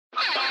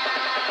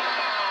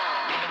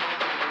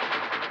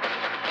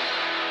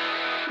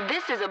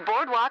is a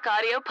Boardwalk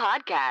Audio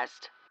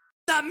podcast.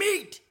 The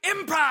Meat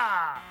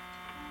Improv!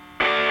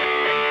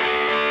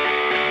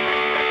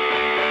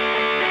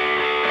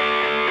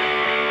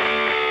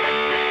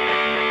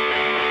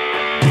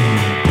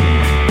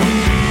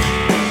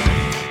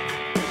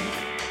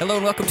 Hello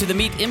and welcome to the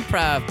MEAT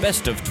Improv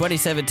Best of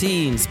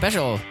 2017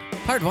 Special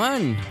Part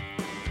 1.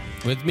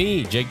 With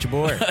me, Jake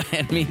Jabor.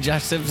 And me,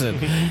 Josh Simpson.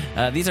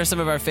 These are some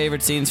of our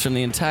favorite scenes from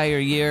the entire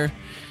year.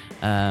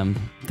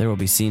 There will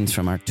be scenes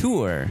from our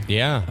tour.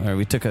 Yeah. Where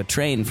we took a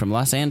train from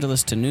Los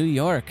Angeles to New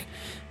York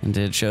and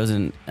did shows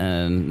in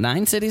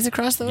 9 cities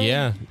across the way.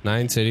 Yeah,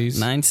 9 cities.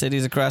 9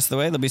 cities across the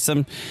way. There'll be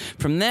some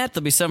from that.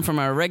 There'll be some from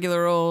our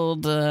regular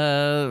old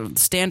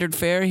standard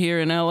fare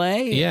here in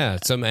L.A. Yeah,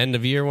 some end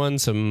of year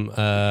ones, some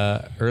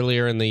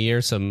earlier in the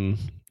year, some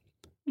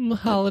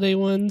holiday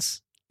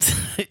ones.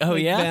 Oh,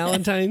 like yeah?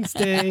 Valentine's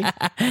Day.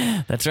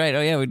 That's right.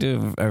 Oh, yeah, we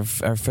do our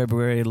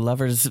February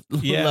Lovers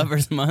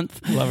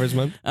Month. Lovers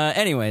Month.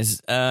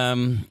 Anyways,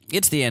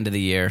 it's the end of the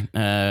year.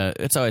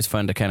 It's always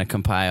fun to kind of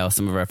compile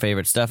some of our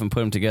favorite stuff and put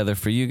them together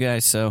for you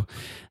guys. So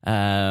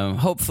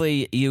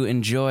hopefully you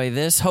enjoy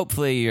this.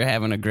 Hopefully you're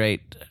having a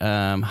great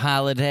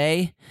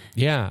holiday.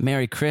 Yeah.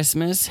 Merry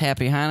Christmas.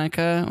 Happy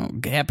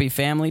Hanukkah. Happy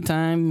family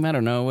time. I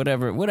don't know.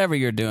 Whatever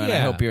you're doing, I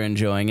Yeah. hope you're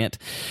enjoying it.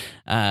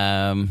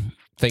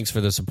 Thanks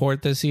for the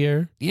support this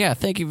year. Yeah,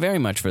 thank you very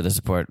much for the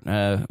support.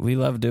 We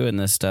love doing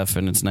this stuff,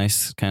 and it's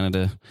nice kind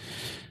of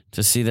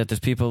to see that there's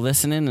people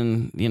listening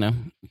and, you know,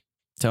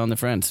 telling their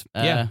friends.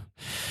 Yeah.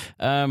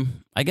 I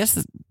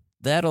guess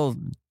that'll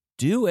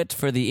do it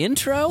for the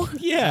intro.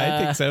 Yeah,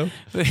 I think so.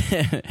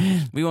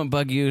 We won't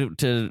bug you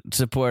to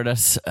support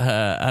us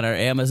on our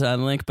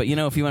Amazon link, but, you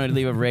know, if you wanted to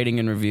leave a rating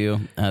and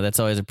review, that's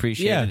always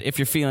appreciated. Yeah. If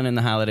you're feeling in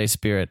the holiday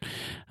spirit,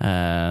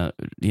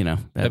 you know.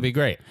 That'd be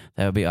great.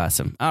 That would be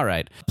awesome. All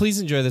right.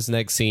 Please enjoy this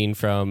next scene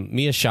from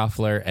Mia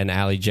Schaffler and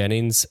Allie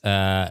Jennings.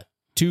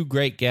 2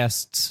 great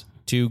guests,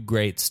 2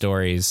 great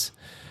stories.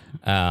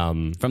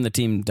 From the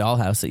team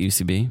Dollhouse at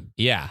UCB.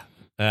 Yeah.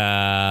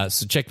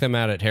 So check them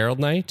out at Herald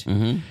Night.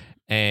 Mm-hmm.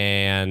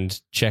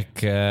 And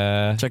check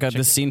out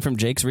this scene from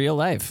Jake's real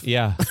life.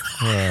 Yeah.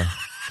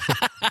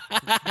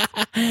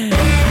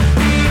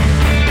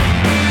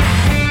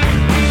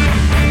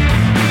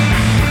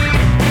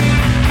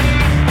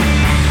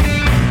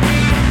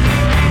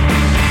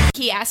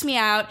 He asked me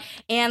out,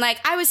 and like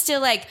I was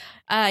still like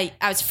I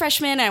was a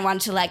freshman. I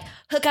wanted to like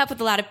hook up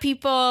with a lot of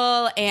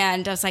people,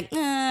 and I was like,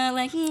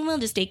 we'll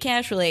just date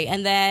casually.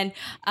 And then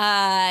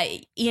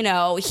you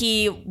know,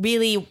 he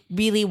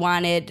really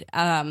wanted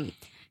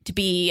to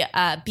be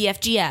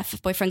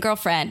BFGF, boyfriend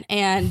girlfriend,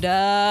 and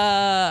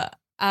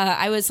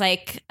I was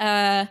like,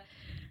 yeah,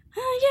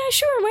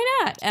 sure, why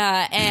not?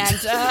 And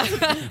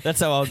that's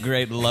how all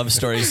great love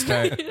stories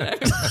start. okay.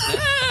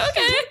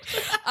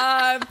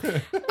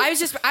 I was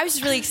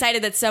just really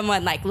excited that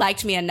someone like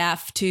liked me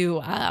enough to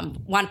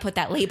want to put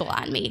that label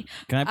on me.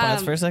 Can I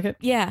pause for a second?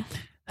 Yeah.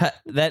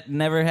 That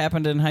never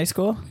happened in high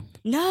school?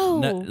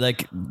 No.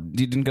 Like,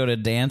 you didn't go to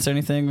dance or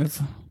anything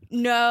with?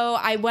 No,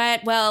 I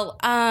went. Well,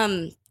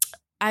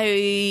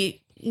 I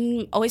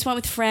always went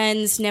with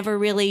friends. Never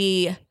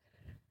really.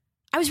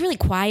 I was really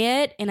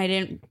quiet, and I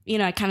didn't, you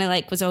know, I kind of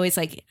like was always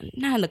like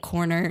not in the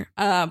corner,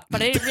 but I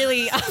didn't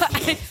really,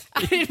 I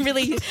didn't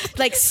really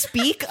like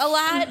speak a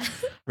lot.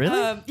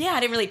 Really? Yeah,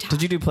 I didn't really talk.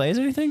 Did you do plays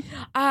or anything?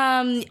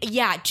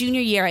 Yeah, junior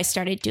year I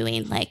started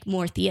doing like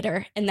more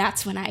theater, and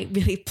that's when I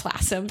really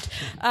blossomed.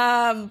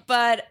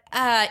 But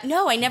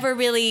no, I never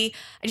really.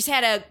 I just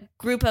had a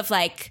group of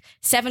like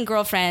 7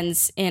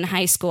 girlfriends in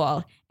high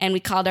school. And we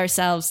called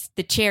ourselves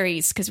the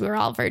Cherries because we were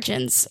all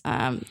virgins.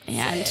 And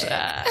it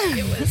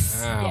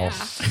was,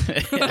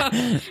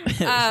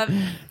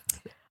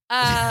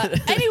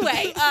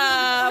 anyway,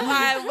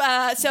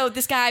 so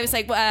this guy was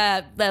like,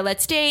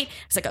 let's date. I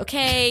was like,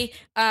 okay.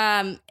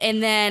 And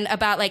then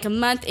about like a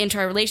month into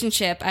our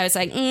relationship, I was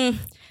like, I'm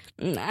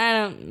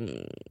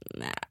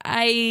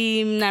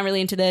not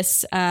really into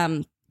this.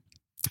 And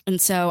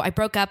so I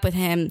broke up with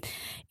him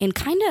in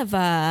kind of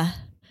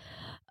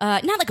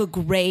not like a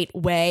great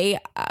way,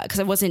 because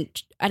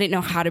I didn't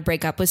know how to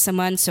break up with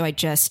someone, so I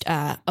just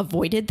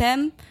avoided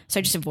them.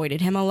 So I just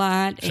avoided him a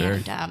lot. Sure.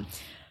 And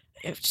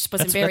it just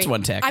wasn't very... That's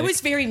one tactic. I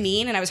was very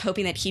mean, and I was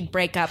hoping that he'd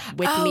break up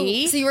with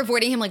me. So you were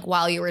avoiding him like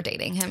while you were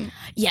dating him?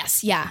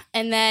 Yes, yeah.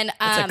 And then...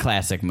 That's a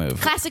classic move.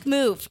 Classic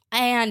move.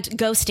 And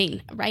ghosting,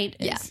 right?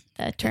 Yeah. Is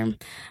the term.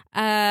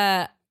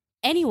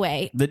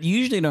 Anyway... But you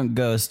usually don't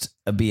ghost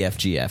a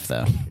BFGF,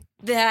 though.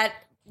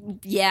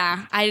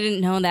 Yeah, I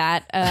didn't know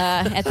that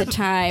at the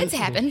time. It's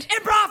happened.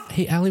 Improv!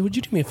 Hey, Allie, would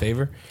you do me a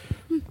favor?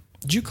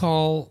 Would you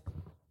call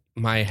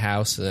my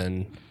house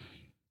and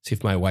see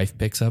if my wife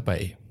picks up?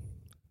 This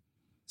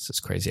is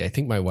crazy. I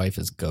think my wife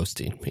is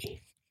ghosting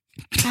me.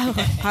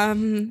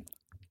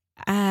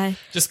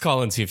 Just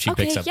call and see if she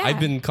picks up. yeah.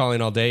 I've been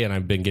calling all day, and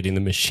I've been getting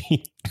the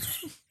machine.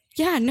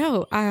 Yeah,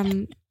 no,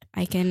 I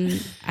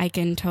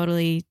can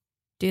totally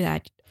do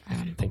that.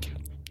 Thank you.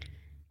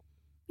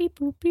 Beep,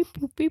 boop, beep,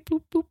 boop, beep,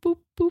 boop, boop, boop,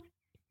 boop.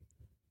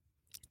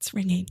 It's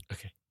ringing.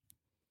 Okay.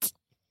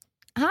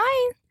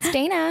 Hi, it's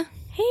Dana.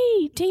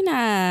 Hey,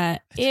 Dana.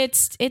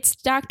 It's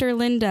Dr.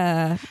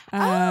 Linda.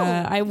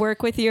 I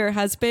work with your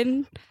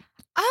husband.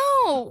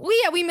 Oh,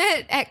 we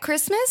met at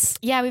Christmas.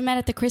 Yeah, we met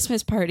at the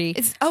Christmas party.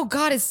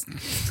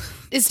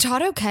 Is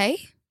Todd okay?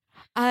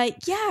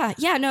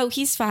 Yeah, no,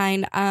 he's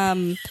fine.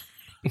 I'm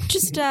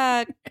just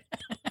Okay,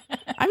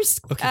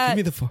 give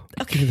me the phone.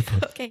 Okay. Give me the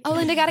phone. Okay. Oh,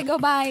 Linda gotta go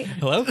by.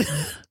 Hello?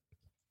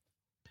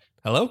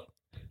 Hello?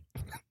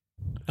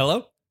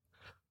 Hello?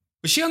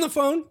 Was she on the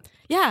phone?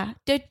 Yeah.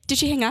 Did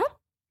she hang up?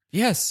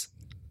 Yes.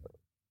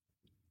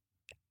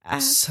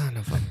 Son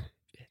of a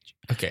bitch.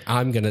 Okay,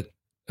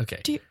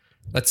 Do you-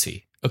 let's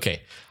see.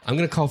 Okay, I'm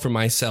going to call from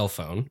my cell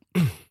phone.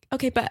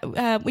 Okay, but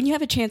when you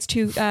have a chance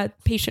to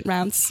patient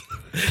rounds.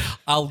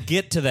 I'll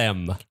get to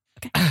them.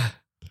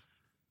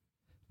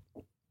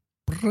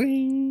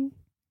 Bring.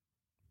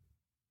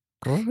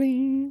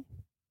 Bring.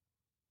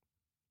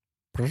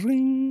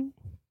 Bring.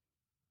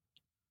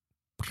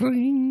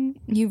 Bring.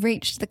 You've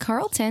reached the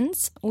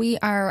Carltons. We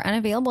are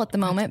unavailable at the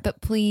moment,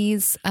 but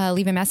please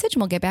leave a message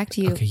and we'll get back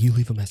to you Okay, you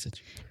leave a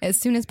message. as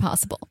soon as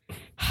possible.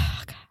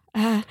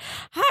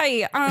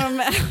 Hi,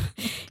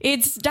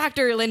 it's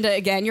Dr. Linda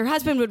again. Your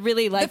husband would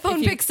really like The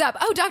phone picks up.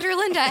 Oh, Dr.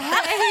 Linda.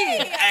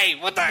 Hey. Hey,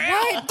 what the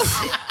hell?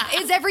 What?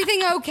 Is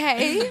everything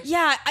okay?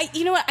 Yeah,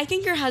 you know what? I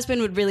think your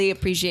husband would really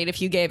appreciate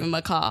if you gave him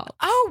a call.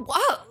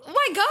 Oh,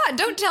 my God.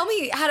 Don't tell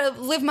me how to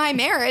live my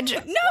marriage.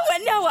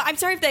 No, I'm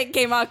sorry if that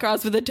came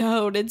across with a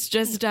tone. It's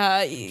just,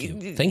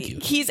 Thank you.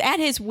 He's at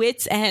his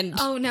wit's end.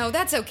 Oh, no,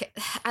 that's okay.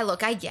 I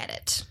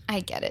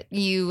get it.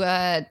 You,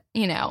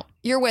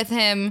 you're with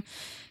him.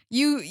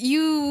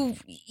 You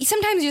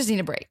sometimes you just need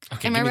a break.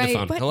 Okay, Am I give me right? the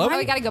phone. But Hello?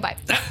 I gotta go by.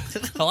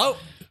 Hello?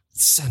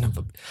 Son of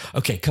a...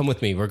 Okay, come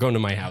with me. We're going to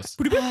my house.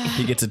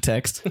 He gets a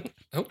text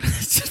Oh.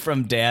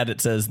 from Dad.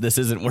 It says, "This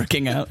isn't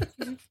working out."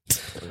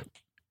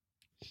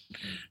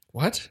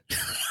 What?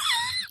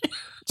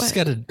 Just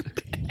gotta...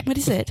 What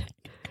is it?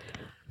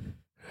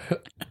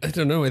 I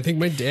don't know. I think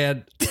my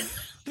dad...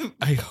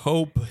 I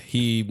hope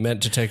he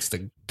meant to text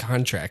the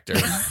contractor.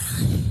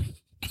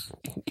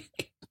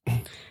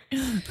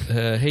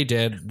 Hey,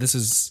 Dad, this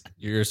is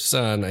your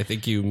son. I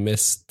think you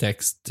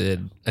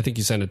mistexted. I think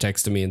you sent a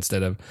text to me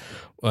instead of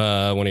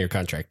one of your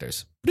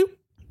contractors. Bloop.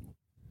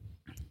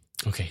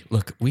 Okay,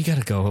 look, we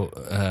gotta go.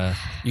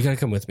 You gotta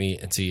come with me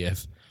and see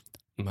if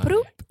my...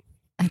 Bloop.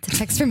 That's a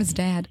text from his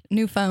dad.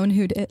 New phone,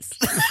 who dis?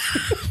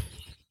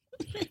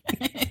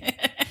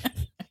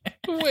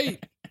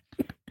 Wait,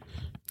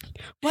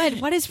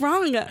 What is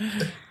wrong?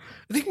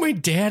 I think my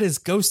dad is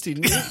ghosting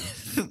me.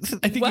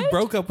 I think he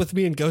broke up with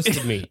me and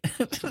ghosted me.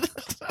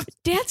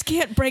 Dads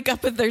can't break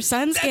up with their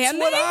sons, That's can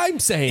what they? I'm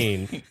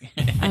saying.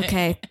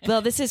 Okay,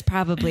 well, this is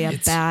probably a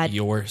It's bad...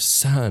 your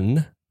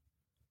son,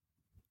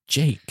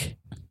 Jake.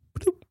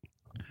 Bloop.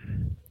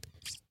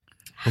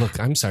 Look,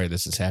 I'm sorry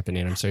this is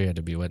happening. I'm sorry you had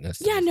to be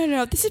witness. Yeah,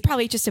 no. This is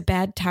probably just a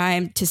bad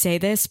time to say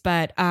this,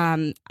 but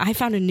I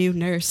found a new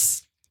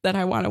nurse that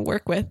I want to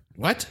work with.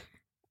 What?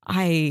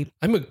 I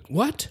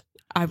What?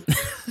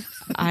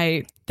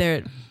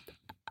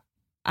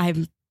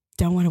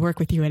 don't want to work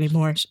with you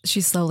anymore.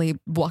 She's slowly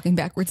walking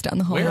backwards down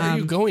the hall. Where are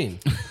you going?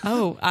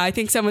 Oh, I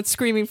think someone's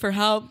screaming for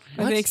help.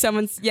 What? I think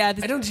someone's I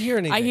don't hear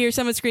anything. I hear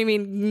someone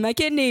screaming, "My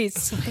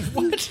kidneys!"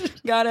 What?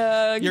 Your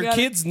gotta,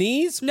 kid's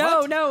knees?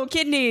 No, What? no,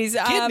 kidneys.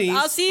 Kidneys?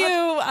 I'll see you.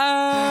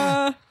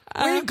 Where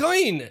are you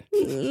going?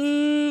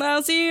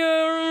 I'll see you.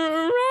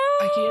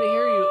 I can't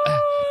hear you.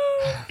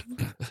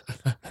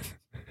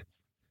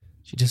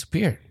 She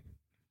disappeared.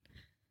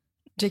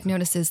 Jake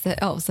notices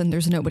that all of a sudden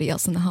there's nobody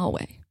else in the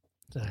hallway.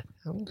 The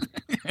hell?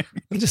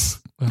 I'll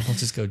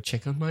just go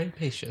check on my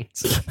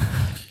patients.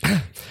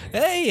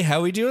 Hey,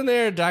 how we doing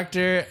there,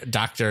 doctor?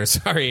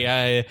 Sorry,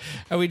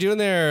 how we doing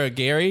there,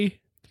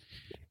 Gary?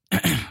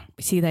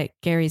 We see that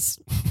Gary's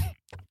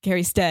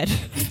dead.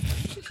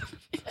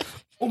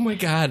 Oh my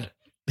god!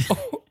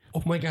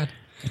 Oh my god!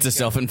 It's a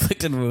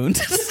self-inflicted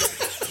wound.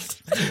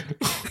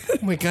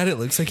 Oh my god! It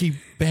looks like he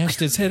bashed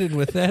his head in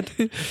with that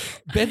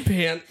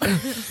bedpan.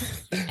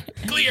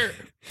 Clear.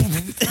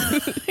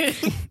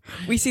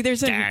 We see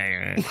there's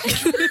a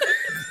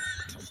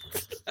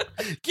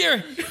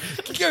Gary,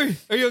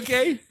 are you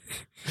okay?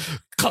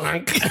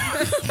 Clunk.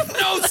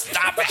 No,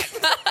 stop it.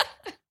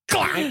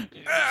 Clunk.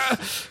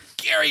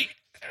 Gary,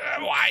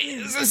 why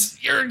is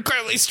this? You're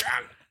incredibly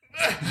strong.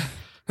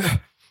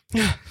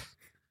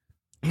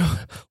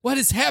 What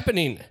is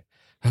happening?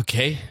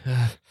 Okay.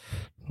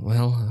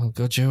 Well, I'll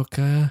go joke.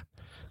 I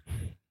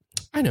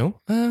know.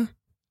 I'll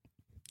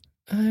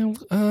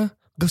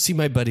go see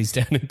my buddies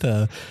down at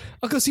the.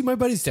 I'll go see my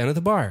buddies down at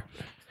the bar.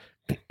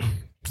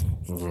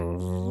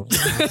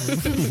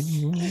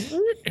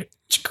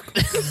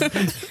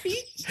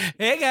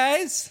 Hey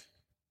guys.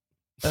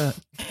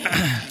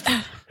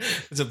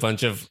 It's a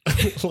bunch of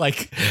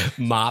like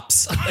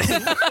mops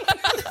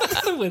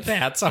with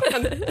hats on.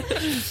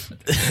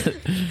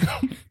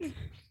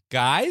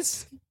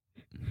 Guys?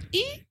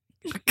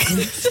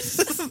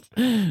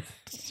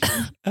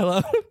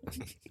 Hello?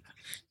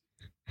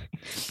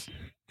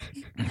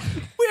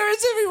 Where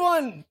is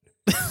everyone?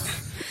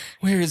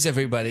 Where is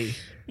everybody?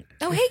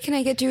 Oh, hey, can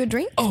I get you a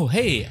drink? Oh,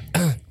 hey.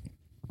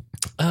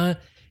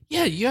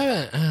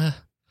 Yeah.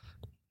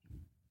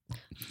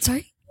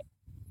 Sorry?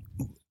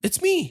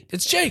 It's me.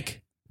 It's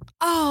Jake.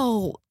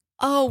 Oh,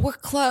 we're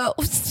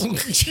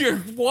close. You're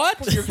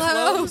what? You're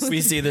close. We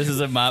see this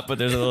as a mop, but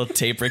there's a little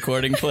tape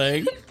recording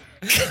playing.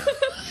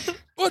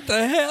 What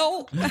the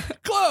hell?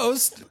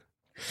 Closed.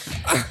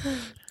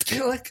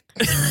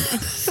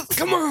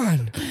 Come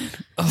on.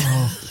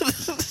 Oh,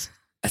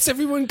 has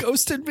everyone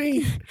ghosted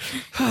me?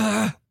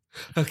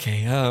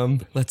 Okay.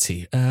 Let's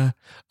see. My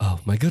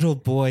good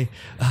old boy.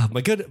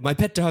 My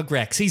pet dog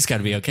Rex. He's got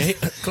to be okay.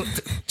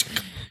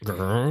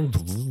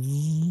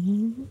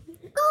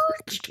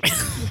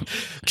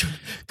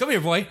 Come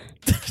here, boy.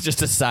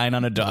 Just a sign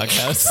on a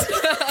doghouse.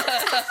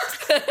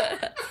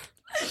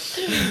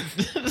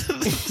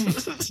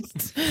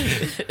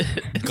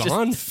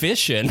 Gone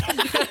fishing.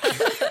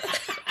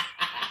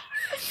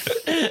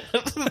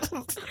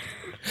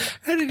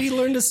 How did he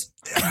learn to?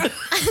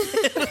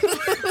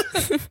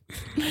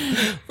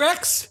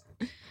 Rex.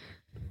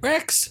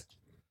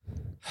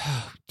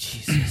 Oh,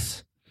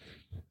 Jesus.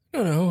 I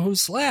don't know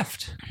who's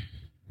left.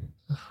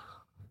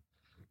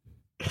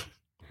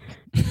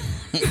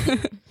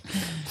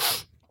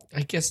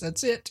 I guess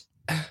that's it.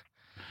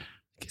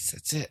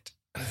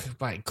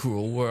 Goodbye,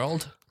 cruel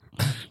world.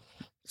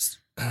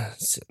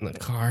 Sit in the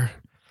car.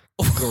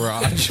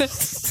 Garage.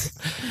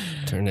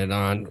 Turn it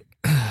on.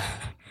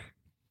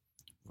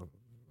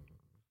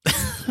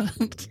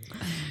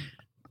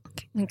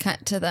 And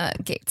cut to the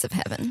gates of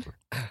heaven.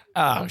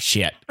 Oh,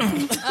 shit.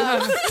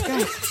 Hide.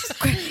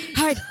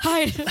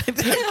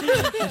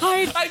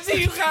 I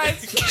see you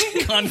guys.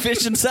 On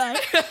fishing sign.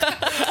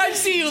 I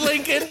see you,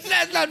 Lincoln.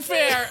 That's not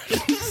fair.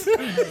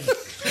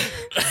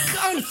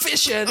 Gone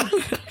fishing.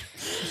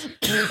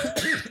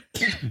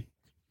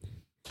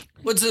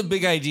 What's the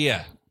big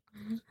idea?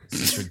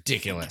 This is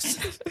ridiculous.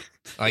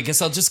 I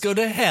guess I'll just go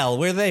to hell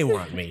where they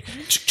want me.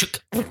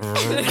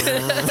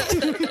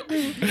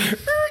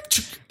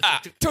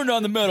 Turn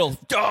on the metal.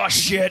 Oh,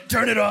 shit.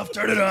 Turn it off.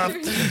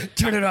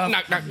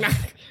 Knock.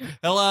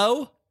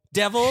 Hello?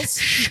 Devils?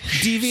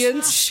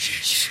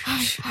 Deviants?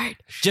 Hide.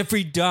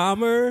 Jeffrey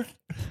Dahmer?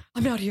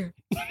 I'm not here.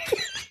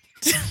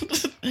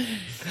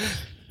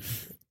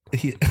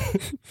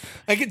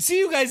 I can see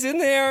you guys in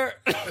there.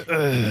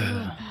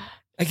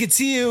 I can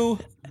see you.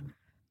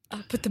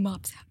 Put the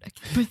mops out.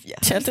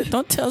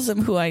 Don't tell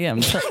them who I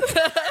am.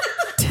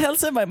 Tell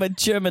them I'm a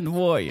German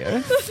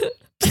warrior.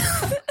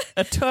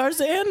 A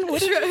Tarzan?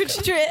 What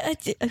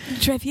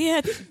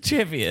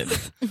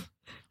Trevian.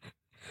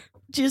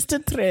 Just a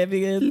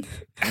Trevian.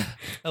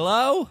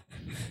 Hello?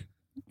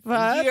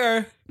 What?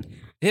 Here.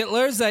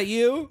 Hitler, is that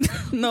you?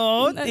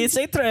 No, it's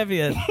a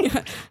Trevian.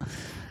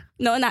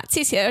 No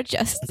Nazis here,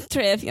 just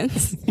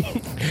Trevians.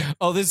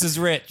 Oh, this is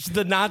rich.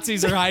 The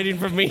Nazis are hiding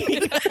from me.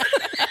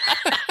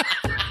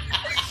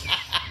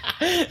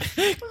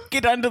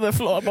 Get under the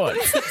floorboard.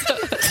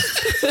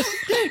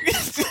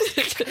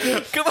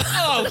 Come on.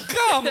 Oh,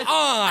 come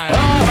on.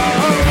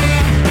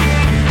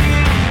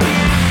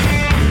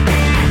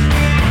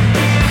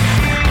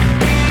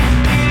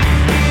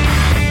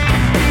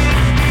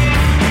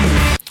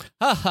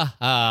 Ha ha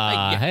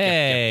ha.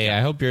 Hey, I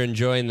hope you're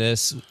enjoying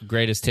this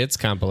greatest hits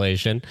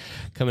compilation.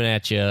 Coming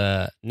at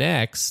you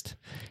next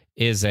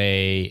is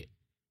a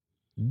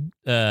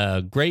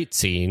great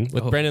scene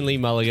with Brennan Lee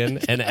Mulligan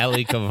and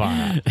Ellie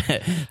Kavara.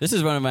 This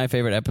is one of my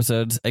favorite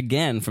episodes,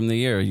 again, from the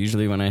year.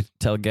 Usually when I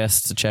tell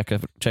guests to check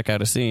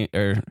out a scene,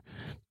 or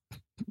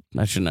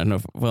I shouldn't know.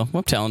 Well,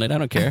 I'm telling it. I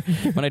don't care.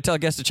 When I tell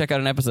guests to check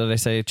out an episode, I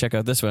say check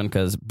out this one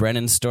because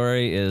Brennan's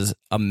story is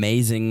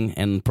amazing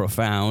and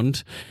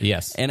profound.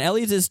 Yes. And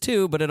Ellie's is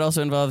too, but it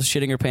also involves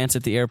shitting her pants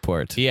at the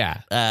airport.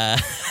 Yeah.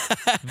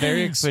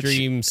 Very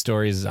extreme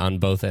stories on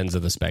both ends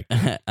of the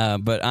spectrum.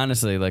 But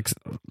honestly, like,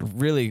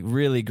 really,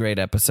 really great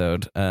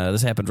episode.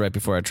 This happened right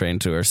before our train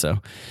tour, so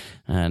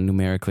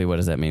numerically, what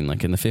does that mean?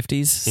 Like in the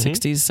 50s,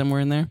 60s,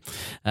 somewhere in there?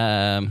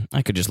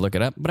 I could just look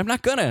it up, but I'm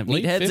not gonna.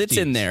 Meatheads, it's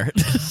in there.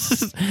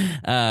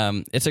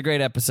 It's a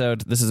great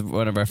episode. This is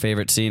one of our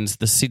favorite scenes.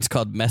 The scene's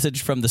called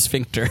Message from the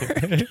Sphincter.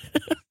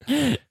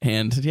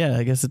 And yeah,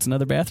 I guess it's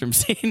another bathroom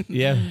scene.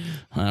 Yeah.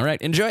 All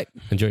right, enjoy.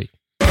 Enjoy.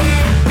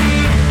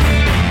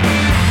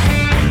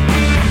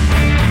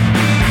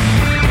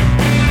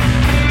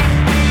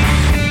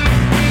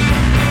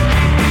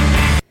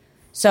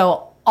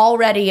 So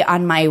already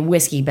on my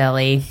whiskey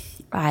belly,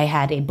 I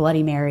had a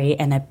Bloody Mary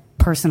and a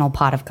personal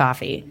pot of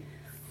coffee.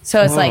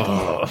 So it's like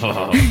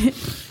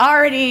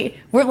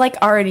we're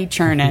already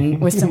churning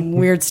with some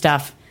weird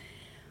stuff.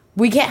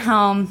 We get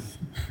home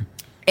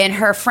and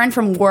her friend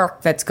from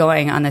work that's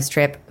going on this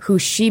trip, who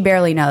she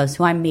barely knows,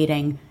 who I'm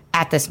meeting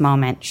at this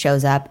moment,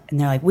 shows up and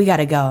they're like, we got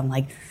to go. I'm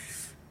like,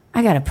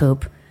 I got to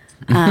poop.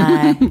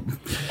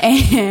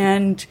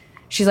 And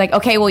she's like,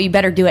 okay, well, you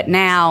better do it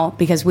now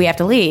because we have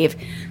to leave.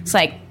 It's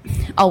like,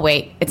 oh,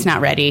 wait, it's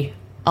not ready.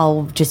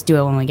 I'll just do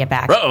it when we get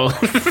back.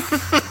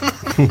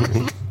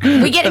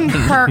 We get in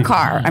her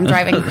car. I'm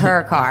driving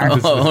her car.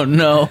 Oh,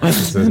 no.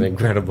 This is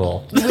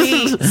incredible.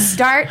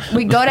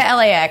 We go to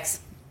LAX.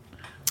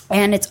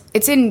 And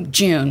it's in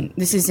June.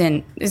 This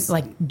is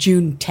like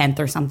June 10th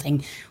or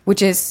something,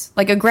 which is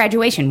like a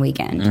graduation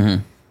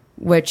weekend,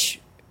 which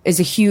is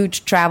a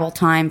huge travel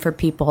time for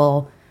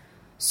people.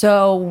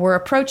 So we're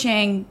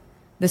approaching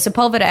the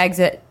Sepulveda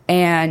exit,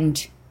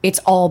 and it's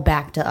all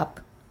backed up.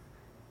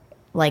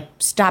 Like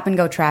stop and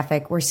go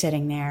traffic. We're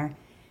sitting there.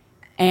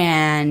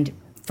 And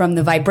from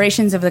the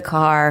vibrations of the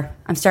car,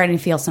 I'm starting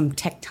to feel some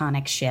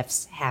tectonic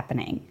shifts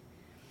happening.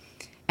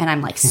 And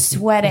I'm like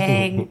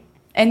sweating.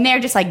 And they're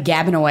just like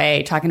gabbing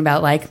away, talking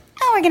about like,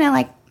 oh, we're going to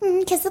like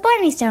kiss the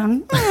Blarney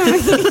Stone.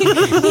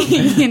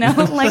 You know,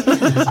 like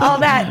all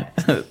that.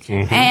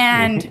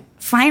 And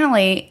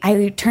finally,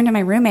 I turned to my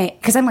roommate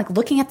because I'm like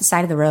looking at the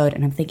side of the road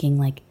and I'm thinking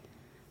like,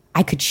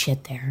 I could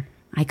shit there.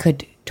 I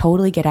could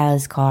totally get out of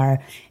this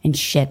car and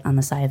shit on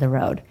the side of the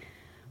road.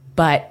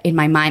 But in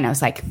my mind, I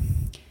was like,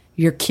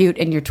 you're cute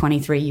and you're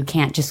 23. You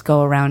can't just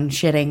go around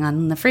shitting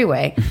on the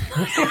freeway.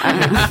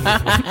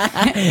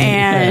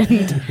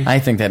 And I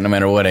think that no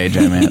matter what age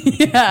I'm at.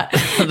 yeah.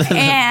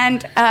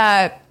 And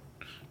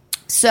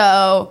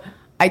so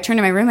I turned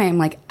to my roommate. I'm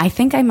like, I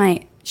think I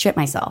might shit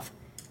myself.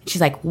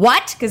 She's like,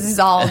 what? Because this is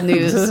all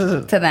news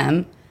to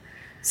them.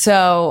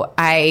 So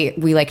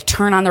we like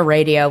turn on the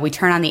radio. We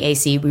turn on the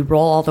AC. We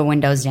roll all the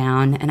windows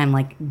down. And I'm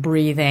like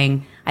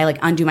breathing. I like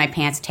undo my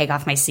pants, take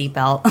off my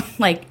seatbelt,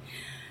 like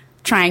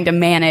trying to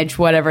manage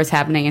whatever's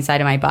happening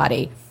inside of my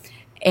body.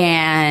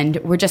 And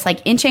we're just like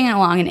inching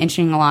along.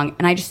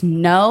 And I just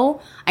know,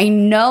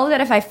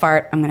 that if I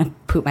fart, I'm going to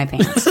poop my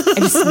pants. I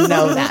just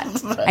know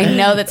that. I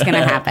know that's going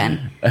to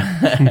happen.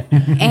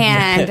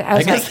 And I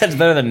was guess that's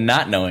better than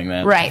not knowing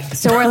that. Right.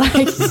 So we're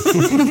like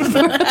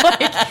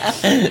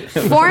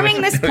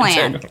forming this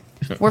plan.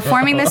 We're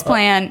forming this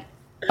plan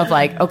of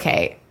like,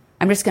 okay,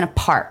 I'm just going to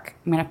park.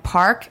 I'm going to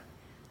park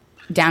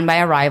down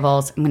by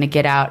Arrivals. I'm going to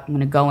get out. I'm going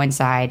to go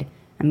inside.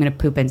 I'm going to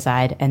poop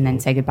inside and then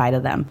say goodbye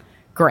to them.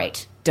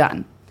 Great.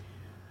 Done.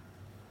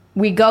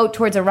 We go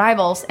towards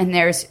Arrivals, and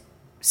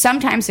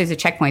sometimes there's a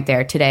checkpoint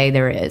there. Today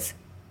there is.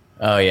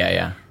 Oh,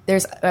 yeah.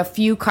 There's a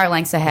few car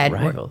lengths ahead.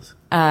 Rivals.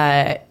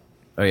 Oh,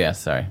 yeah,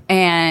 sorry.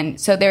 And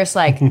so there's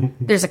like,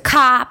 there's a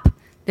cop.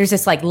 There's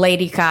this like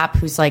lady cop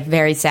who's like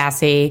very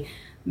sassy,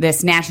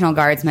 this National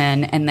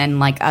Guardsman, and then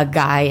like a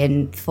guy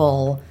in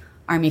full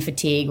army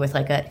fatigue with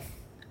like a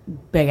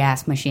big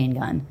ass machine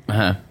gun.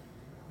 Uh-huh.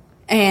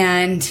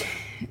 And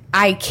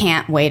I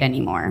can't wait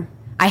anymore.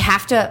 I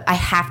have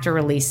to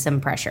release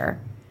some pressure.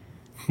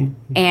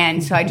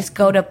 And so I just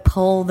go to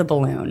pull the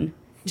balloon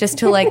just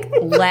to like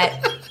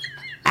let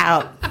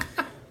out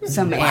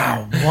some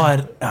air.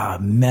 What a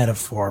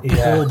metaphor.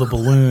 Pull the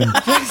balloon.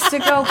 Just to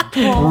go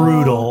pull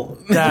Brutal.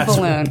 That's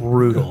balloon.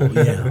 brutal.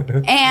 Yeah.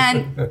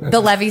 And the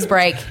levees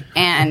break,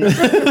 and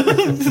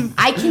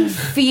I can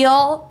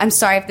feel, I'm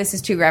sorry if this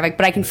is too graphic,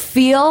 but I can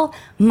feel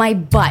my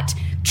butt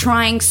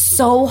trying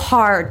so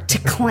hard to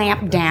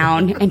clamp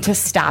down and to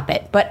stop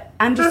it. But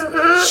I'm just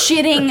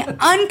shitting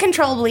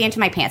uncontrollably into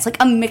my pants, like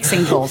a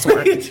mixing bowl's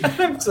worth.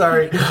 I'm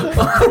sorry.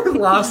 I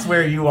lost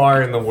where you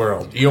are in the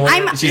world.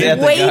 I'm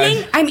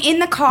waiting. I'm in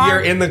the car.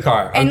 You're in the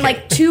car. And Okay.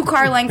 like 2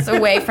 car lengths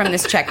away from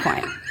this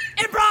checkpoint.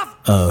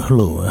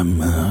 Hello,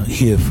 I'm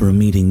here for a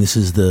meeting. This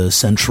is the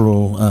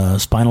central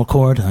spinal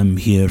cord. I'm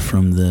here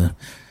from the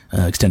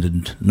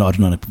extended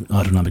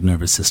autonomic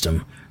nervous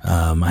system.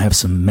 I have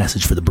some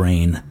message for the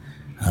brain.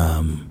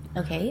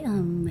 Okay,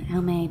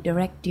 how may I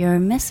direct your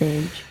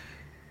message?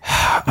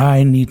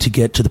 I need to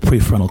get to the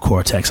prefrontal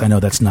cortex. I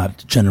know that's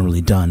not generally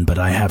done, but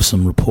I have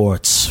some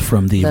reports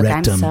from the Look,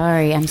 rectum.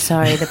 I'm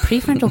sorry. The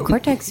prefrontal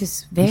cortex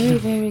is very,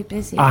 very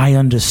busy. I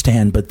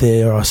understand, but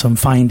there are some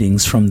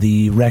findings from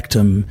the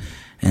rectum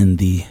and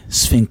the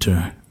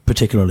sphincter,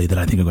 particularly, that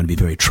I think are going to be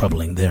very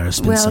troubling. There's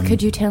been some...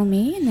 could you tell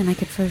me, and then I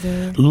could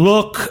further...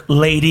 Look,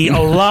 lady, a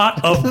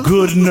lot of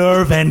good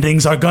nerve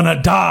endings are going to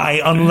die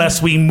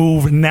unless we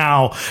move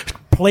now.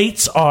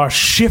 Plates are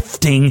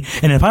shifting,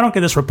 and if I don't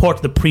get this report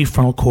to the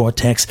prefrontal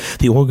cortex,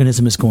 the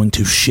organism is going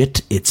to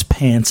shit its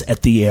pants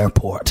at the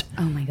airport.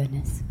 Oh, my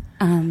goodness.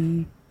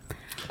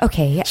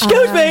 Okay.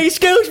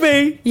 Excuse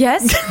me.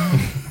 Yes?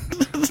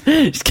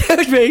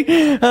 Excuse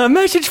me.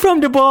 Message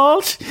from the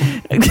balls.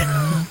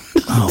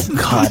 Oh,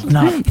 God,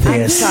 not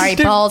this. I'm sorry,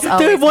 balls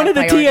always One of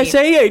the have priority.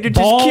 TSA agents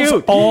Balls is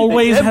cute.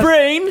 always have-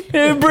 brain.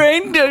 I'm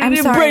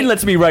sorry. Brain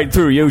lets me right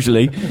through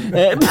usually.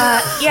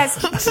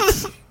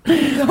 Yes.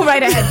 Go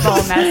right ahead, ball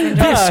messenger.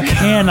 This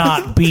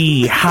cannot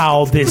be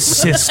how this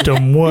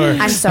system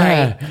works. I'm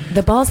sorry.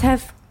 The balls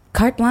have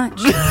carte blanche.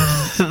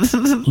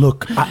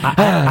 Look,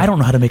 I don't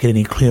know how to make it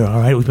any clearer, all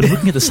right? We've been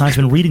looking at the science,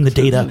 been reading the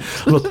data.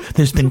 Look,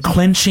 there's been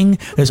clenching,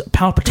 there's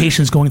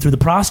palpitations going through. The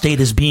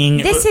prostate is being...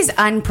 This is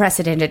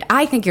unprecedented.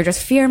 I think you're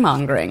just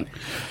fear-mongering.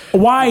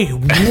 Why?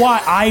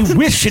 I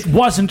wish it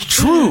wasn't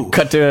true.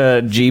 Cut to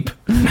a Jeep.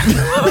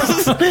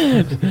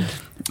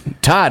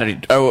 Todd,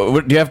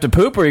 do you have to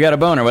poop or you got a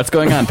boner? What's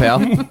going on, pal?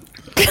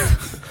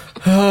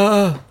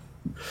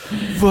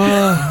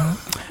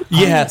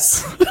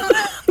 Yes.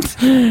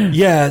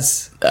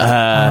 Yes.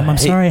 I'm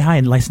sorry.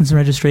 Hi, license and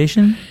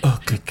registration? Oh,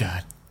 good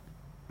God.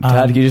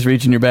 Todd, can you just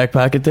reach in your back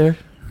pocket there?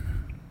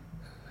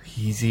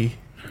 Easy.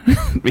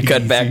 We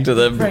cut back to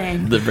the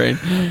Brain. brain.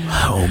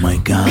 Oh my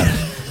God.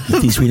 If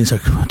these readings are...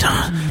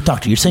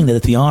 Doctor, you're saying that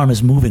if the arm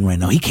is moving right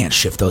now, he can't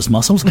shift those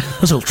muscles.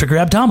 Those will trigger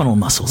abdominal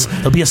muscles.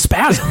 There'll be a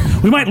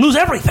spasm. We might lose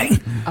everything.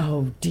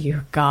 Oh,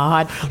 dear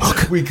God.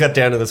 We cut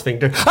down to the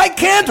sphincter. I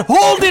can't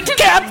hold it,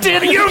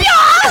 Captain!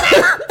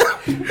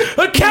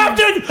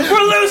 Captain,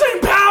 we're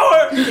losing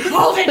power!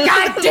 Hold it,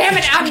 God damn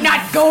it! I'm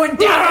not going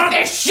down with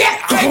this ship!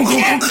 My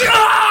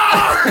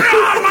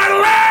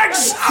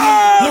legs!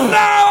 Oh,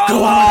 no!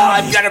 Go on.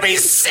 I'm gonna be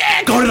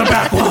sick! Go to the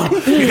back wall.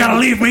 You gotta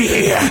leave me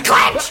here.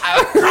 Clench!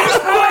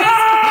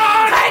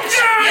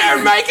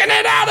 You're making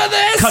it out of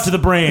this. Cut to the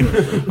brain.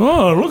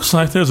 Oh, it looks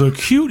like there's a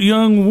cute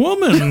young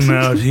woman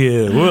out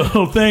here.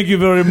 Well, thank you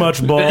very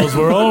much, Balls.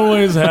 We're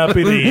always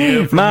happy to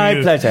hear from My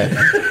you. pleasure.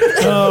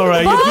 All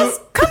right. Balls,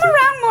 come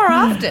around more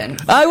often.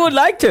 I would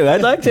like to.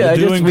 I'd like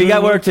to. We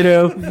got work to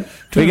do.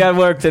 We got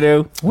work to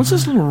do. What's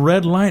this little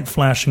red light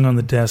flashing on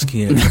the desk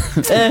here?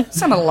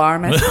 Some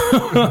alarmist.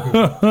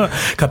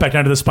 Cut back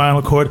down to the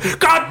spinal cord.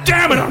 God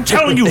damn it, I'm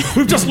telling you,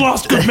 we've just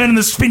lost good men in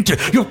the sphincter.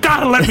 You've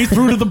got to let me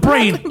through to the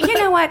brain. You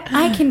know what?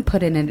 I can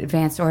put in an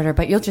advanced order,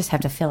 but you'll just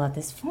have to fill out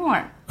this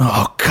form.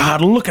 Oh,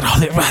 God, look at all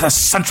the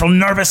central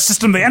nervous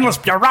system, the endless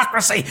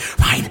bureaucracy.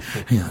 Fine.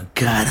 Oh,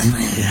 God.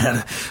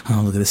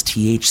 Oh, look at this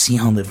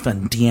THC on the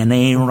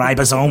DNA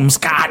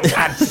ribosomes. God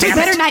damn You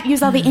better it. not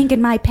use all the ink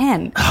in my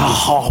pen.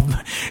 Oh,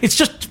 it's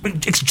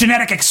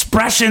genetic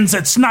expressions.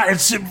 It's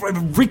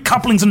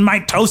recouplings and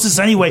mitosis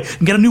anyway. You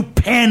can get a new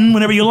pen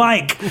whenever you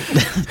like.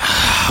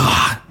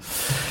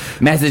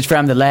 Message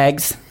from the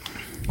legs.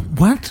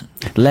 What?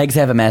 Legs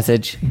have a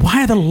message.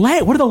 Why are the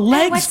legs? What are the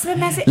legs? What's the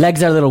message?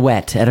 Legs are a little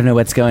wet. I don't know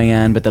what's going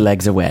on, but the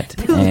legs are wet.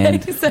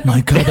 And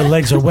My God, the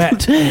legs are wet.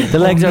 the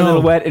legs are a no.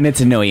 little wet, and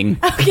it's annoying.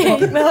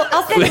 Okay, well,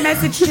 I'll send a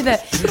message to the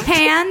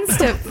hands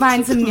to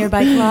find some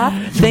nearby cloth.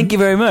 Thank you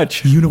very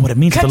much. You know what it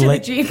means Cut to to the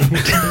leg. Jeep.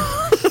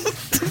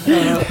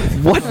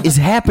 What is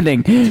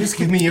happening? Just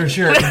give me your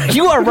shirt.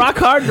 You are rock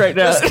hard right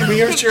now. Give me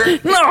your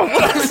shirt.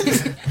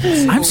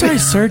 I'm sorry,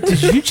 sir.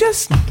 Did you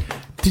just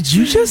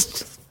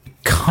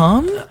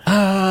come?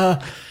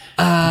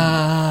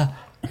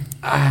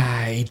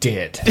 I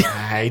did. Cut to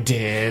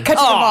the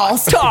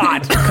balls.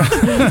 Todd.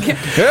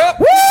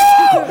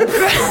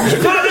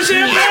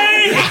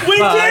 We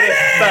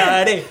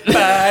did it!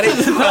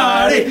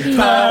 Party.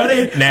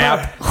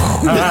 Nap.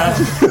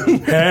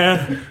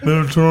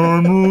 The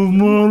time of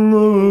my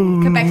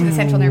love. Come back to the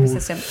central nervous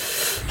system.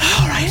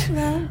 All right.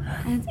 Well,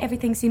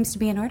 everything seems to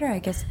be in order, I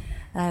guess.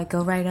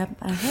 Go right up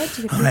ahead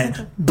to the right.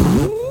 central.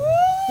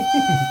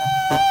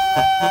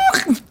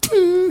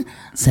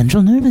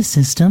 Central nervous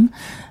system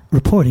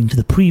reporting to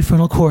the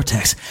prefrontal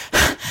cortex.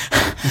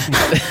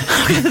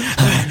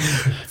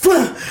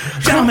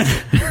 Gentlemen,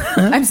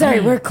 I'm sorry,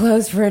 we're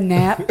closed for a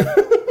nap.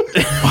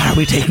 why are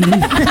we taking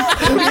them?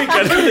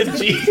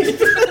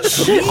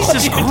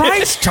 Jesus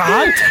Christ,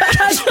 Todd!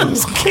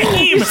 Just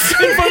came in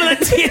front of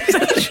the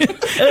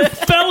TSA and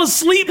fell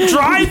asleep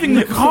driving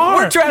the car.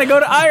 We're trying to go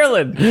to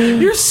Ireland.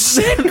 You're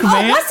sick, man.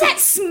 Oh, what's that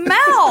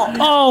smell?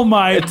 Oh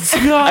my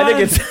God! I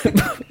think it's.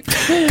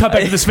 Cut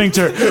back to the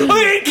sphincter.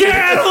 We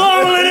can't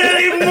hold it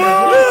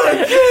anymore.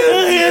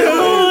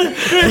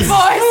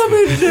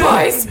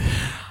 Boys,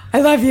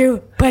 I love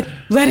you, but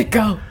let it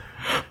go.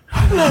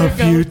 Love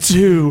you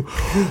too.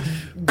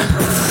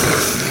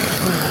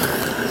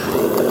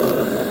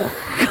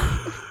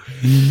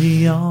 In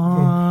the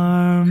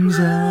arms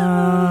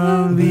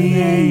of the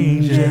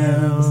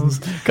angels.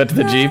 Cut to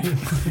the Jeep.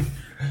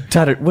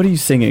 Todd, what are you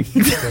singing?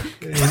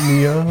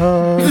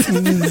 Oh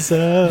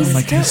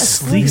my God,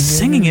 sleep,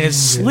 singing in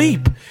his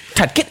sleep.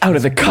 Todd, get out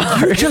of the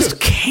car. You just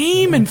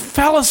came and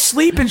fell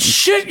asleep and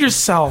shit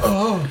yourself.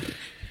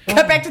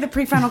 Cut back to the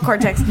prefrontal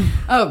cortex.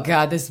 Oh,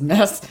 God, this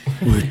mess.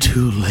 We're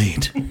too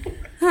late.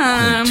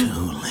 We're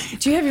too late.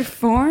 Do you have your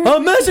form? A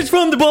message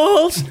from the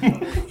balls.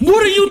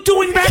 What are you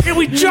doing back here?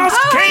 We just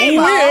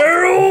came.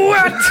 We're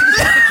wet.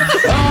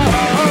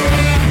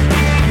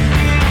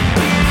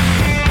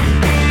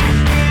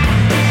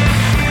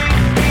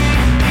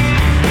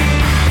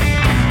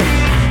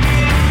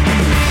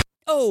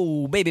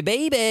 Oh,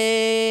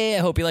 baby. I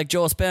hope you like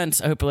Joel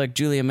Spence. I hope you like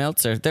Julia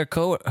Meltzer. They're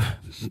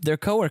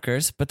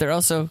coworkers, but they're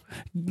also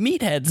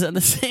meatheads on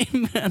the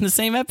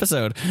same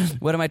episode.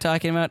 What am I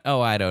talking about?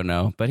 Oh, I don't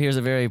know. But here's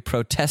a very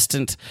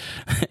Protestant.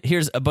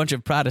 Here's a bunch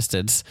of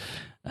Protestants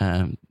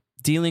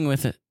dealing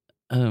with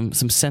some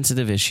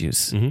sensitive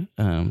issues in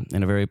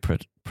a very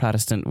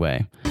Protestant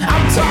way.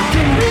 I'm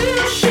talking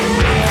real shit.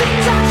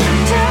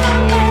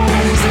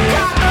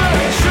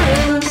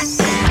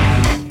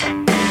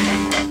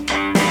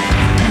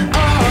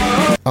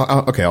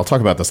 Okay, I'll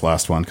talk about this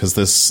last one because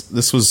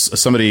this was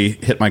somebody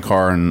hit my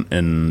car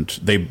and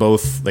they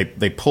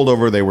pulled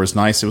over. They were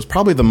nice. It was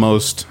probably the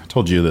most. I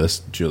told you this,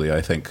 Julia.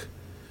 I think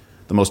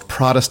the most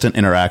Protestant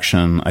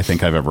interaction I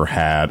think I've ever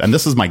had. And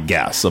this is my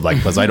guess of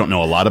because I don't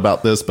know a lot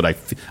about this, but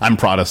I'm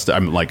Protestant.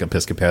 I'm like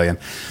Episcopalian,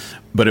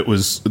 but it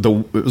was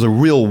a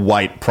real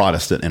white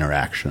Protestant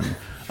interaction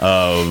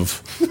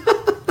of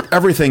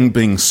everything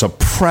being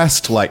suppressed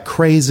pressed like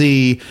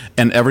crazy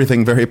and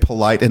everything very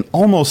polite and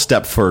almost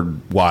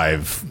Stepford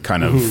wife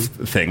kind of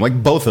thing.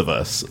 Like both of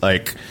us,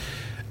 like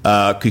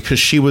because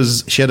she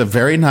had a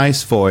very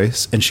nice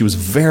voice and she was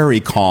very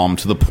calm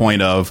to the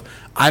point of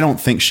I don't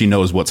think she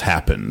knows what's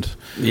happened.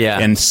 Yeah.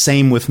 And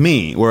same with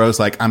me, where I was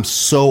like, I'm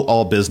so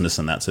all business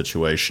in that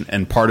situation.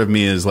 And part of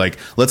me is like,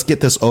 let's get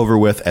this over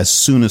with as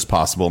soon as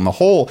possible. And the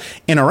whole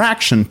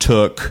interaction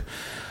took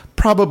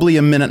probably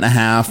a minute and a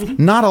half.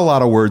 Not a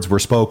lot of words were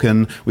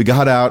spoken. We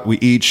got out, we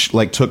each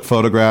like took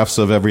photographs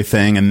of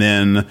everything, and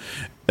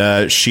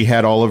then she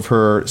had all of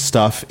her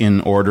stuff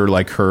in order,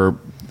 like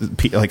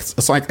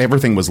it's like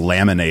everything was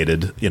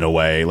laminated in a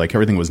way, like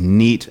everything was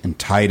neat and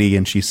tidy.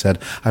 And she said,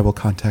 I will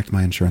contact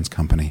my insurance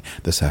company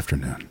this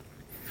afternoon,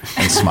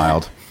 and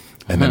smiled.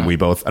 And then we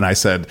both, and I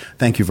said,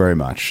 thank you very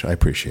much, I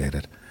appreciate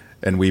it.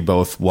 And we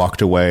both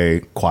walked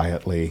away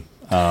quietly,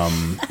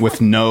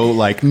 with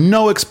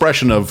no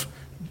expression of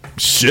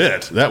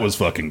shit, that was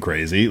fucking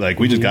crazy, like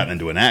we just got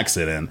into an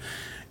accident.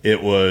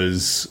 It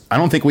was, I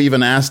don't think we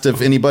even asked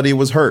if anybody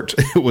was hurt.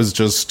 It was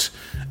just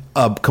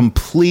a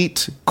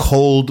complete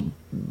cold,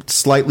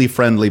 slightly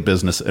friendly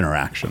business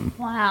interaction.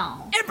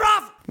 Wow.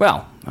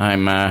 Well,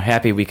 I'm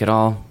happy we could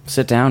all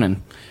sit down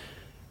and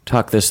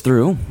talk this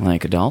through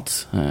like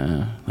adults,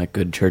 like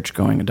good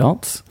church-going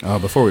adults.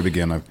 Before we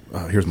begin,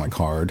 here's my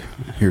card.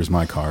 Here's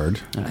my card.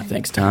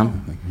 Thanks,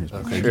 Tom.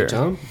 Thank you,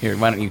 Tom. Here,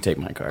 why don't you take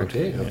my card?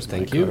 Okay, Here's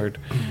thank my you. card.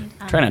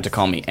 Try not to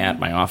call me at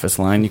my office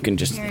line. You can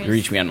just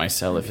reach me on my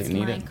cell if you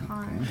need it.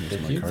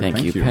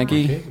 Thank you,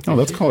 Peggy. Okay. Oh,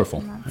 that's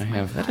colorful. I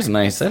have. That is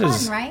nice. That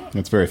is. Right?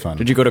 That's very fun.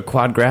 Did you go to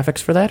Quad Graphics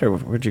for that, or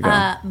where'd you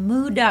go?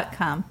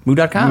 Moo.com.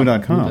 Moo.com.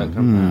 Moo.com.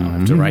 I'll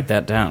have to write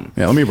that down.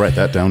 Yeah, let me write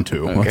that down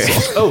too. Okay.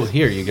 Oh,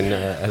 here you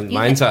can.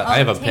 Mine's. I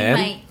have a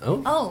pen.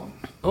 Oh,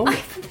 I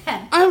have a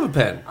pen. I have a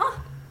pen.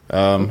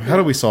 How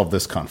do we solve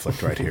this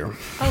conflict right here?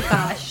 Oh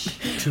gosh.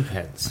 2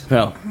 pens.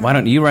 Well, why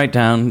don't you write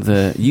down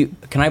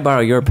Can I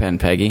borrow your pen,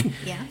 Peggy?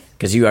 Yeah.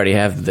 Because you already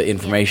have the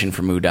information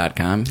for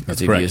moo.com.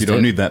 That's correct. You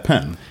don't need that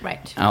pen.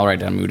 Right. I'll write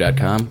down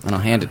moo.com, and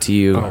I'll hand it to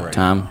you, right.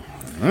 Tom.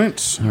 All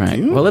right. All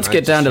right. Well, let's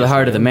get down to the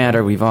heart of the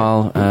matter. We've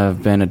all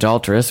been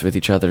adulterous with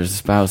each other's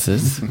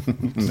spouses.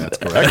 That's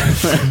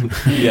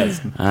correct.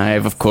 Yes.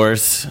 I've, of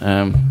course,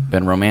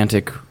 been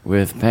romantic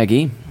with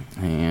Peggy.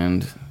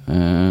 And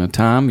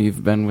Tom,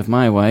 you've been with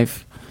my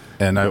wife.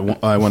 And I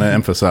want to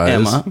emphasize,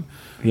 Emma.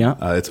 Yeah.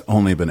 It's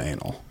only been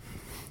anal.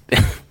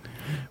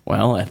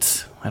 Well,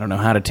 I don't know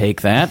how to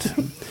take that.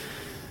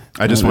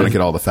 I just want to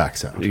get all the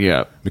facts out.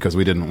 Yeah. Because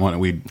we didn't want to,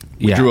 we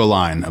Yeah. drew a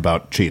line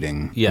about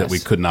cheating Yes. that we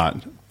could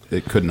not,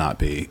 it could not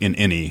be in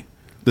any,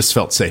 this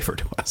felt safer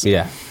to us.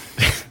 Yeah.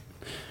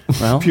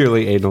 Well,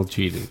 Purely anal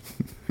cheating.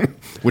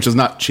 Which is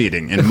not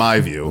cheating in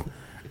my view,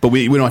 but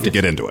we don't have to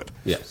get into it.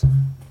 Yes.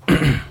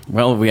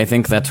 well, I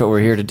think that's what we're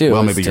here to do.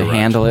 Well, is maybe to you're right.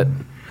 handle it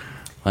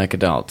like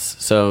adults.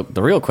 So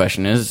the real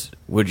question is,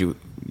 would you?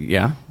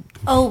 Yeah.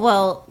 Oh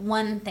well,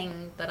 one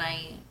thing that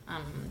I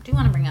do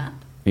want to bring up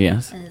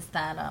Yes. is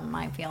that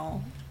I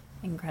feel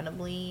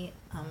incredibly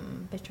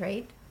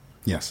betrayed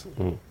Yes.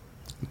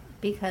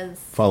 because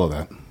Follow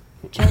that.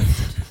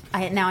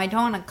 I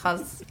don't want to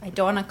cause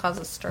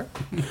a stir.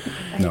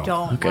 I No.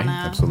 don't Okay. want to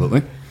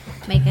Absolutely.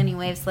 make any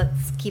waves.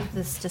 Let's keep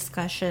this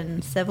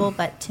discussion civil.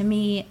 But to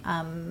me,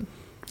 I'm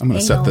going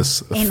to set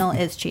this. anal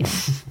is cheating.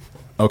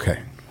 Okay.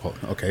 Well,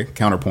 okay.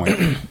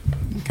 Counterpoint.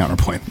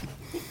 Counterpoint.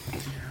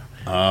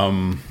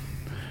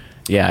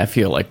 Yeah, I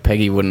feel like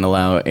Peggy wouldn't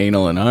allow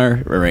anal in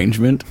our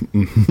arrangement.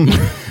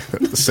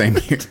 Same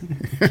here.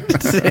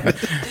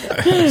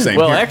 Same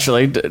Well, here.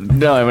 actually,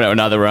 no,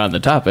 now that we're on the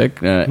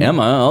topic,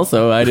 Emma,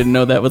 also, I didn't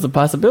know that was a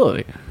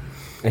possibility.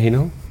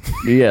 Anal?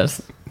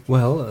 Yes.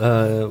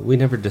 Well, we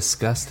never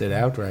discussed it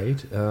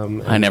outright.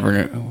 I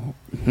never.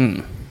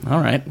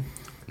 All right.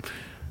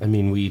 I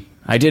mean, we.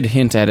 I did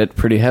hint at it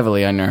pretty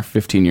heavily on our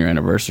 15-year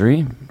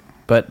anniversary,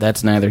 but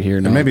that's neither here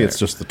nor And maybe there. it's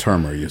just the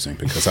term we're using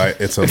because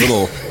it's a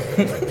little,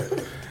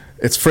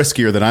 it's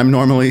friskier than I'm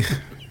normally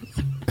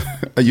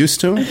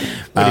used to.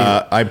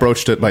 I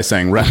broached it by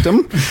saying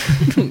rectum,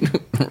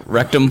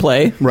 rectum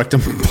play. rectum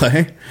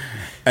play,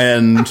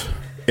 and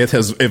it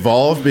has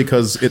evolved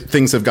because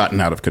things have gotten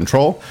out of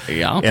control.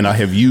 Yeah. And I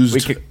have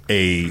used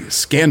a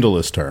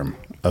scandalous term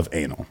of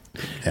anal,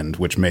 and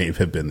which may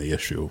have been the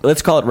issue.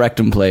 Let's call it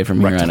rectum play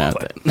from here Rectum on out.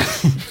 play. Then.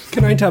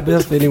 Can I top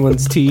off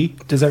anyone's tea?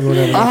 Does everyone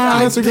have?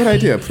 That's a good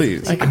idea.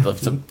 Please, I could love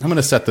some. I'm going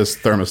to set this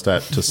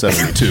thermostat to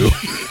 72.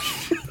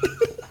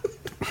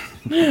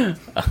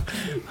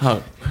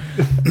 Oh.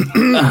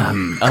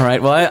 All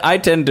right. Well, I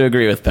tend to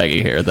agree with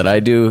Peggy here that I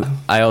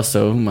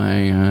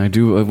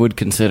would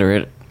consider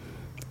it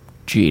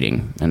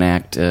cheating, an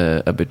act,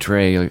 a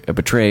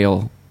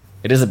betrayal.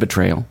 It is a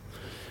betrayal.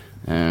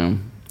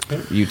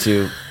 You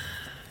two.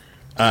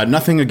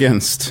 Nothing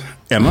against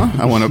Emma,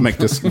 I want to make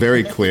this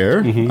very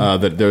clear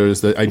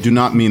that I do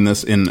not mean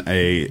this in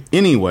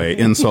any way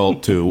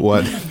insult to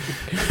what.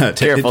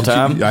 Careful,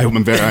 Tom.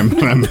 I'm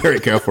very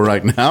careful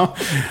right now.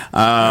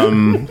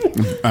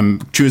 I'm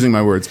choosing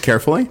my words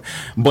carefully.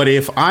 But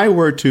if I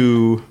were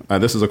to,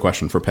 this is a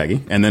question for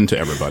Peggy, and then to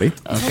everybody. Okay.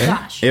 Oh,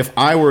 gosh. If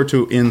I were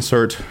to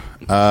insert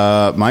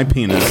my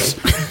penis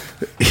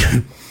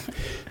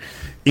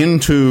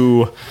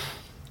into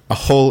a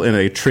hole in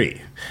a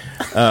tree,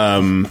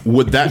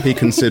 would that be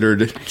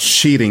considered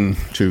cheating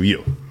to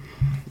you?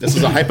 This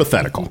is a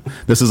hypothetical.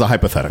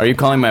 Are you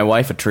calling my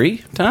wife a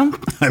tree,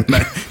 Tom? I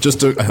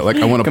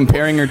want to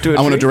Comparing her to a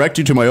I want to tree? direct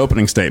you to my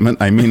opening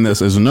statement. I mean this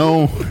as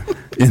no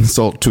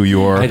insult to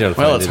your. I don't.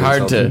 Well, find it's it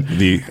hard to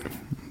insulting.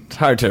 it's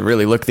hard to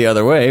really look the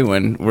other way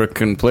when we're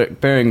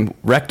comparing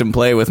rectum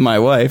play with my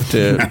wife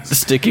to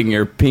sticking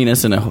your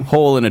penis in a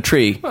hole in a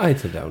tree. I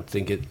don't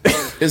think it.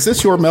 Is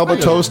this your Melba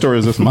toast or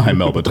is this my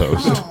Melba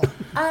toast?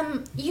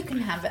 You can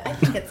have it. I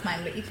think it's mine,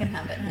 but you can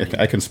have it. Honey.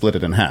 I can split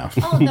it in half.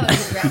 Oh, no,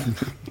 it's right.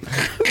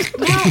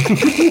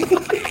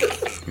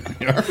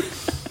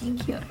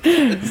 Thank you.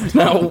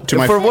 Now, To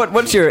my-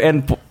 what's your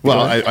end? Well,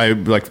 I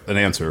like an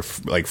answer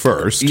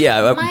first.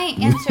 Yeah, My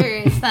answer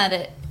is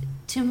that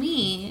to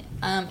me,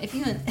 if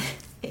you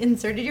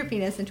inserted your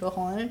penis into a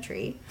hole in a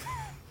tree,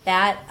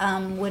 that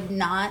would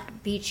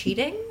not be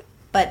cheating,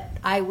 but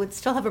I would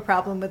still have a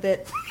problem with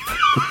it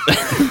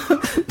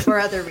for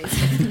other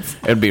reasons.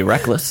 it'd be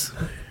reckless.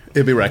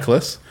 It'd be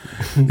reckless.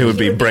 It would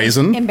be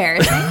brazen.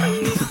 Embarrassing.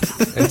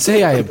 And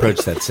say I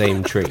approach that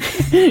same tree.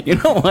 You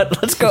know what?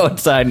 Let's go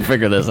outside and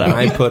figure this out.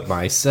 I put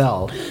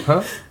myself.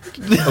 Huh?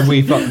 Are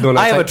we going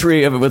I have a outside?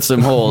 tree with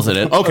some holes in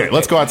it. Okay,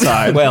 let's go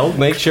outside. Well,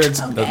 make sure it's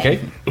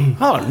okay.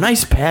 Oh,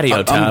 nice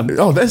patio, Tom.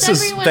 This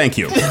is. Everyone- Thank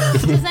you.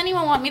 Does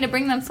anyone want me to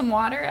bring them some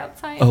water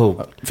outside?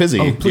 Oh, Fizzy,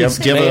 oh, do you please.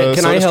 have, do you have a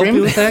Can soda I help stream?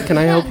 you with that? Can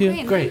I help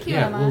you? Great, thank you,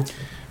 Emma.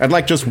 I'd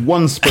like just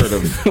one spurt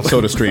of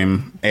soda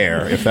stream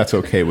air, if that's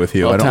okay with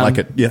you. Well, I don't Tom- like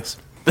it. Yes.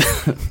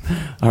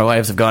 Our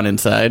wives have gone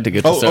inside to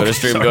get the soda okay,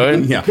 stream sorry.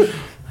 going. Yeah.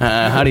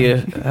 How do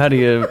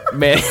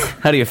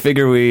you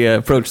figure we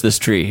approach this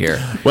tree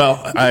here?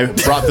 Well, I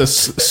brought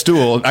this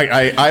stool.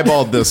 I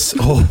eyeballed this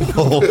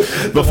hole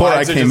before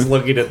I came.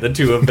 looking at the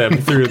two of them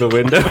through the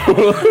window.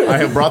 I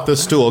have brought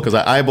this stool because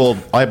I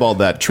eyeballed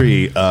that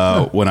tree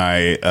when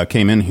I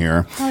came in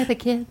here. How are the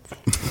kids?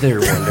 They're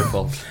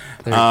wonderful.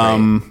 They're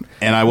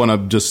And I want to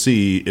just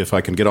see if I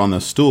can get on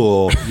this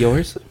stool. great.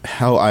 Yours?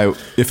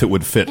 If it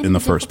would fit in the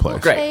first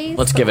place. Great.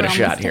 Let's give it a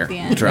shot here.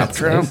 Drop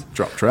trout.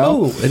 Drop trout.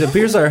 Oh, it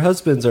appears our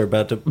husbands are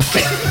about to.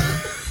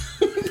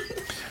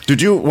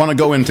 Did you want to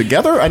go in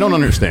together? I don't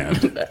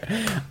understand.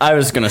 I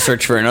was going to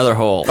search for another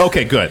hole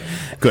Okay, good.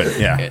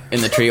 Yeah.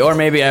 in the tree, or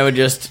maybe I would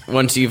just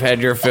once you've had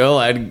your fill,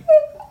 I'd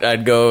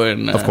go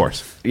and Of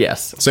course.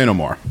 yes. Say no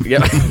more.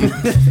 Yep.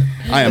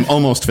 I am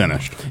almost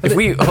finished. If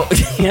we,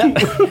 yeah,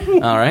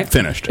 all right,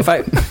 Finished. If I,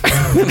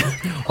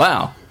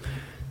 wow,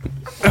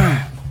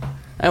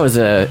 that was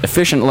a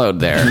efficient load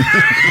there.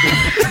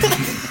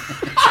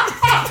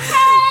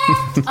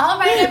 All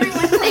right, everyone.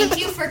 Thank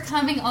you for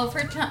coming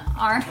over to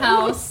our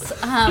house.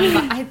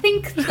 I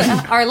think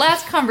our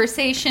last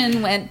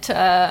conversation went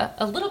got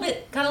a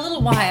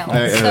little wild. I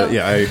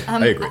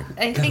agree.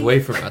 I think Away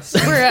from us.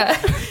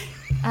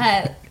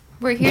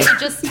 we're here to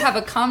just have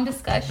a calm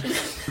discussion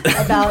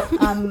about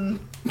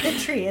the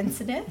tree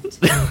incident.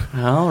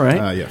 All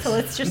right, Yes. So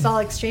let's just all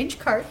exchange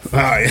cards.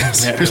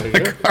 Yes.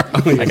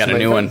 I got a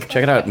new one.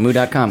 Check it out,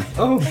 moo.com.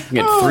 Oh,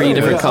 you get 3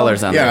 different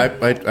colors on there.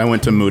 Yeah, I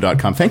went to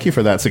moo.com. Thank you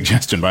for that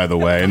suggestion, by the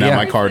way. Now Yeah.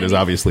 my card is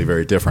obviously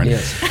very different.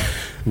 Yes.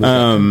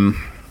 And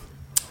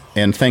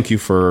thank you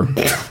for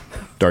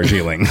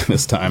Darjeeling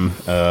this time.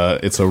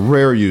 It's a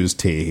rare used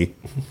tea.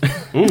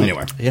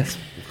 Anyway. Yes.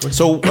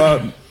 So,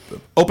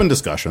 open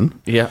discussion.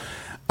 Yeah.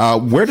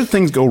 Where did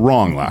things go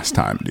wrong last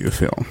time, do you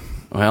feel?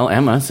 Well,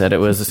 Emma said it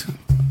was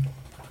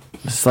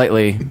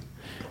slightly,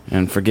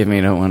 and forgive me,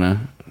 I don't want to,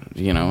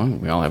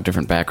 we all have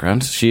different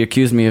backgrounds. She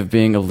accused me of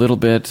being a little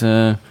bit,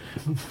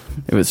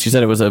 she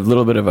said it was a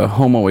little bit of a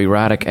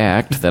homoerotic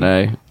act that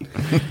I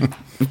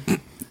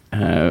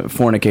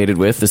fornicated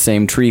with the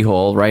same tree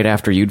hole right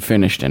after you'd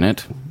finished in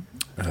it.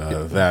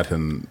 That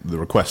and the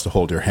request to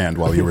hold your hand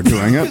while you were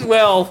doing it.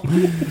 Well,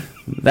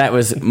 that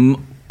was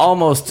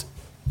almost,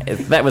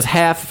 that was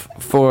half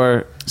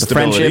for the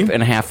Stability. friendship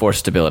and half for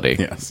stability.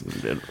 Yes.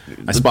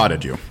 I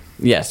spotted you,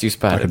 Yes, you like a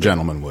spotted me.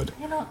 gentleman would.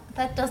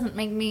 That doesn't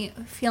make me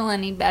feel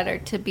any better,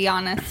 to be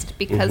honest,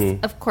 because,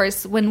 of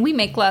course, when we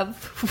make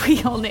love,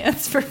 we all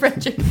dance for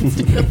friendship and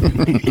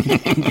stability.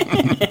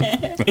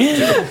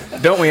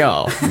 Don't we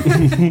all?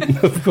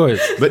 Of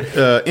course.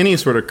 But any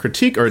sort of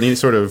critique or any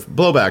sort of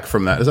blowback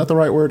from that, is that the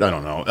right word? I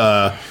don't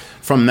know.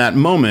 From that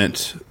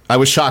moment, I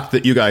was shocked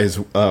that you guys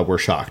were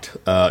shocked.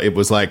 It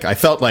was like, I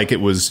felt like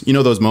it was,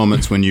 those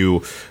moments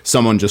when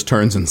someone just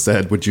turns and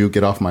said, "Would you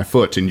get off my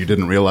foot?" and you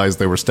didn't realize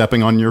they were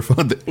stepping on your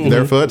foot,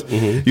 their foot.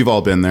 You've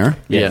all been there.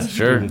 Yeah,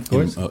 sure. Of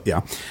course.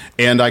 Yeah.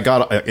 And I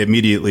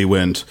immediately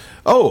went,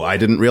 "Oh, I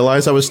didn't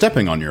realize I was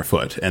stepping on your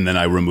foot." And then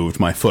I removed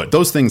my foot.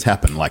 Those things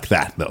happen like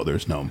that, though.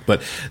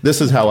 But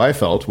this is how I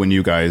felt when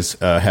you guys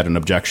had an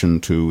objection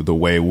to the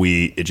way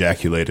we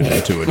ejaculated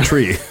into a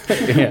tree.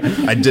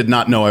 I did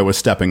not know I was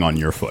stepping on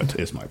your foot,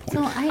 is my point.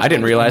 So I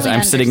didn't realize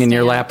I'm sitting in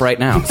your lap right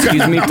now.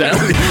 Excuse me, Dad.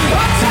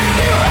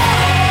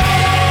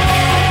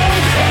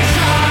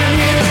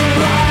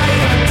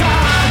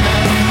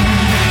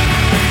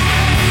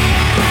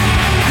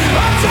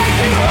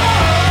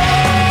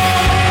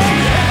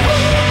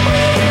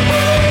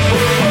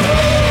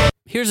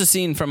 Here's a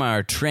scene from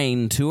our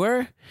train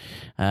tour.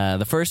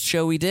 The first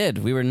show we did.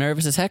 We were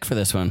nervous as heck for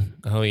this one.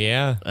 Oh,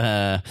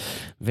 yeah.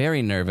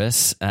 Very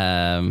nervous.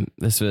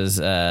 This was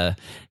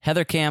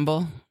Heather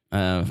Campbell.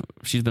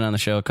 She's been on the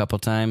show a couple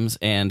times.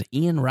 And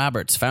Ian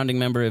Roberts, founding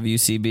member of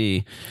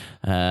UCB.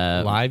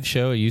 Live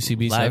show at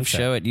UCB Sunset. Live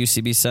show at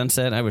UCB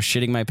Sunset. I was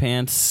shitting my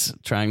pants,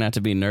 trying not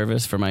to be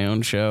nervous for my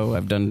own show.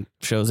 I've done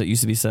shows at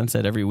UCB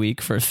Sunset every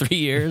week for 3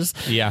 years.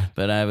 Yeah.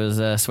 But I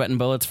was sweating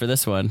bullets for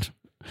this one.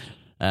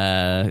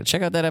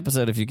 Check out that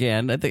episode if you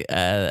can. I think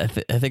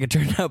it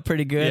turned out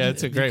pretty good. Yeah,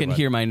 it's a great You can one.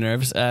 hear my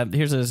nerves.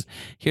 Here's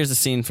a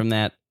scene from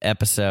that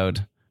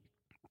episode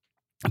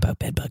about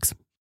bedbugs.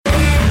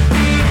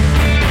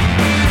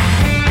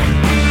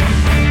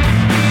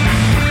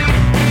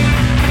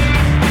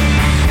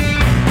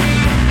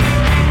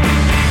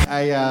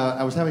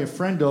 I was having a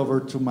friend over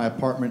to my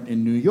apartment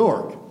in New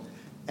York,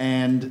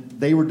 and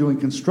they were doing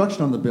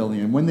construction on the building.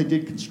 And when they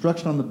did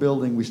construction on the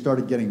building, we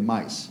started getting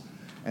mice.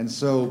 And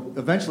so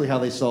eventually how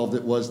they solved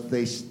it was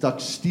they stuck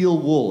steel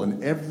wool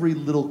in every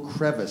little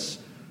crevice,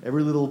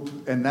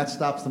 and that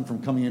stops them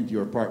from coming into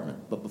your apartment.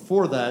 But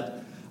before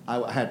that,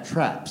 I had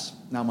traps.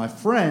 Now my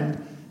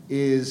friend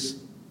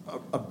is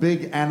a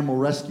big animal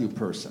rescue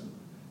person,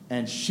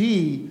 and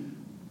she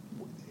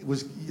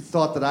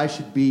thought that I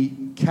should be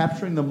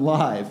capturing them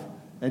live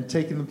and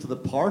taking them to the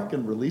park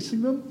and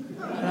releasing them.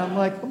 And I'm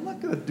like, I'm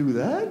not going to do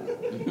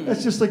that.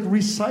 That's just like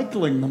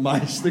recycling the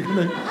mice. They're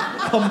going to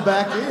come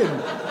back in.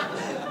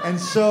 And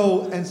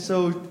so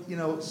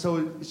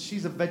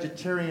she's a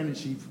vegetarian and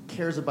she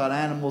cares about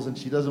animals and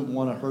she doesn't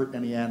want to hurt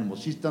any animals.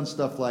 She's done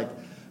stuff like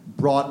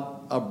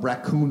brought a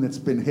raccoon that's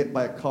been hit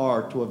by a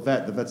car to a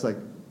vet. The vet's like,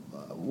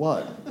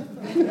 what?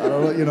 I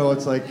don't know,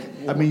 it's like,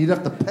 you'd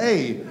have to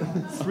pay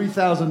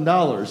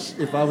 $3,000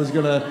 if I was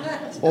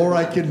gonna, or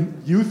I can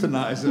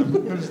euthanize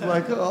him. It's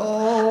like,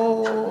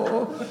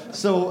 oh.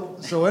 So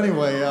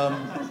anyway,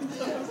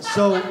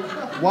 so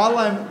while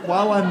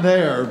I'm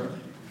there,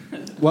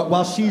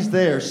 while she's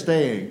there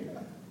staying,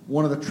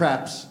 one of the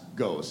traps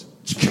goes,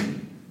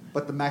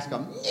 but the Max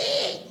goes,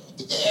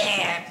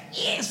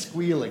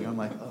 squealing. I'm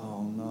like,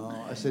 oh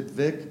no. I said,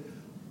 Vic,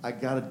 I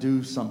gotta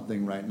do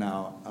something right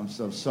now. I'm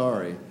so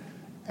sorry.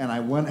 And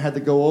I had to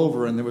go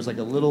over, and there was like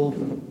a little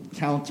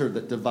counter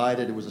that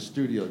divided, it was a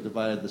studio, it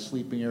divided the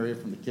sleeping area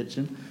from the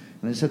kitchen.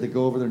 And I just had to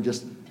go over there and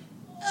just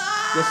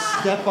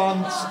step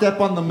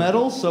on the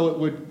metal so it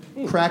would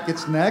crack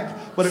its neck,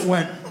 but it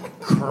went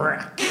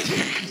crack.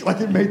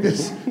 Like it made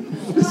this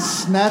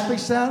snapping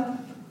sound.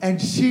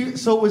 And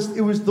so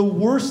it was the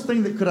worst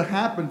thing that could have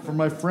happened for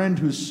my friend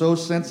who's so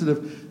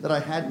sensitive that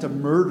I had to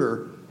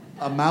murder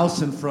a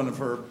mouse in front of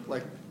her,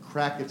 like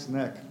crack its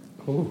neck.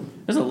 Ooh.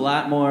 There's a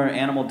lot more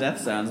animal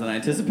death sounds than I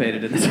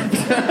anticipated in this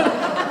episode.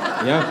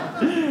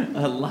 Yeah.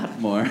 A lot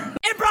more.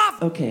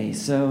 Improv! Okay,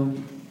 so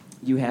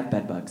you have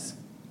bedbugs.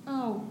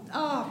 Oh,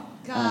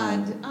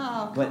 God.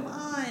 But come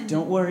on.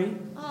 Don't worry.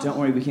 Don't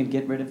worry. We can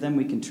get rid of them.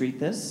 We can treat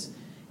this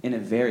in a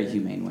very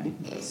humane way.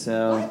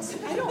 So What?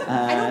 I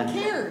don't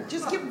care.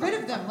 Just get rid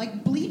of them.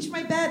 Like, bleach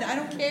my bed. I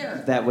don't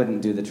care. that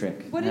wouldn't do the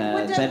trick.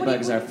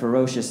 Bedbugs are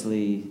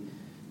ferociously...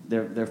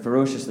 They're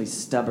ferociously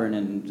stubborn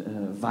and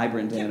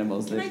vibrant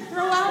animals. Can I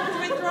throw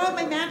out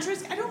my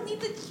mattress? I don't need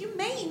the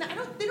humane.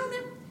 They don't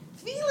have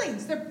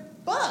feelings. They're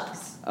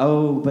bugs.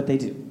 Oh, but they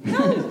do.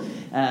 No.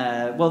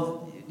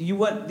 Well,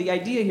 the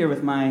idea here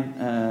with my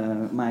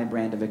my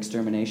brand of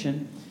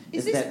extermination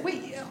is that...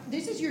 Wait,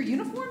 this is your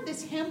uniform?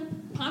 This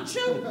hemp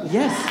poncho?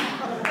 Yes.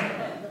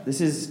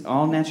 This is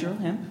all natural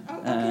hemp.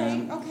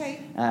 Oh, okay.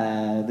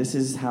 This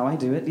is how I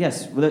do it.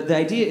 Yes. Well, the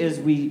idea is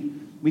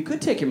we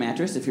could take your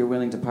mattress if you're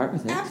willing to part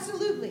with it.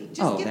 Absolutely.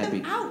 Just get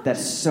them out.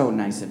 That's so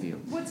nice of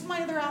you. What's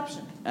my other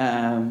option?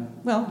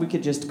 Well, we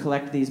could just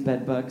collect these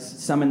bed bugs,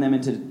 summon them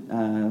into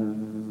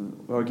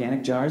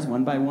organic jars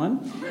one by one,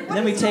 and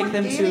then we take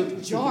them to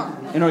jar?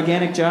 An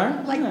organic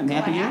jar. Like I'm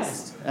happy you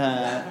glass?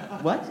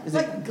 asked. What is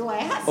like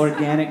glass?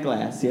 Organic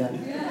glass. Yeah.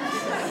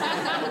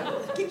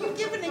 Can you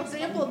give an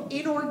example of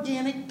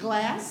inorganic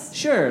glass?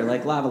 Sure,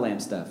 like lava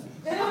lamp stuff.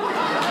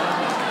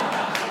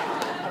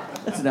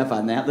 That's enough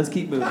on that. Let's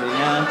keep moving.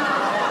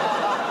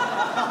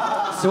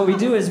 So what we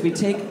do is we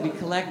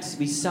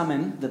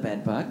summon the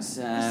bed bugs.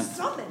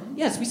 Summon?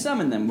 Yes, we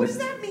summon them. What does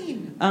that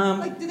mean?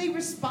 Do they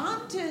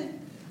respond to...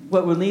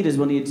 What we'll need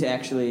to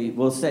actually,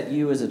 we'll set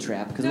you as a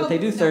trap, because what they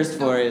do thirst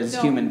for is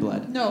human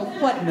blood. No,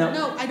 what? No.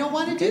 No, I don't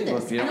want to do this.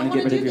 Well, if you don't I don't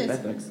want to get rid do of your this.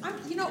 bed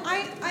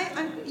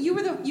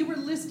bugs. You were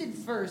listed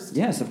first.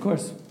 Yes, of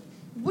course.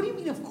 What do you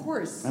mean, of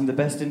course? I'm the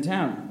best in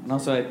town. And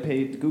also I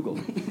paid Google.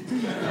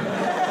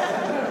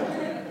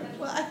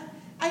 Well,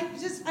 I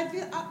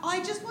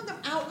just want them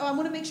out. I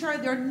want to make sure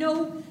there are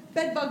no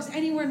bed bugs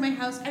anywhere in my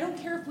house. I don't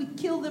care if we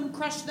kill them,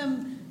 crush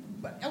them,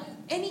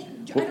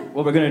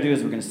 What we're going to do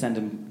is we're going to send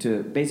them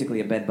to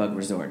basically a bed bug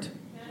resort.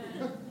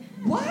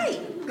 Why?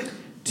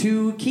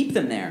 To keep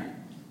them there.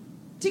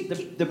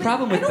 The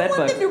problem with bed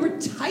bugs... I don't want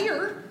them to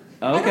retire.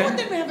 Oh, okay. I don't want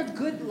them to have a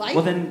good life.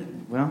 Well,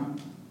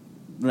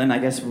 then I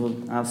guess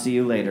I'll see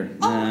you later.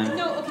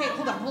 No, okay,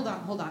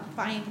 hold on.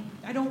 Fine.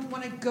 I don't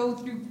want to go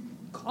through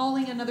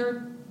calling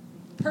another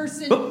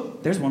person. Oh,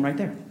 there's one right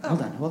there. Oh.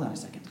 Hold on a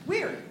second.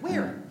 Where?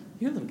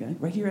 Here, little guy.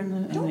 Right here on the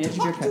edge of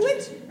your Don't couch. talk to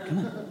it. Come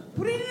on.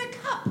 Put it in a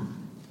cup.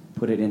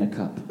 Put it in a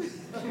cup.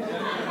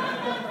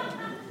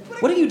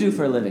 What do you do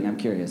for a living? I'm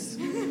curious.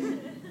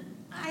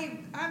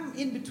 I'm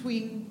in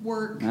between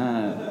work.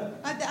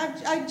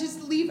 I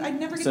just leave. I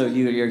never get So to...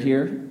 you're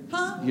here?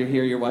 Huh? You're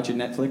here, you're watching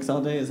Netflix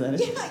all day, is that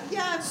it?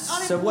 Yeah,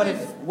 I'm So what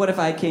if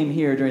I came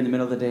here during the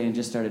middle of the day and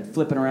just started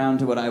flipping around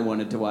to what I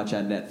wanted to watch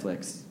on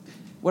Netflix?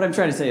 What I'm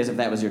trying to say is if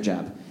that was your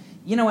job.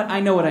 You know what?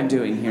 I know what I'm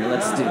doing here.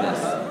 Let's do this.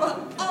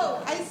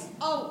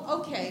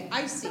 Okay,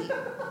 I see.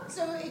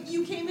 So if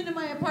you came into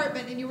my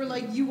apartment and you were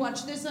like, you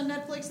watch this on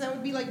Netflix, that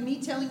would be like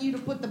me telling you to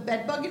put the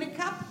bed bug in a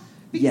cup?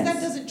 Because Yes.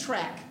 that doesn't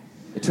track.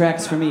 It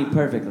tracks for me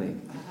perfectly.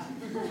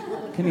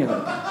 Come here,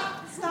 look.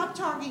 Stop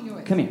talking to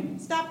it. Come here.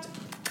 Stop.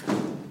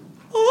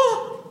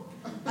 Oh!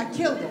 I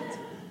killed it.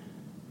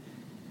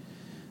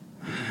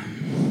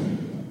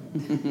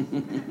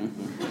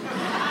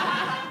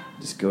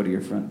 Just go to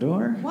your front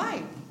door.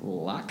 Why?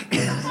 Lock.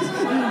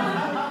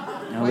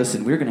 Now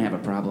listen, we're going to have a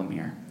problem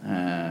here.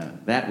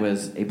 That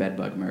was a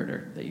bedbug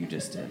murder that you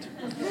just did.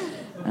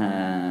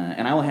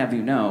 And I will have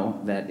you know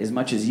that as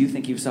much as you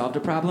think you've solved a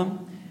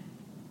problem,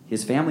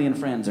 his family and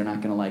friends are not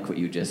going to like what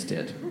you just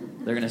did.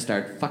 They're going to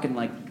start fucking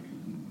like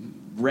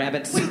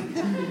rabbits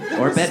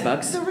or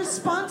bedbugs The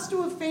response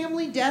to a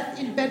family death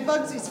in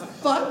bedbugs is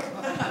fuck.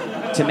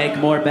 to make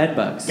more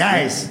bedbugs.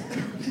 Guys.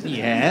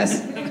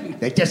 Yes?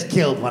 They just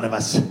killed one of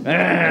us. We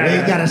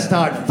gotta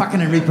start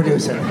fucking and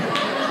reproducing.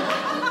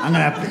 I'm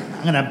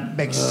gonna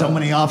make so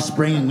many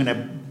offspring, I'm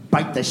gonna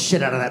bite the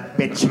shit out of that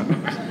bitch.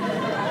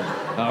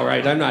 All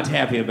right, I'm not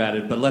happy about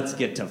it, but let's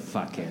get to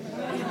fucking.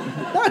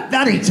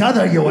 Not each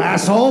other, you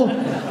asshole.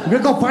 We're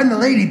gonna go find the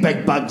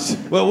ladybug bugs.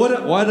 Well,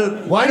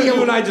 why do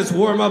you and I just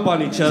warm up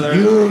on each other?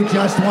 You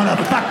just wanna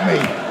fuck me.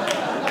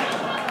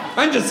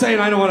 I'm just saying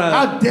I don't want to...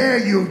 How dare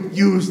you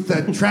use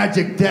the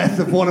tragic death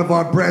of one of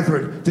our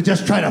brethren to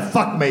just try to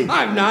fuck me?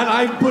 I'm not.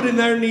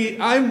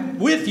 I'm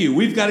with you.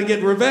 We've got to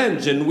get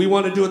revenge, and we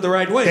want to do it the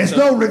right way. There's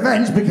no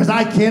revenge because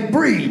I can't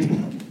breed.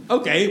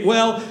 Okay,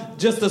 well,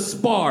 just a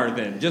spar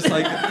then. Just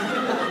like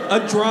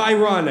a dry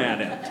run at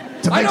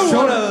it. To make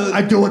sure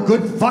I do a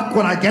good fuck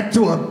when I get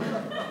to a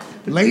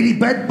lady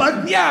bed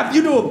bug? Yeah, if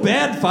you do a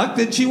bad fuck,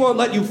 then she won't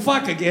let you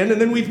fuck again, and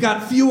then we've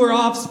got fewer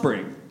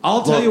offspring.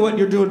 I'll tell you what,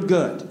 you're doing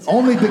good.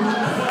 Only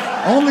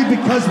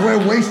because we're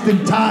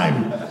wasting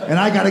time. And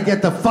I gotta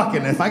get to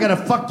fucking. If I gotta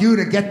fuck you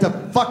to get to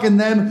fucking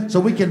them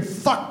so we can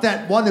fuck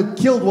that one who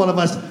killed one of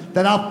us,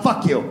 then I'll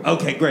fuck you.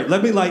 Okay, great.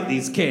 Let me light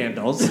these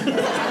candles. It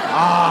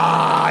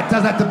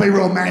doesn't have to be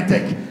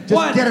romantic.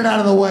 Just get it out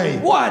of the way.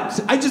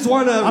 What? I just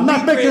want to... I'm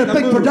not making a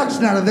big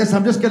production out of this.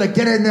 I'm just gonna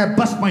get in there,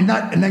 bust my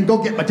nut, and then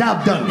go get my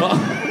job done.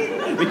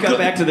 We come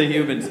back to the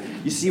humans.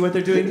 You see what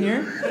they're doing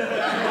here?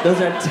 Those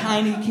are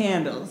tiny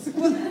candles.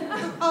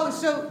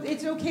 So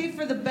it's okay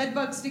for the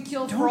bedbugs to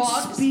kill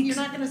frogs? You're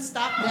not going to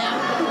stop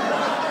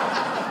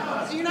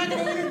them? So you're not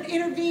going to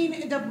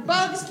intervene? The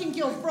bugs can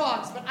kill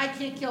frogs, but I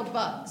can't kill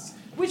bugs.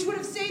 Which would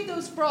have saved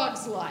those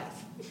frogs' lives.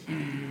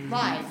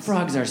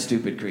 Frogs are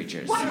stupid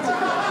creatures. What?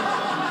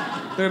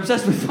 They're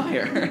obsessed with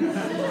fire.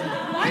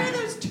 Why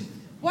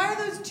are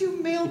those two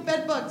male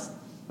bedbugs?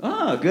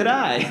 Oh, good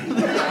eye.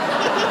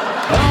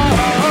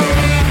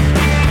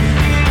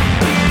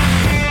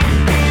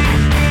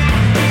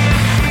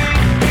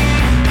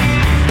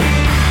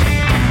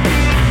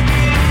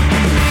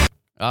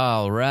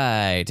 All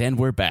right, and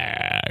we're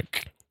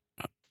back.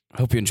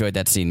 Hope you enjoyed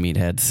that scene,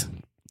 meatheads.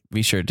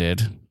 We sure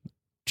did.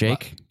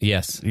 Jake?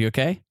 Yes. You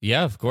okay?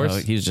 Yeah, of course. Oh,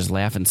 he was just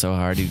laughing so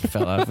hard he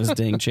fell out of his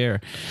dang chair.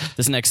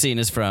 This next scene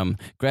is from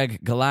Greg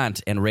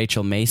Gallant and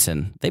Rachel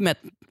Mason. They met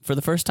for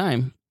the first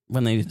time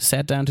when they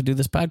sat down to do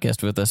this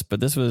podcast with us, but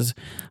this was,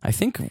 I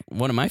think,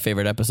 one of my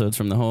favorite episodes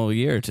from the whole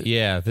year.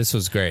 Yeah, this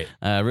was great.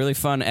 Really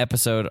fun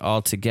episode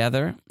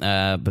altogether,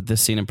 but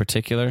this scene in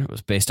particular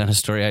was based on a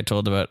story I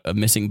told about a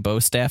missing bow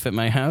staff at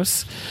my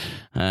house.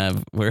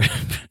 Where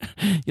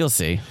you'll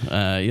see.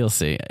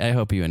 I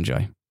hope you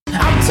enjoy.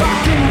 I'm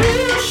talking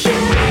real shit.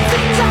 The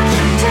touch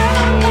of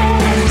time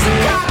is a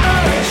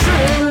kind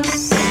of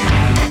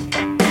truth.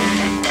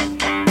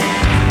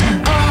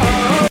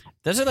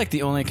 Those are like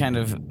the only kind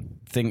of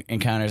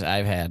encounters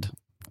I've had.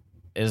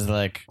 Is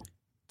like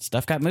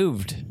stuff got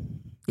moved.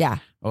 Yeah.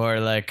 Or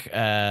like,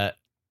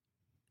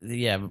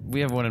 we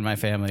have one in my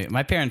family.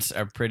 My parents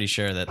are pretty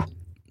sure that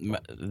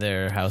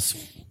their house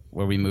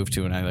where we moved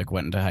to when I like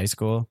went into high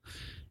school,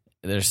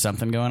 there's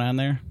something going on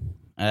there.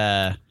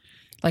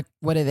 Like,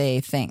 what do they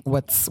think?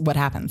 What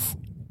happens?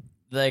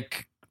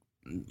 Like,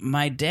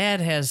 my dad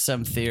has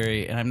some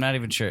theory, and I'm not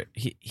even sure.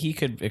 He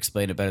could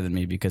explain it better than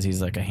me because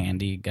he's like a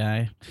handy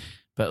guy.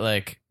 But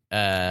like,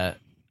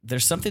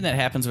 there's something that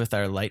happens with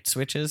our light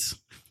switches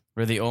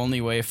where the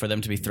only way for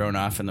them to be thrown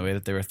off and the way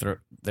that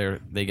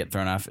they get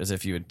thrown off is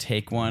if you would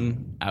take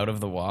one out of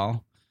the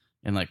wall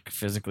and like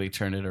physically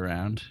turn it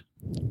around.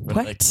 But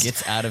What? it like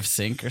gets out of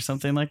sync or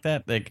something like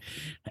that. Like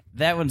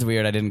that one's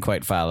weird. I didn't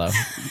quite follow.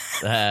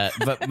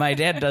 But my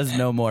dad does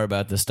know more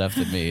about this stuff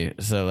than me.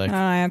 So like,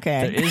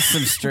 okay. there is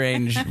some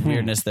strange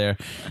weirdness there.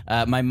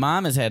 My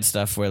mom has had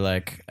stuff where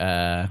like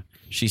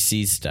she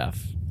sees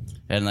stuff,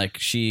 and like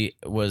she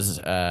was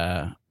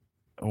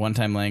one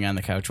time laying on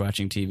the couch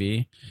watching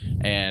TV,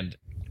 and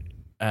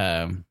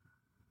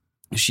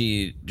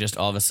she just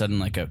all of a sudden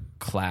like a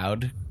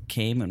cloud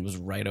came and was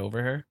right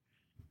over her,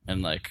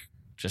 and like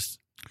just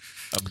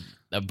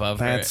above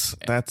her.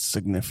 That's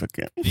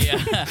significant.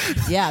 Yeah,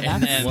 Yeah,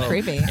 that's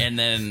creepy. And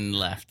then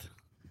left.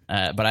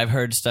 But I've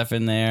heard stuff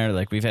in there.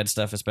 Like we've had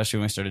stuff, especially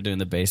when we started doing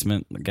the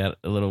basement, that got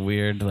a little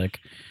weird. Like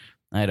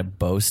I had a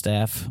bow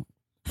staff,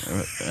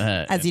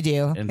 As you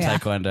do. in Yeah.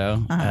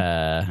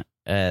 Taekwondo,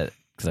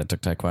 because I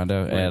took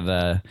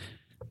Taekwondo,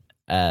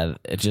 and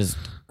it just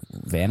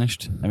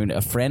vanished. I mean,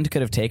 a friend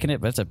could have taken it,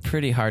 but it's a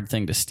pretty hard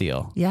thing to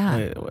steal.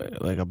 Yeah.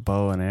 Like a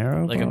bow and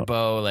arrow? Like a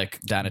bow, like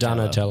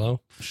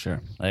Donatello.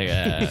 Sure. Like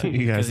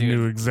You guys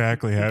knew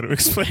exactly how to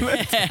explain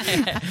it.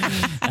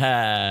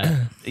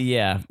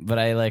 Yeah, but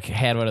I like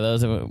had one of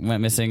those that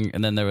went missing,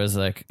 and then there was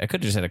like I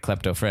could have just had a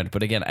klepto friend,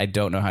 but again, I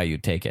don't know how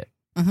you'd take it.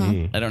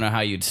 I don't know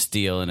how you'd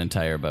steal an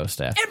entire bow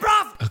staff.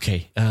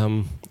 Okay,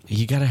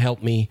 you got to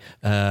help me.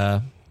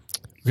 We're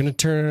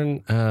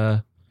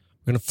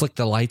gonna flick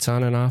the lights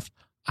on and off.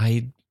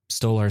 I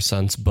stole our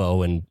son's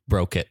bow and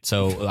broke it,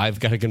 so I've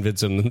got to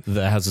convince him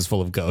the house is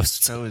full of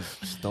ghosts. So he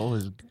stole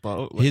his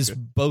bow? His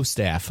bow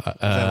staff. Is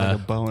that like a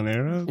bow and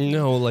arrow?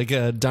 No, like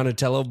a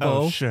Donatello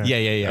bow. Oh, sure.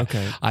 Yeah.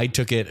 Okay. I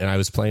took it and I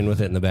was playing with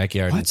it in the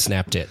backyard and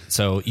snapped it.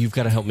 So you've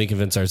got to help me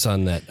convince our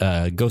son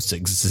that ghosts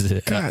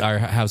exist. Our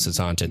house is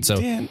haunted. So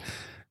Dan,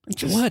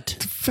 just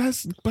what?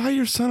 Buy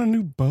your son a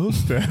new bow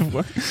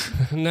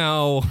staff.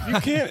 No. You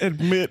can't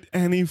admit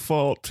any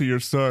fault to your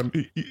son.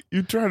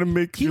 You try to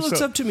make He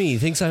looks up to me. He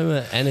thinks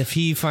and if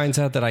he finds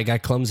out that I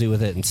got clumsy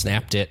with it and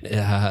snapped it,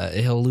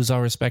 he'll lose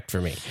all respect for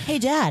me. Hey,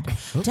 Dad,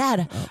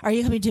 are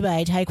you coming to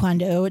my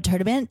Taekwondo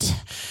tournament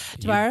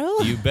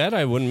tomorrow? You bet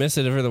I wouldn't miss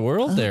it for the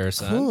world there,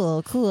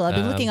 son. Cool. I've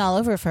been looking all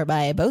over for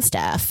my bow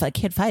staff. I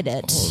can't find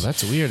it. Oh,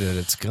 that's weird that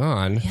it's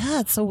gone.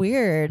 Yeah, it's so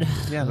weird.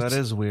 Yeah, that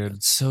is weird.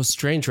 It's so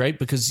strange, right?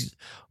 Because,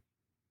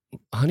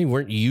 honey,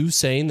 weren't you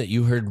saying that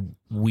you heard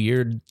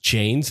weird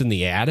chains in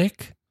the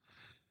attic?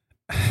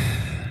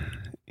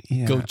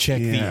 Yeah, Go check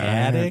the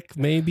attic,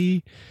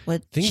 maybe.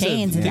 What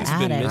chains in the things have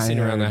been attic? missing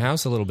around the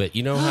house a little bit.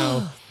 You know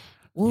how?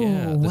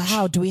 Ooh,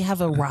 wow. Do we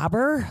have a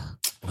robber?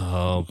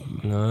 Oh,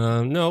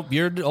 nope.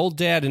 Your old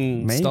dad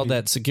installed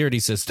that security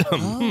system.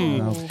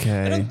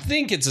 Okay. I don't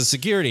think it's a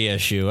security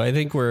issue. I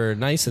think we're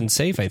nice and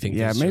safe. I think.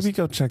 Yeah, maybe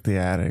go check the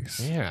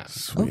attics. Yeah.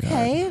 Sweetheart.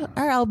 Okay.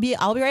 All right. I'll be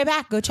right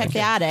back. Go check the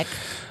attic.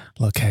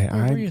 Look, hey,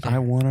 I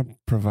want to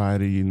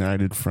provide a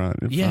united front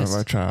in front of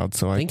our child,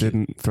 so I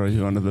didn't throw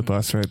you under the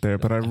bus right there,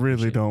 but I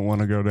really don't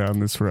want to go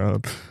down this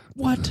road.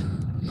 What?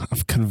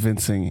 Of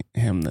convincing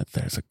him that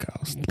there's a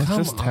ghost. Let's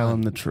just tell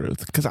him the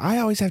truth. Because I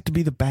always have to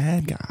be the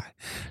bad guy.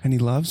 And he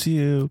loves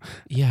you.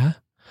 Yeah.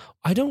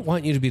 I don't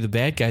want you to be the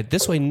bad guy.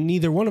 This way,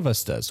 neither one of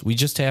us does. We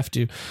just have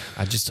to.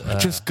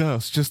 Just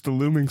ghost. Just the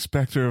looming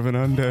specter of an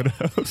undead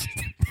host.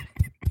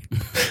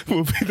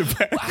 Will be the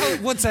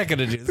bad. What's that going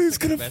to do? He's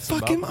going to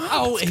fuck him up.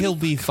 Oh, he'll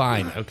be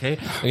fine, okay?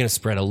 I'm going to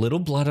spread a little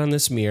blood on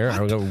this mirror.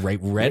 I'm going to write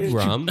red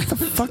rum. What the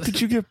fuck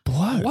did you get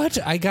blood? What?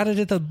 I got it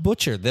at the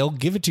butcher. They'll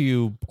give it to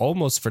you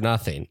almost for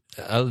nothing.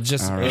 I'll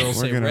just it'll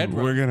say red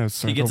rum. We're gonna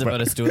He gets up on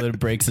a stool and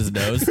breaks his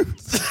nose.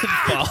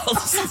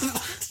 Falls.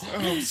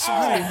 Oh,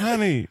 sorry,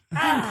 honey.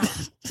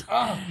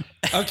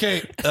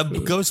 Okay, a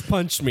ghost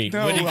punched me.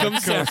 No, when he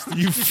comes ghost, out,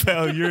 you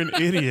fell. You're an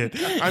idiot.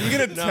 I'm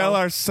gonna tell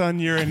our son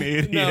you're an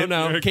idiot.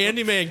 No.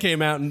 Candyman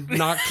came out and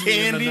knocked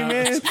me in the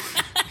nose.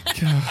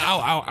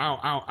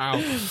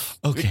 Ow.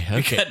 Okay.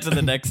 We got to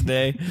the next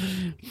day.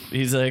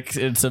 He's like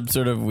in some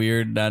sort of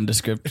weird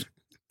nondescript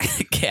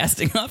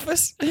casting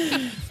office.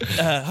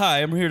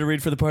 Hi, I'm here to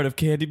read for the part of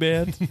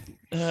Candyman.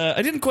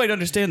 I didn't quite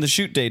understand the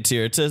shoot dates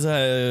here. It says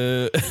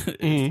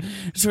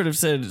sort of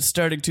said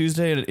starting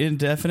Tuesday and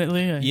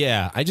indefinitely.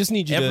 Yeah, I just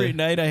need you every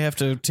night I have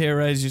to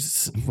terrorize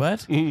you.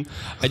 What?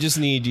 I just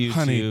need you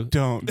honey, to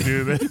don't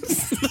do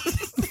this.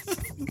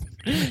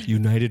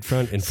 United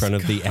Front in front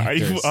of the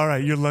actors. All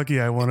right, you're lucky.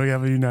 I want to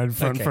have a united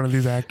front in front of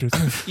these actors.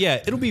 Yeah,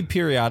 it'll be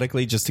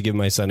periodically just to give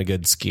my son a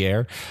good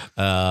scare.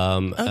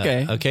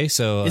 Okay. Okay.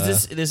 So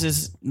Is this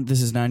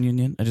is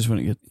non-union? I just want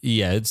to get.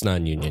 Yeah, it's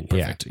non-union.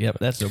 Perfect. Yeah,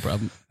 that's no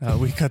problem.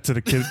 We cut to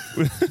the kid.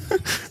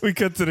 We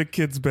cut to the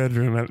kid's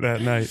bedroom at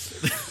that night.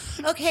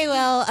 Okay,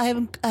 well,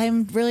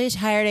 I'm really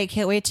tired. I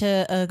can't wait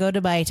to go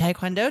to my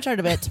Taekwondo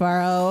tournament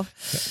tomorrow.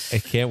 I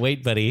can't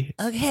wait, buddy.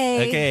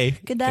 Okay. Okay.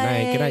 Good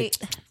night. Good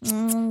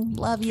night.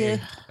 Love you.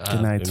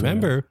 Good night.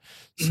 Remember,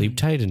 sleep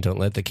tight and don't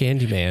let the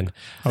Candyman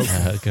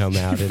come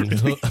out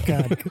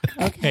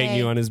and hang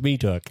you on his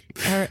meat hook.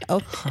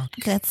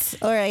 That's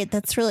all right.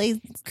 That's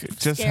really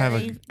Just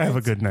scary. have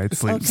a good night's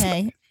sleep.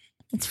 Okay.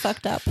 It's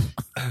fucked up.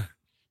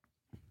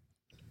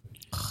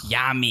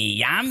 Yummy,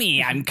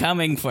 yummy. I'm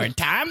coming for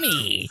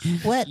Tommy.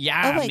 What?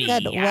 Yummy, Oh my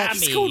God. What? yummy.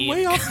 It's going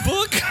way off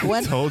book.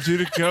 What? I told you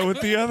to go with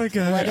the other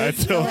guy. I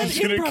told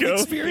you to go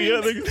with the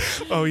other guy.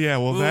 Oh, yeah.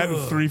 Well, that and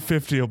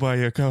 $3.50 will buy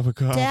you a cup of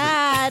coffee.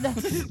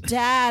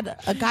 Dad,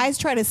 a guy's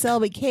trying to sell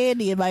me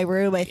candy in my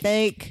room, I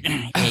think.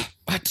 Hey,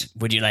 what?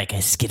 Would you like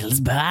a Skittles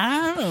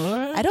bar?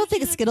 Or? I don't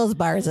think a Skittles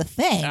bar is a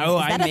thing. Oh,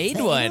 Is I that a made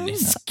thing? one.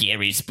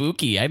 Scary,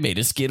 spooky. I made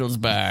a Skittles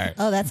bar.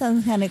 Oh, that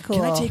sounds kind of cool.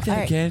 Can I take that All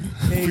right. again?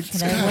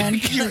 Can I win?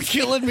 You're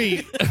killing me.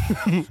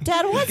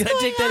 Dad, what's Can I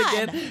going take that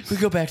on? again? We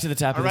go back to the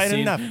top All of the right, scene.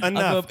 enough. I'll go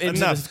up into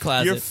this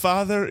closet. Your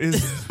father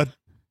is a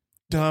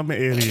dumb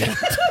idiot.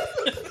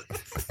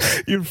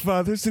 Your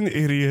father's an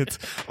idiot.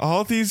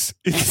 All these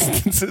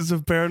instances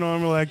of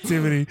paranormal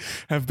activity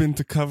have been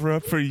to cover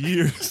up for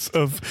years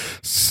of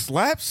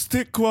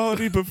slapstick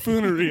quality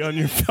buffoonery on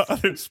your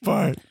father's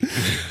part.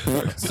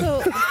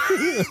 So,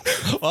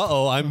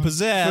 Uh-oh, I'm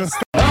possessed.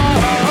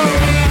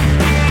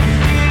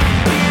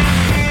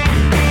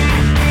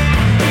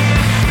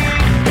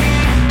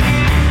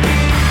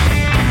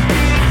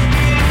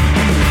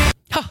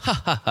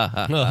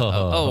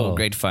 Oh,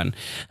 great fun.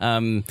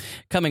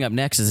 Coming up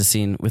next is a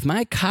scene with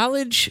my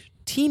college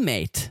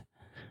teammate,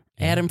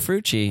 Adam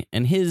Frucci,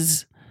 and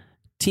his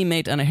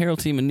teammate on a Herald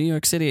team in New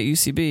York City at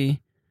UCB,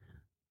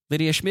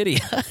 Lydia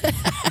Schmidt.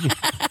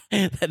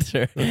 That's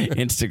her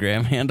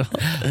Instagram handle.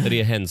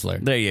 Lydia Hensler.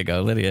 There you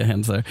go, Lydia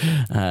Hensler.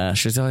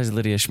 She's always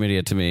Lydia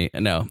Schmidt to me.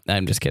 No,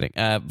 I'm just kidding.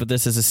 But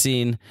this is a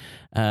scene.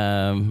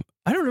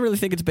 I don't really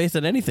think it's based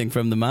on anything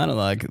from the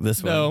monologue.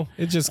 This one, No,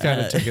 it just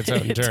kind of took its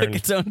own it turn. took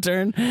its own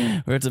turn,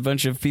 where it's a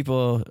bunch of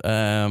people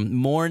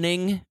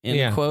mourning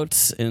in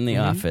quotes in the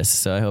office.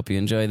 So I hope you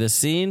enjoy this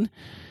scene.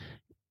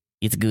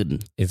 It's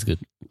good. It's good.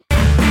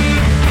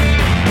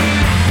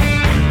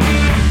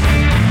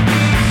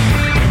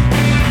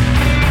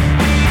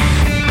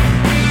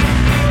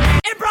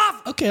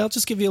 Okay, I'll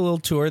just give you a little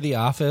tour of the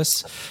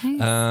office.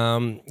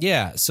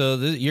 Yeah, so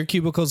your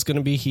cubicle is going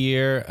to be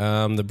here.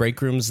 The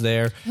break room's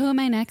there. Who am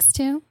I next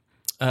to?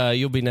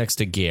 You'll be next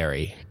to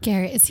Gary.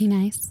 Gary, is he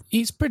nice?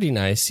 He's pretty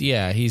nice.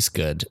 Yeah, he's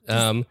good.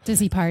 Does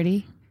he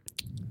party?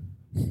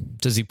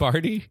 Does he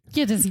party?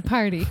 Yeah, does he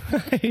party?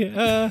 Does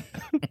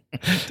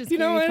You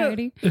know, Gary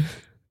party?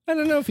 I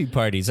don't know if he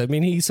parties. I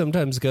mean, he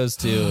sometimes goes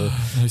to...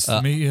 Nice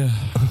to meet you.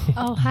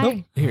 Oh,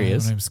 hi. Here he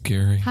is. My name's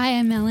Gary. Hi,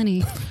 I'm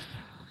Melanie.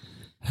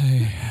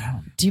 Hey.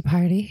 Do you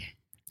party?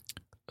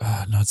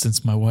 Not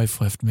since my wife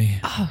left me.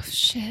 Oh,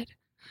 shit.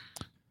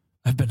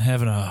 I've been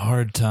having a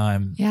hard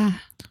time. Yeah.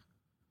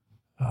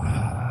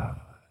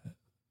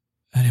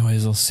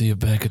 Anyways, I'll see you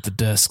back at the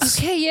desks.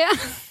 Okay, yeah.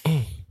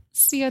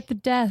 See you at the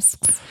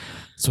desks.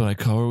 That's what I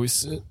call where we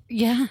sit.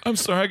 Yeah. I'm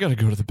sorry, I gotta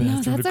go to the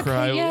bathroom No, that's to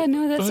cry. okay. Yeah,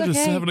 no, that's I'm just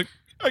okay. having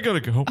I gotta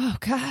go. Oh,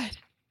 God.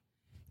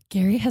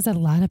 Gary has a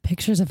lot of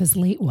pictures of his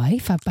late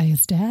wife up by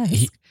his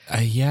desk.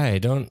 Yeah, I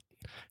don't...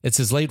 It's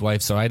his late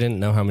wife, so I didn't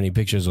know how many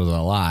pictures was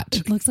a lot.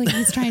 It looks like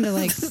he's trying to,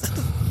 like...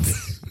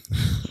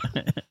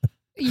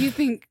 You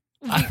think...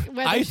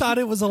 I thought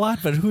it was a lot,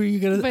 but how are you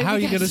gonna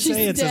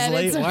say it's his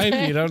late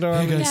wife? You don't know how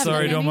Hey many. guys,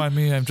 sorry, don't mind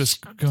me. I'm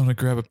just gonna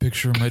grab a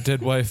picture of my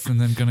dead wife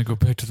and then gonna go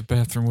back to the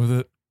bathroom with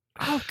it.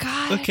 Oh,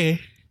 God. Okay.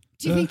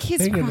 Do you think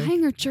he's hang on.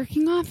 crying or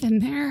jerking off in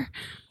there?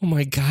 Oh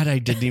my God, I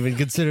didn't even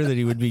consider that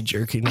he would be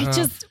jerking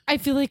off. I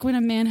feel like when a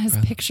man has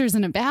pictures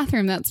in a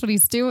bathroom, that's what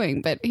he's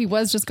doing. But he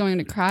was just going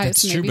to cry.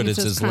 That's so true, maybe but he's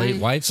it's just his late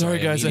crying. wife. Sorry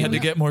guys, I had to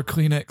get more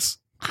Kleenex.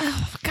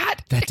 Oh,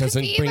 God. That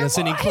doesn't bring us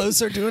any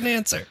closer to an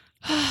answer.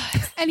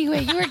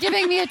 Anyway, you were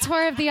giving me a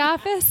tour of the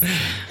office?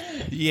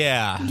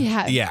 Yeah.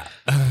 Yeah.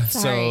 So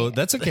Sorry.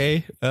 that's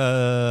okay.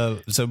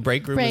 So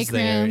break room is Break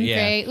there. room, Yeah.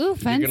 great. Ooh,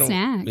 fun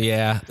snack.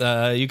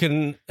 Yeah. You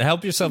can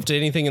help yourself to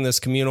anything in this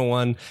communal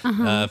one.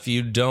 If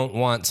you don't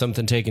want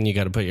something taken, you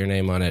got to put your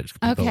name on it.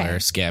 People Okay. are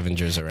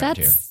scavengers around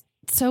here. That's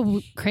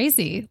so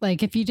crazy.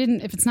 Like if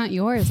it's not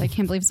yours, I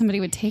can't believe somebody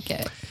would take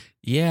it.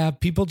 Yeah,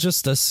 people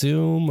just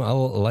assume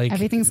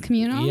Everything's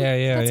communal?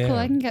 Yeah. That's cool.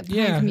 I can get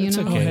behind Yeah, communal.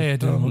 that's okay. Oh, hey, I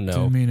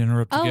didn't mean to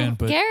interrupt Oh, again,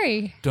 but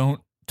Gary.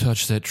 don't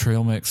touch that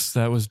trail mix.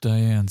 That was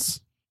Diane's.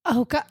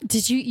 Oh, God.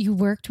 Did you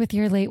worked with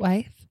your late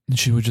wife? And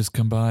she would just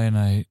come by and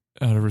I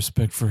out of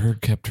respect for her,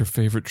 kept her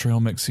favorite trail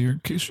mix here in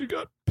case she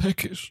got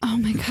peckish. Oh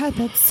my God,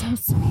 that's so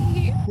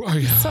sweet.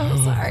 I'm so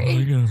sorry.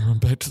 I gotta run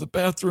back to the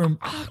bathroom.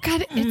 Oh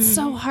God, it's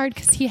so hard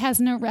because he has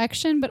an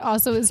erection, but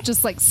also is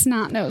just like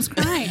snot nose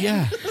crying.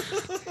 Yeah.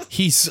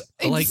 He's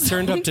like so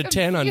turned up to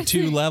 10 on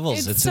 2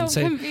 levels. It's so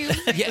insane.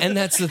 confusing. Yeah, and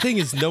that's the thing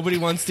is nobody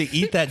wants to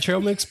eat that trail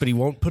mix, but he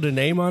won't put a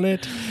name on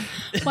it.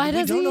 Why We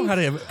does don't he? know how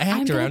to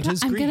act around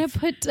his I'm grief. gonna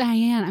put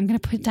Diane. I'm gonna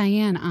put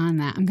Diane on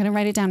that. I'm gonna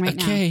write it down right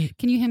now. Okay.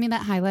 Can you hand me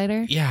that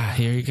highlighter? Yeah,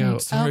 here you go.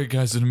 Sorry,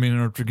 guys, I didn't mean to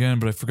interrupt again,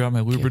 but I forgot my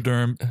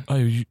Lubriderm.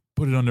 I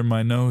put it under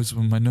my nose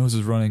when my nose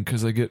is running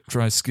because I get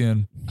dry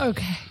skin.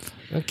 Okay.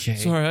 Okay.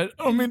 Sorry, I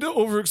don't mean to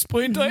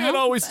over-explain. Diane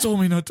always told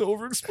me not to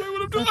over-explain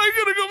what I'm doing. I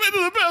gotta go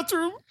into the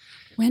bathroom.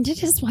 When did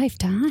his wife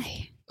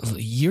die?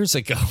 Years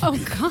ago. Oh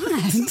God.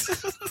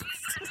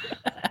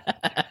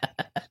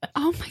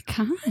 Oh my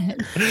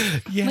God.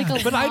 Yeah,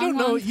 Like a but I don't long,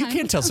 know. long You time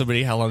can't tell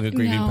somebody how long a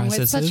grieving No, process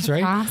it's such is, a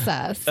right?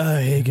 process.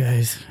 Hey,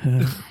 guys.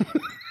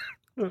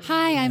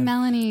 Hi, I'm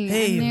Melanie.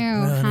 Hey, I'm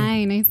new. Melanie.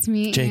 Hi, nice to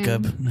meet you.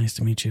 Jacob, nice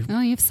to meet you.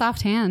 Oh, you have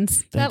soft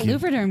hands. Thank that you.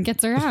 Lubriderm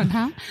gets around,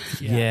 huh?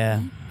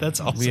 Yeah. That's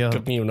also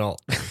communal.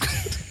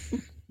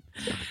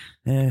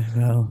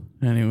 Well,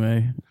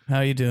 anyway, how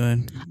you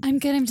doing? I'm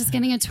good. I'm just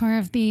getting a tour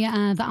of the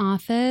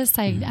office.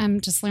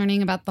 I'm just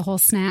learning about the whole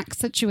snack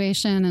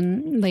situation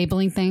and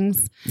labeling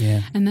things.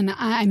 Yeah. And then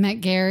I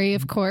met Gary,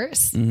 of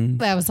course. Mhm.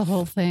 That was the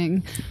whole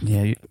thing.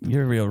 Yeah,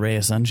 you're a real ray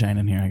of sunshine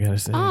in here, I gotta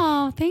say.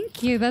 Oh,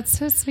 thank you. That's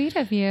so sweet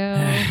of you.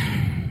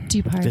 Do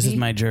you party? This is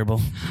my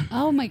gerbil.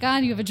 Oh my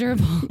God, you have a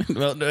gerbil.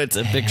 Well, no, it's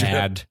a picture.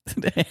 Had.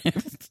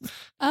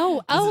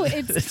 Oh,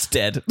 It's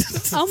dead.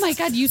 Oh my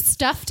God, you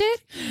stuffed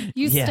it?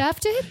 You Yeah.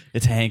 stuffed it?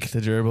 It's Hank, the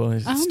gerbil.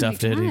 He Oh, my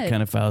stuffed it. He God.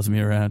 kind of follows me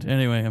around.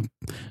 Anyway, I'm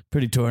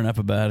pretty torn up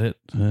about it.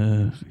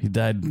 He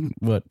died,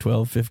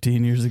 12,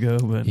 15 years ago?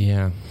 But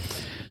yeah.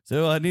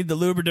 So I need the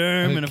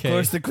Lubriderm and, of Okay.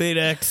 court, the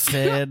Kleenex.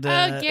 And,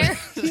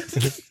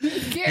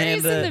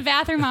 Gary's and, in the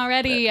bathroom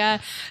already.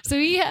 So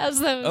he has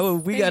those. oh,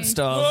 we got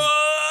stalls.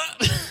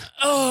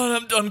 Oh,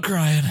 I'm done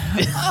crying.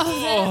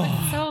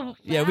 So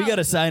Yeah, we got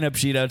a sign-up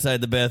sheet outside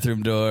the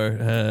bathroom door.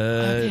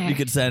 You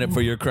can sign up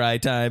for your cry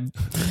time.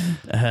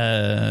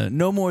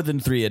 No more than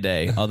 3 a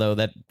day, although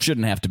that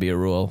shouldn't have to be a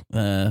rule.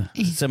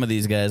 Some of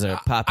these guys are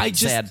popping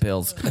sad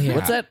pills. Yeah.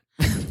 What's that?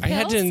 I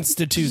had to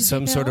institute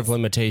some sort of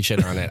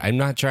limitation on it. I'm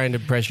not trying to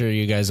pressure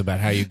you guys about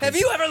how you. Have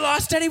you ever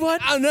lost anyone?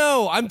 Oh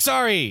no, I'm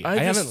sorry. I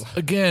just- haven't.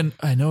 Again,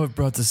 I know I've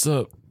brought this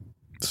up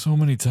so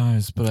many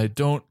times, but I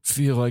don't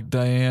feel like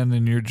Diane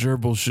and your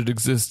gerbil should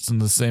exist on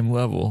the same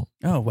level.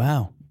 Oh,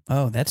 wow.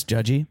 Oh, that's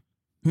judgy.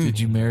 Did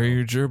you marry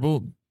your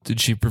gerbil?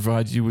 Did she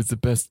provide you with the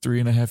best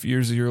 3.5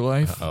 years of your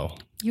life? Oh.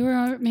 You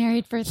were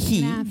married for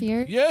 3.5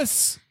 years?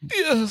 Yes.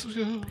 Yes.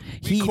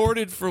 We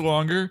courted for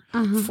longer,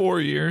 4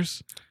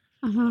 years.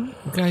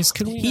 Guys,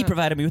 can we? He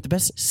provided me with the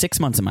best 6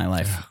 months of my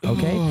life.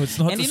 Okay, Oh, it's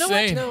not and the you know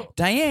same. what?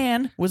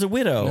 Diane was a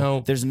widow. No.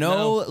 There's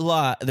no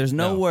law. There's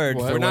no word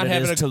We're for not what it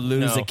having is to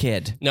lose no. a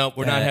kid. No,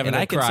 we're not having and a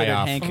I cry consider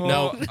off. Hank-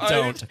 No,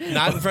 don't.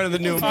 Not in front of the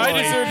new employee.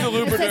 I deserve the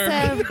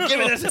Lubriderm. Give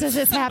me this. Does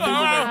this happen a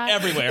lot?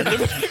 Everywhere.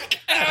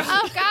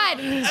 Oh God!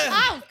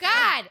 Oh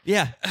God!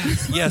 Yeah.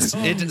 Yes,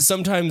 it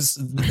sometimes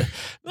they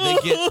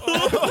get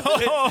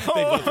they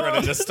both run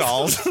into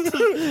stalls.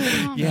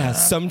 Yeah,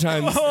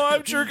 sometimes. Oh,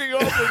 I'm jerking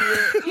off in here.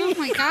 Oh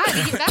my God!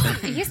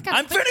 He's got.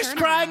 I'm finished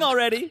crying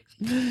already.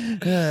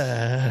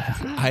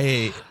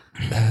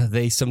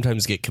 They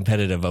sometimes get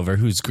competitive over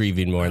who's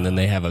grieving more, and then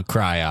they have a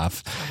cry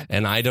off.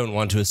 And I don't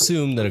want to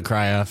assume that a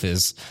cry off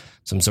is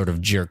some sort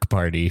of jerk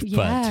party,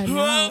 Yeah,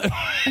 no.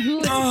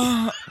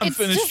 I'm It's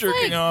finished just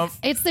jerking like- off.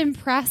 It's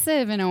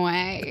impressive in a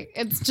way.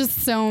 It's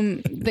just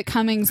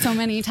coming so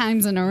many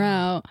times in a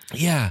row.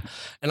 yeah.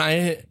 And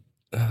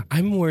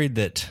I'm worried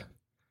that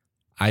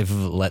I've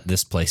let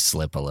this place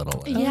slip a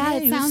little. Yeah,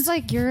 it sounds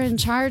like you're in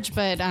charge,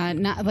 but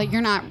not like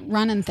you're not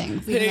running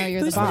things. Even though you're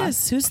Who's the boss.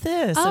 this? Who's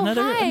this? Oh,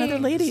 another hi.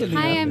 lady. In the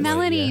Hi, office. I'm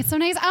Melanie. So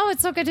nice. Oh,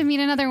 it's so good to meet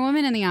another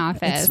woman in the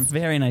office. It's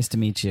very nice to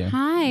meet you.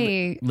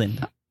 Hi.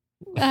 Linda.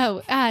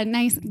 Oh,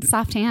 nice.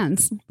 Soft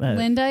hands.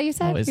 Linda, you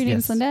said? always, Your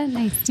name's yes. Linda?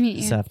 Nice to meet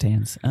you. Soft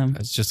hands. I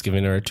was just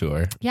giving her a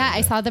tour. Yeah,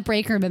 I saw the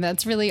break room, and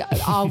that's really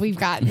all we've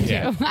gotten to.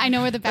 Yeah. I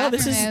know where the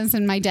bathroom is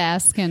and my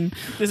desk and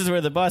This is where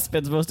the boss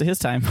spends most of his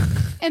time.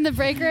 in the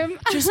break room.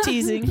 Just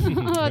teasing.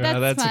 Oh,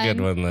 that's a good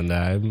fun. one, Linda.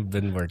 I've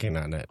been working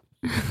on it.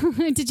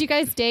 Did you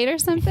guys date or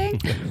something?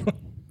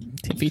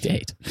 Did we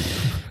date?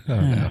 Oh,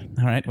 no.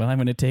 All right. Well, I'm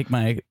going to take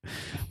my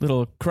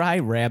little cry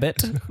rabbit.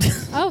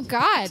 Oh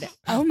God!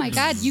 Oh my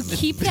God! You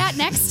keep that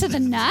next to the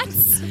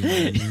nuts?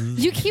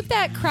 You keep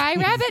that cry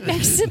rabbit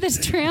next to the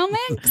trail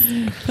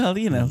mix? Well,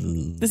 you know,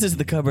 this is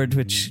the cupboard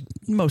which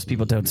most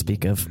people don't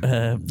speak of.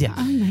 Yeah.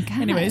 Oh my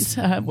God! Anyways,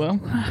 I'm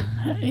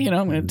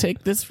going to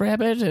take this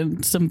rabbit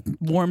and some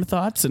warm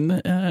thoughts and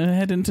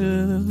head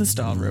into the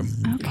stall room.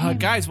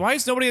 Guys, why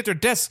is nobody at their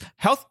desks?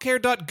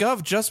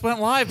 Healthcare.gov just went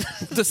live.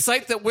 The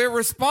site that we're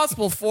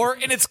responsible for,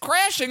 and it's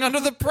crashing under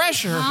the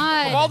pressure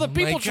God. of all the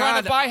people My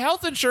trying to God. buy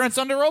health insurance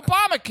under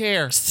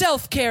Obamacare.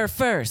 Self-care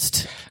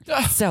first.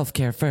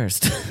 Self-care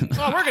first.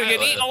 Oh, we're gonna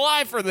get eaten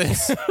alive for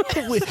this.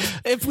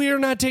 If we are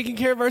not taking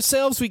care of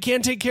ourselves, we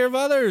can't take care of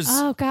others.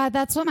 Oh, God,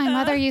 that's what my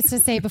mother used to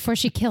say before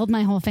she killed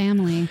my whole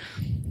family.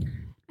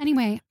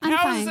 Anyway, I'm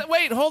fine.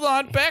 Wait, hold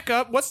on, back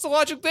up. What's the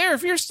logic there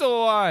if you're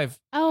still alive?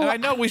 Oh, and I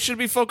know we should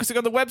be focusing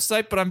on the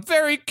website, but I'm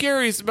very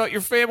curious about your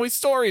family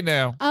story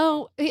now.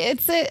 Oh,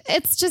 it's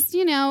just,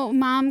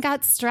 Mom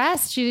got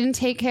stressed. She didn't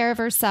take care of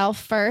herself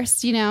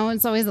first.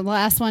 It's always the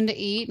last one to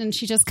eat, and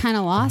she just kind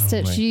of lost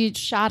it. She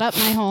shot up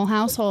my whole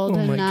household,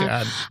 and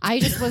God.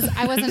 I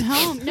wasn't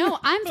home. No,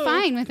 I'm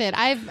fine with it.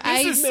 I've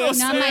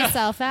numbed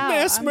myself out.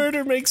 Mass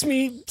murder makes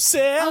me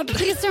sad. Oh,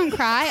 please don't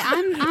cry.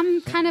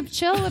 I'm kind of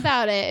chill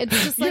about it.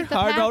 It's just like the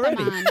hard path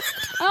already. I'm on.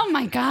 Oh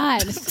my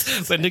God.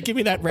 Linda, give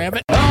me that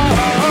rabbit.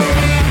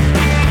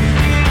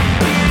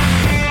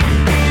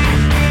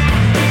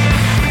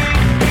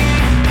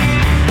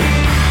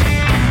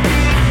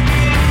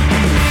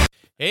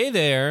 Hey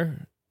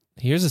there.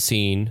 Here's a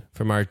scene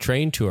from our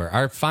train tour,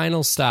 our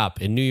final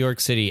stop in New York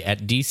City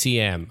at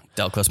DCM.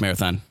 Del Close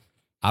Marathon.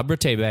 Abra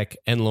Tabek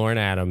and Lauren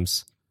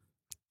Adams.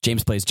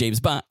 Jake plays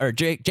James Bond.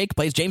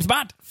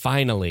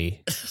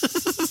 Finally.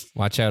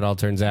 Watch how it all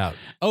turns out.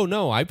 Oh,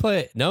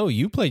 no,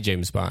 you play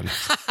James Bond.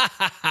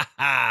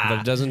 But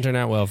it doesn't turn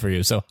out well for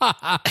you, so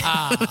I'm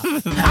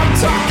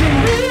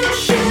talking real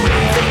shit,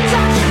 things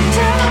I should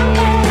tell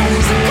me.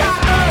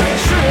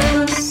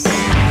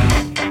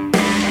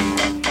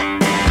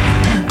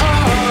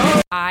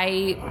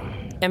 I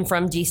am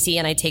from DC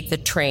and I take the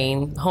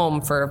train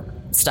home for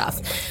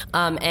stuff.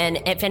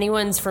 And if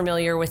anyone's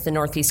familiar with the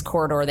Northeast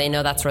Corridor, they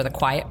know that's where the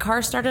quiet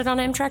car started on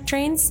Amtrak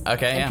trains.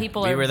 Okay, and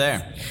yeah. We were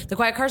there. The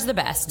quiet car's the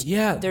best.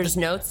 Yeah. There's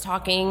no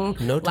talking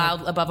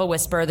loud above a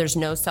whisper. There's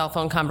no cell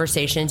phone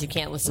conversations. You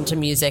can't listen to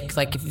music.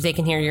 Like if they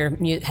can hear your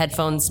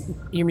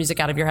music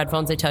out of your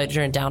headphones, they tell you to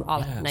turn it down. All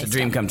that nice It's a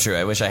dream stuff. come true.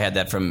 I wish I had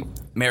that from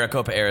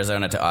Maricopa,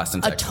 Arizona to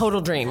Austin, A Texas.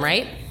 total dream,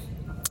 right?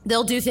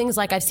 They'll do things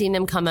like I've seen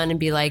them come on and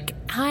be like,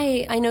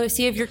 "Hi, I know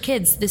you have your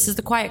kids. This is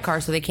the quiet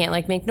car, so they can't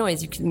make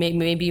noise.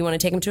 Maybe you want to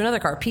take them to another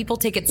car." People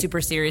take it super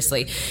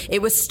seriously.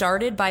 It was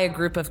started by a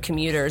group of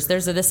commuters.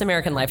 There's a This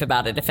American Life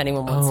about it. If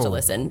anyone wants to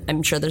listen,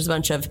 I'm sure there's a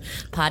bunch of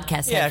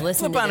podcasts that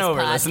listen to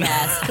this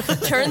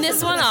podcast. Turn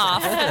this one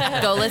off.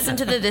 Go listen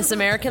to the This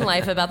American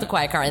Life about the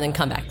quiet car, and then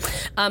come back.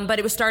 But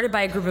it was started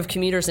by a group of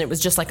commuters, and it was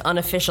just like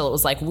unofficial. It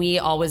was like we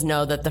always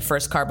know that the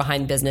first car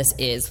behind business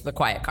is the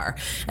quiet car,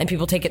 and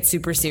people take it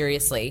super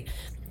seriously.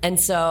 And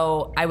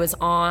so I was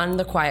on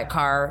the quiet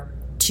car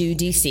to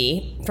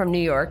DC from New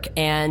York,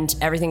 and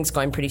everything's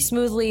going pretty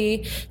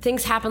smoothly.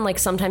 Things happen, like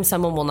sometimes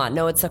someone will not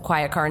know it's a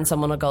quiet car, and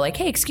someone will go like,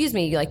 "Hey, excuse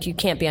me, like you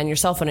can't be on your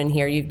cell phone in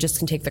here. You just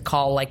can take the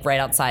call like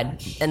right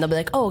outside." And they'll be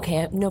like, "Oh,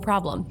 okay, no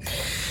problem."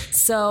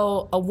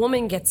 So a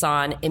woman gets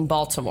on in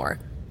Baltimore.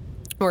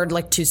 We're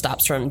like 2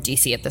 stops from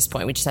DC at this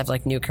point. We just have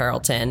like New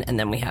Carrollton, and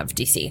then we have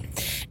DC.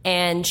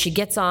 And she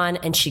gets on,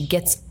 and she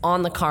gets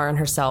on the car on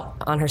her cell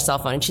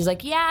phone, and she's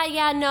like,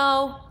 "Yeah,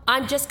 no,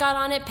 I just got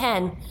on at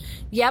Penn.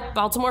 Yep,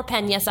 Baltimore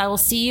Penn. Yes, I will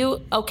see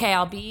you. Okay,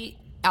 I'll be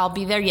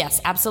there. Yes,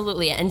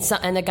 absolutely." And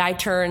the guy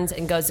turns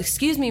and goes,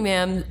 "Excuse me,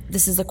 ma'am,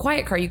 this is a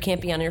quiet car. You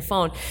can't be on your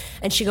phone."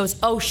 And she goes,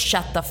 "Oh,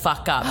 shut the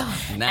fuck up."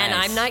 Nice. And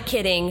I'm not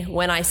kidding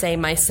when I say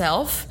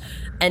myself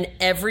and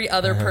every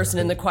other person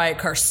in the quiet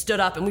car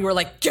stood up, and we were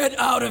like, "Get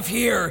out of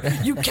here.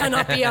 You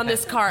cannot be on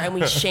this car." And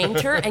we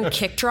shamed her and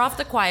kicked her off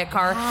the quiet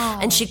car. Wow.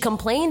 And she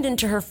complained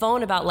into her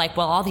phone about like,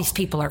 "Well, all these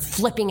people are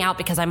flipping out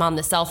because I'm on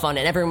the cell phone."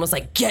 And everyone was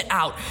like, get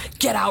out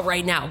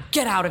right now.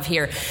 Get out of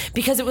here."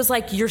 Because it was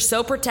like, you're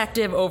so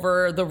protective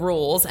over the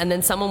rules. And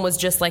then someone was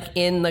just like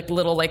in the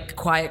little like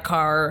quiet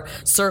car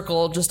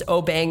circle, just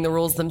obeying the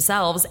rules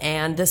themselves.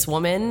 And this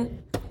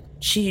woman,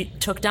 she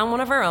took down one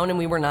of her own, and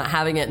we were not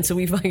having it, and so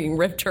we fucking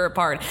ripped her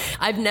apart.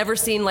 I've never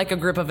seen like a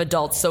group of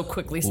adults so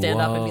quickly stand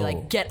up and be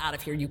like, "Get out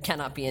of here, you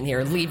cannot be in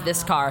here, leave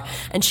this car."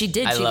 And she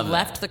did. She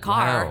left the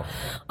car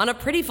on a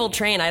pretty full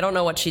train. I don't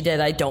know what she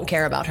did. I don't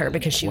care about her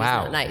because she was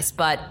not nice.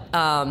 But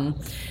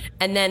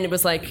and then it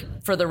was like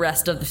for the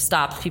rest of the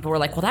stops, people were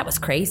like, "Well, that was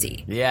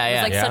crazy." Yeah,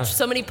 it was like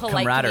so many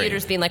polite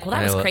commuters being like, "Well,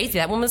 that was crazy.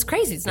 That woman was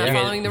crazy. It's not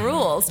following the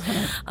rules."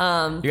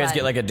 You guys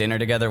get like a dinner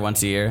together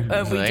once a year?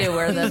 We do.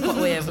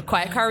 We have a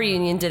quiet car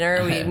reunion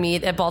dinner. We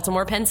meet at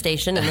Baltimore Penn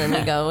Station, and then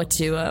we go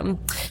to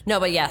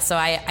so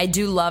I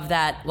do love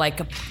that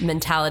like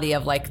mentality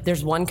of like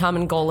there's one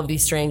common goal of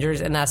these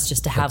strangers, and that's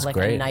just to have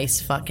a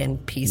nice fucking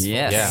peaceful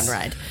train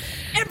ride.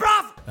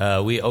 Improv.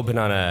 We open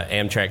on a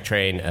Amtrak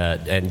train,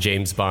 and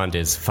James Bond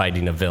is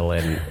fighting a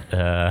villain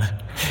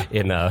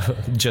in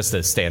just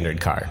a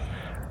standard car.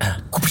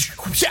 Oh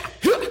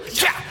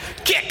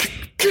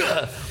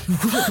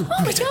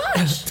my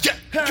gosh!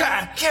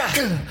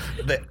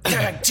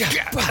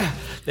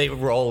 They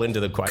roll into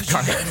the quiet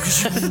car.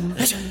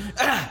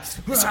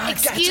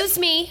 Excuse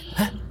me.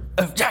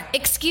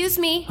 Excuse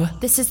me.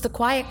 This is the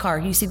quiet car.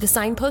 You see the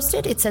sign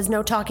posted? It says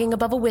no talking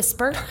above a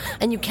whisper,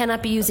 and you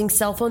cannot be using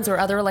cell phones or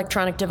other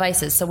electronic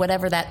devices. So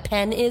whatever that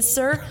pen is,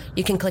 sir,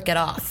 you can click it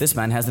off. This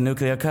man has the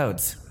nuclear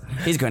codes.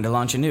 He's going to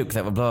launch a nuke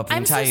that will blow up the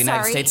I'm entire so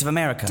United sorry. States of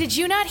America. Did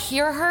you not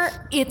hear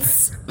her?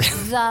 It's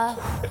the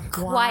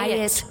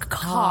quiet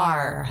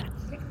car.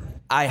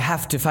 I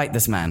have to fight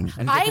this man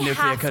and get I the nuclear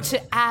have cut.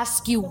 to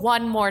ask you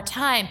one more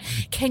time.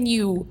 Can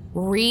you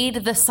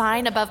read the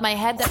sign above my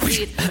head that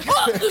reads...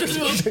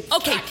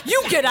 Okay,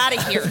 you get out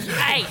of here.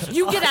 Hey,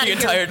 you get out of here.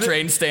 The entire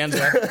train stands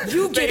there.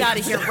 You get out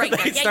of here right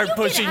now. They Yeah, start you get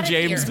pushing out of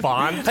James here.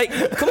 Bond. Hey,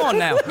 come on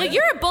now. No,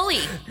 you're a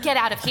bully. Get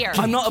out of here.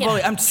 I'm not a Get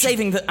bully. out.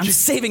 I'm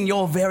saving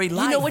your very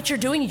life. You know what you're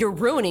doing? You're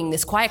ruining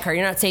this quiet car.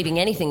 You're not saving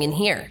anything in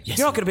here. You're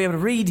not going to be able to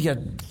read your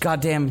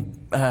goddamn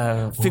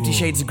 50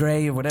 Shades of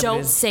Grey or whatever it Don't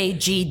is. say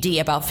GD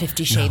about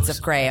 50 Shades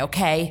of Grey,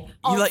 okay?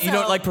 You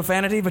don't like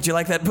profanity, but you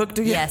like that book,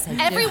 do you? Yes, I do.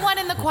 Everyone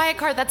in the quiet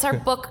car, that's our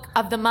book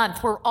of the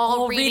month. We're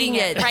all reading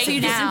it right so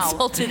you now. just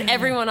insulted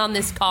everyone on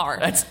this car.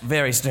 That's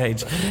very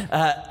strange.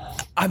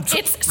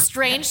 It's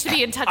strange to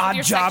be in touch with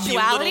your job, you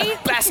little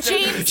sexuality, bastard.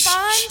 James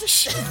Bond.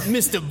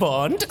 Mr.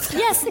 Bond.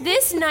 Yes,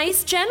 this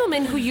nice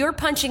gentleman who you're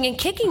punching and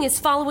kicking is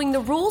following the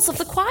rules of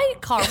the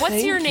quiet car.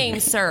 What's your name,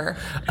 sir?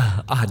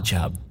 Odd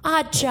Job.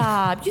 Odd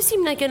Job. You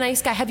seem like a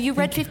nice guy. Have you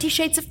read 50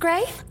 Shades of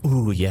Grey?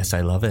 Ooh, yes,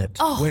 I love it.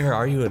 Oh. Where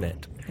are you in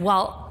it?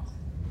 Well,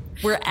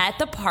 we're at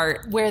the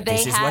part where they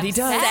This is have what he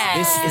does.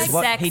 sex. This is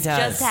what Sex he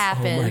does. just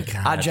happened. Oh my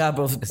God. Our job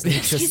will...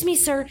 Excuse me,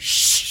 sir.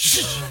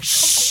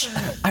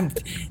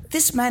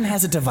 This man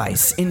has a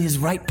device in his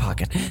right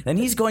pocket, and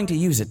he's going to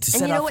use it to And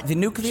set you know off what? the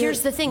nuclear...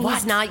 Here's the thing. What?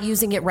 He's not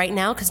using it right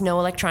now because no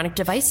electronic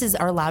devices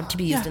are allowed to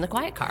be used in the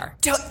quiet car.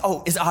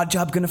 Is Odd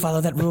Job going to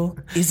follow that rule?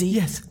 Is he?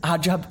 Yes.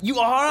 Odd Job? You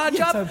are Odd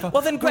Job?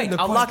 Well, then great.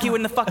 I'll lock you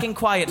in the fucking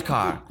quiet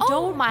car.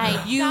 Don't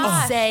you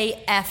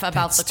say F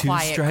about the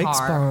quiet strikes,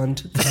 car.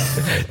 Bond.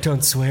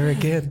 Don't swear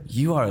again.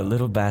 You are a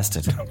little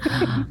bastard.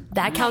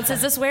 That counts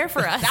as a swear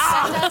for us.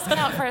 That does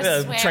count for a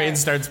The swear. train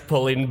starts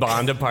pulling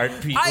Bond apart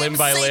limb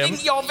by limb.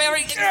 Your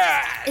very...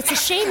 It's a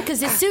shame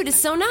because his suit is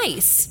so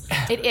nice.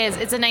 It is.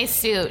 It's a nice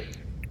suit.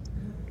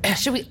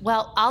 Should we?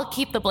 Well, I'll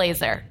keep the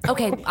blazer.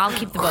 Okay, I'll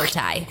keep the bow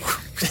tie.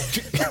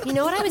 You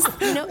know what I was...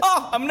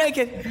 Oh, I'm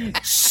naked.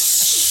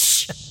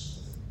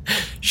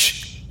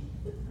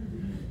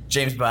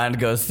 James Bond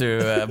goes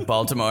through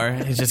Baltimore.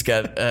 He's just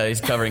got,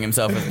 he's covering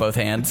himself with both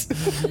hands.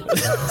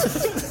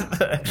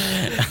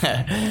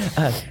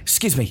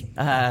 Excuse me.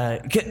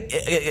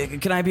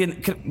 Can I be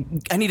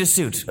in, I need a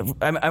suit.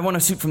 I want a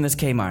suit from this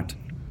Kmart.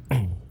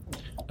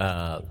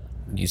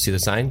 You see the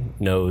sign?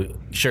 No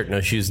shirt,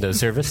 no shoes, no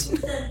service.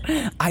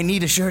 I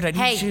need a shirt. I need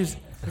Hey, shoes.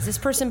 is this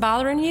person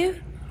bothering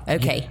you?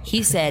 Okay,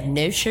 he said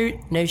no shirt,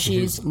 no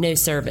shoes, no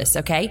service,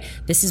 okay?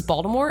 This is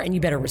Baltimore, and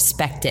you better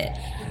respect it.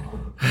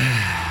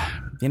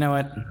 You know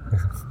what?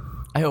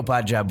 I hope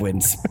Odd Job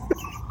wins.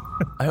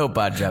 I hope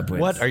Odd Job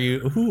wins. What are you?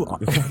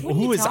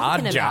 Who is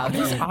Odd Job?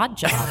 Who's Odd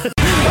Job?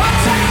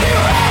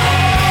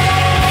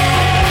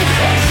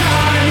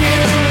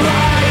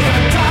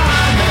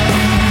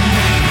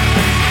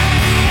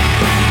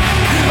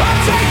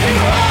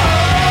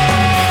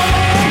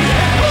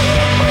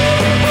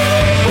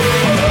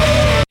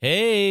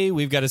 Hey,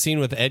 we've got a scene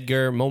with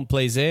Edgar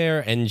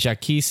Montplaisir and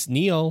Jacques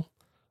Neal.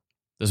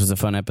 This was a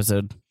fun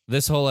episode.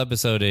 This whole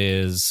episode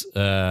is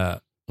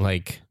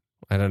like,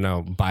 I don't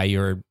know, buy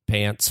your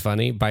pants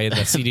funny. Buy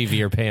the CD of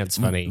your pants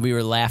funny. We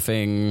were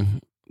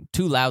laughing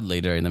too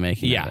loudly during the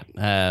making of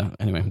it.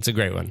 Anyway, it's a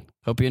great one.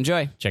 Hope you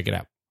enjoy. Check it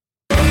out.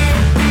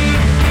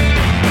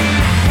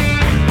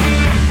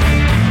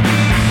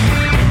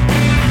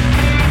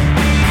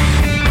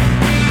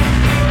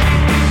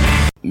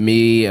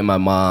 Me and my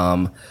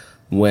mom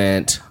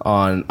went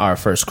on our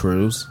first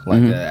cruise,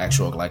 like the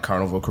actual like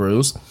carnival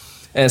cruise.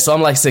 And so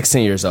I'm like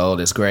 16 years old.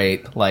 It's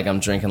great. Like I'm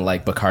drinking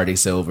like Bacardi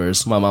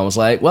Silvers. My mom was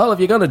like, well, if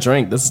you're going to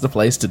drink, this is the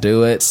place to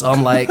do it. So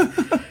I'm like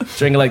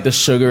drinking like the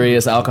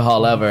sugariest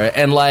alcohol ever.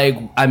 And like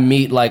I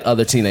meet like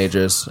other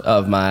teenagers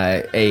of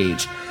my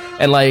age.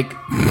 And like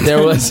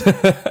there was,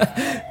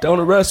 don't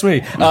arrest me.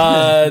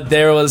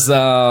 There was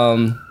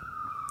an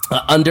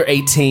under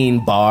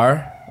 18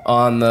 bar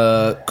on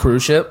the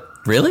cruise ship.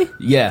 Really?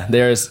 Yeah,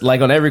 there's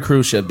like on every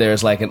cruise ship,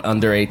 there's like an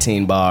under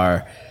 18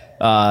 bar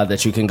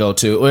that you can go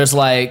to. It's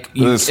like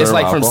Does it it's serve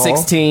like from alcohol?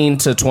 16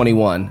 to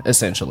 21,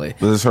 essentially.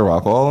 Does it serve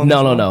alcohol?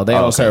 No. They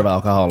don't serve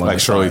alcohol. on Like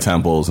this Shirley bar.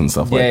 Temples and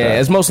stuff like that. Yeah,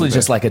 it's mostly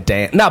just like a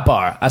dance. Not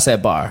bar. I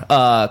said bar.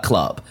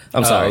 Club.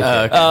 I'm sorry.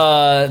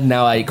 okay.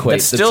 Now I equate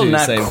That's the still two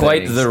not same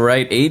quite things. the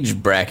right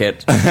age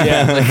bracket.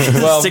 Yeah,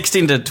 well,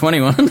 16 to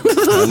 21.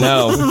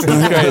 No, it's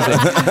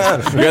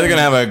crazy. You're either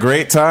gonna have a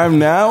great time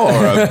now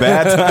or a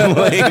bad time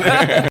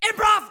later.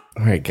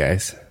 All right,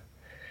 guys.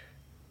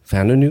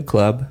 Found a new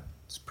club.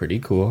 It's pretty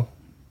cool.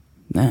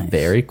 Nice.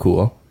 Very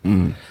cool.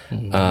 Little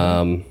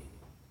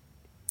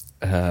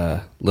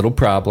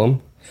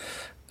problem.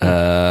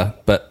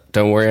 But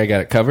don't worry, I got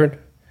it covered.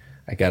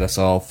 I got us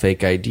all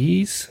fake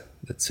IDs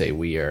that say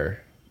we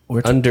are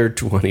under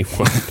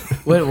 21.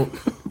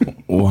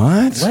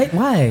 What? Wait,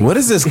 why? What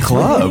is this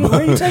club?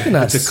 Where are you taking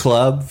us? It's a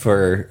club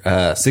for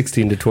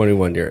 16 to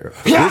 21 year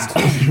olds.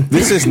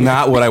 This is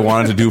not what I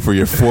wanted to do for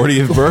your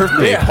 40th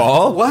birthday,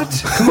 Paul.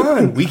 What? Come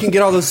on. We can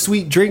get all those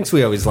sweet drinks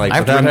we always like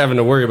without having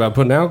to worry about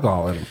putting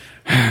alcohol in them.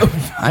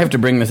 I have to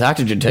bring this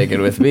oxygen ticket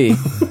with me.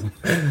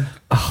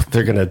 Oh,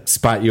 they're going to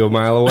spot you a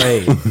mile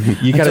away.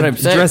 You got to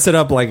dress it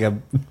up like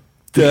a...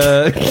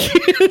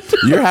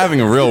 You're having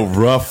a real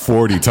rough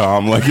 40,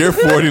 Tom. Like, your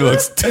 40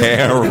 looks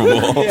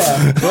terrible.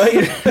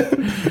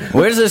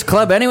 Where's this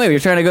club anyway? You're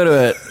trying to go to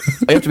a...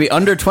 You have to be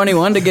under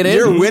 21 to get in?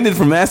 You're winded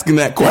from asking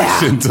that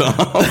question, Tom.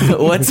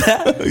 What's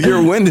that?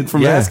 You're winded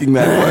from asking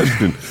that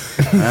question.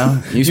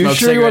 Well, you smoked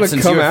cigarettes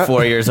since you were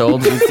 4 years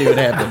old. Let's see what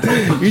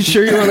happens. You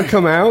sure you want to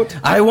come out?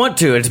 I want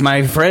to. It's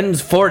my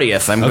friend's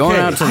 40th. I'm going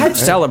out to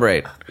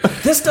celebrate.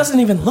 This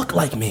doesn't even look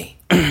like me.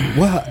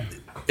 Well,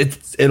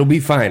 it'll be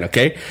fine,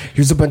 okay?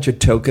 Here's a bunch of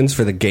tokens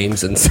for the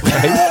games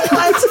inside.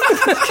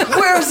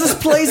 Where is this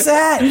place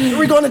at? Are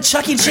we going to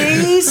Chuck E.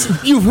 Cheese?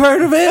 You've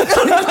heard of it?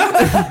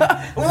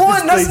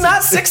 One, that's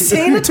not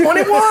 16 to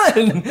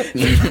 21.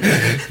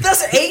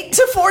 That's 8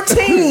 to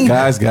 14.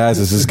 Guys,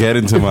 let's just get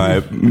into my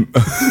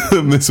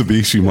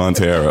Mitsubishi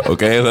Montero,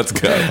 okay? Let's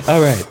go.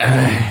 All right.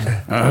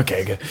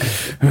 Okay, good.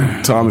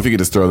 Tom, if you could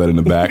just throw that in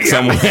the back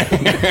somewhere.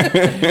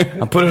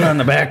 I'll put it on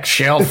the back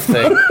shelf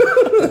thing.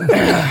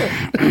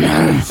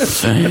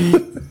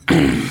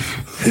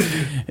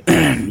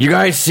 You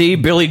guys see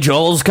Billy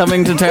Joel's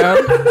coming to town?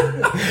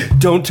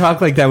 Don't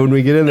talk like that when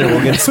we get in there.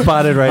 We'll get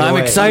spotted right away. I'm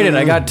excited.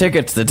 I got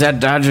tickets. It's at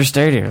Dodger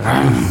Stadium.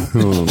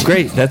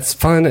 Great. That's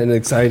fun and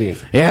exciting.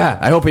 Yeah,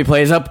 I hope he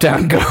plays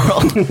Uptown Girl.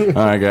 All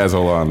right, guys,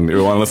 hold on.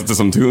 You want to listen to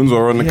some tunes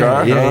while we're in the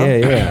car?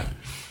 Yeah.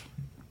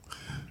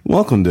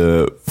 Welcome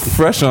to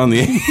Fresh on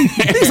the...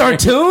 These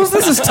aren't tunes.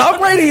 This is talk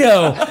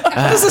radio.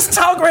 This is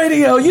talk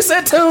radio. You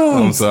said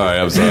tunes.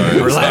 I'm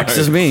sorry.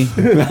 Relaxes me.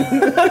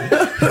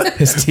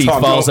 His teeth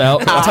falls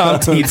out.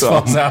 Tom's teeth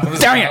falls out.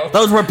 Dang it.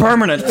 Those were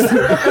permanent.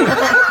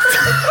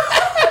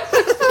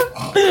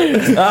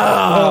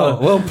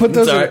 Well, put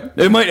those...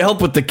 It might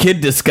help with the kid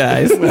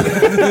disguise.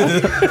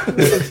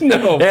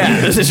 No.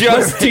 Yeah, this is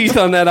just teeth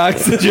on that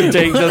oxygen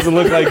tank doesn't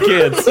look like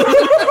kids.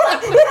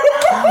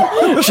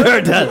 Sure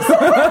it does.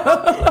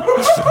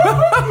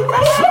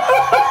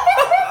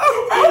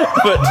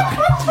 But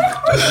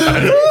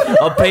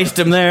I'll paste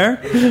him there.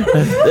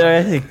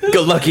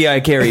 Good lucky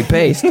I carry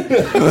paste. 2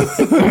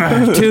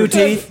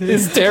 teeth.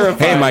 It's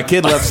terrifying. Hey, my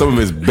kid left some of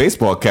his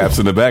baseball caps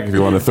in the back if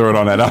you want to throw it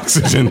on that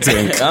oxygen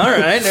tank. All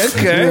right,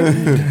 okay.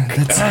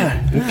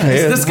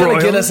 Is this going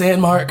to get us in,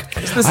 Mark?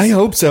 I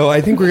hope so. I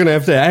think we're going to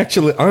have to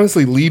actually,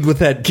 honestly, lead with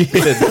that kid.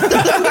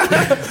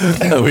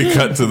 We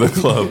cut to the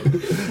club.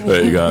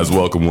 Hey, you guys,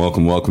 welcome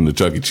to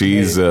Chuck E.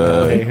 Cheese.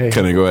 Hey.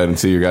 Can I go ahead and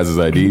see your guys'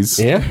 IDs?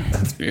 Yeah?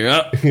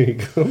 Yeah. Here you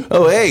go.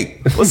 Oh, hey.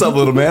 What's up,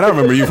 little man? I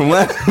remember you from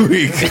last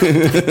week.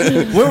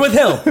 We're with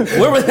him.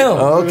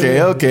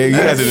 Okay. You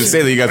guys didn't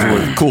say that you guys were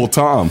with Cool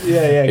Tom.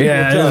 Yeah,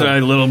 this is my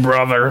little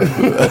brother.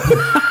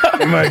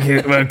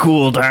 my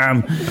cool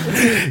Tom.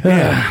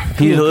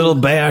 He's a little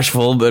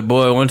bashful, but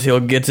boy, once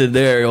he'll get to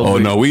there, he'll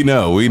no, we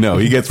know.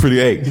 He gets pretty...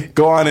 Hey,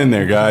 go on in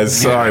there, guys.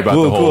 Sorry about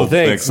the whole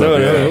thanks.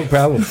 No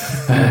problem.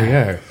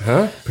 Yeah.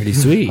 Huh? Pretty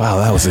sweet. Wow,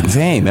 that was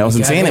insane.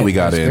 That we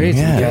got in. Great.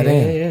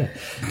 Yeah.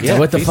 So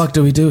what the fuck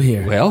do we do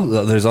here? Well,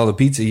 there's all the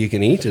pizza you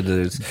can eat.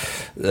 There's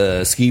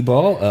skee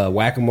ball,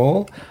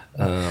 whack-a-mole.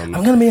 I'm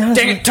going to be honest.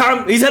 Dang it,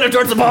 Tom! He's headed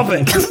towards the ball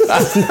pit.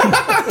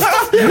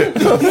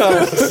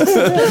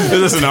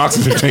 There's just an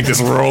oxygen tank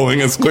just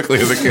rolling as quickly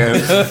as it can.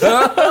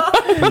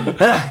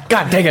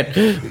 God dang it.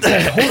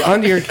 Hold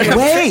on to your...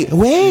 Wait.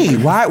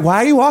 Why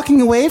are you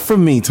walking away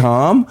from me,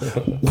 Tom?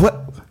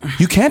 What?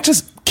 You can't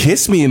just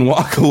kiss me and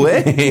walk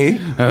away.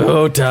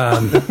 Oh,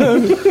 Tom.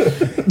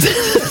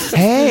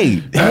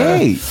 Hey.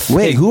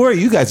 Wait, who are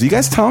you guys? Are you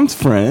guys Tom's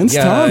friends?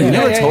 Tom, you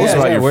never told us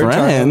about your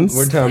friends.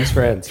 We're Tom's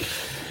friends.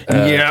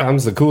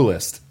 Tom's the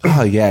coolest.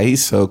 Oh, yeah,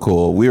 he's so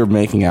cool. We were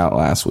making out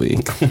last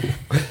week.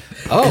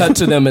 Cut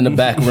to them in the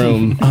back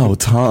room. Oh,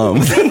 Tom.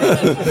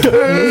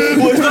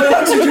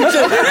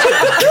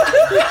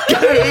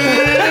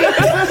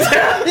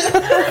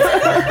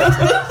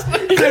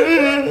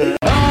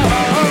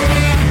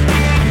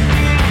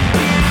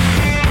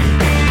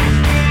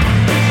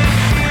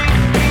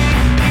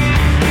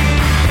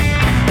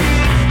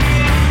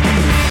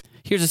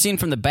 Here's a scene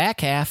from the back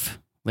half,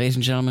 ladies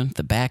and gentlemen,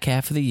 the back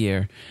half of the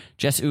year.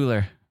 Jess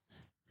Uhler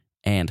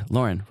and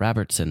Lauren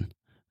Robertson.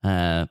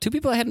 2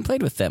 people I hadn't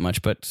played with that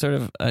much, but sort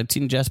of I'd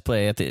seen Jess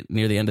play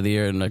near the end of the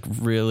year, and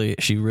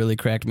she really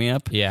cracked me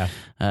up. Yeah.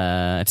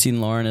 I'd seen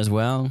Lauren as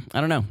well.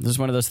 I don't know. This is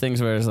one of those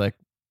things where it's like,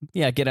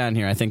 yeah, get on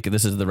here. I think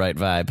this is the right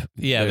vibe.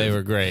 Yeah, they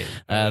were great.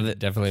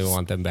 Definitely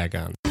want them back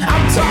on.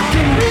 I'm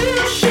talking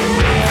real shit.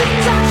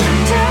 Things I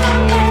should tell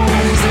you.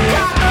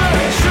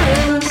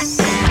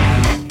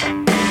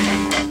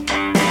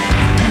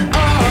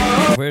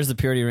 Where's the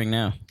purity ring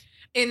now?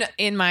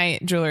 In my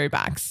jewelry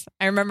box.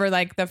 I remember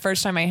the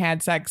first time I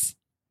had sex.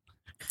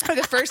 Or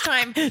the first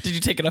time. Did you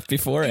take it off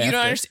before? Or You after?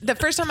 don't understand. The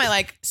first time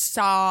I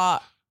saw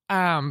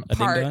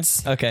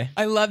parts. Okay.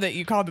 I love that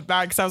you called it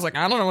that because I was like,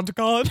 I don't know what to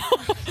call it.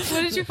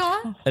 What did you call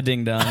it? A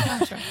ding dong.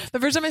 The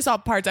first time I saw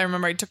parts, I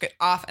remember I took it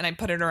off and I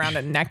put it around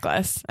a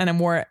necklace and I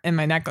wore it in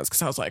my necklace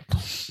because I was like,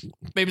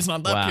 baby's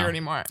not that pure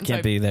anymore. And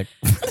Can't be that.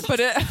 put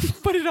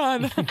it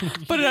on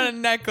a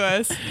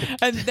necklace,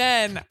 and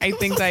then I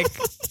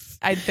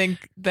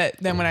think that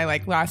then when I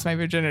like lost my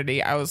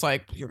virginity, I was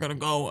like, you're gonna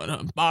go in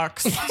a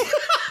box.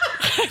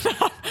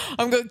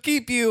 I'm gonna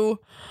keep you.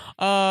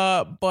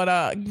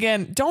 But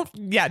again,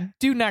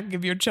 do not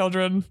give your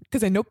children,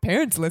 because I know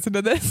parents listen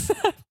to this,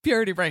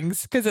 purity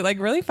rings, because it like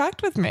really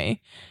fucked with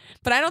me.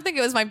 But I don't think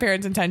it was my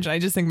parents' intention. I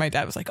just think my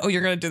dad was like, "Oh,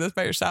 you're gonna do this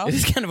by yourself." It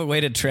is kind of a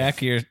way to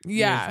track your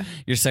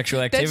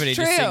sexual activity,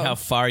 just seeing how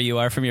far you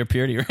are from your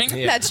purity ring.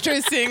 Yeah. That's true.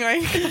 Seeing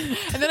like, and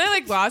then I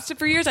like lost it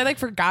for years. I like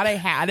forgot I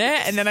had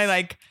it, and then I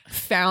like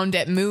found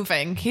it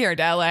moving here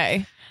to LA,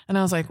 and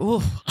I was like,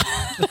 "Ooh,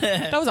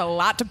 that was a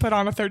lot to put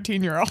on a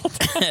 13-year-old."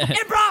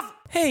 Improv.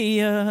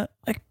 Hey, I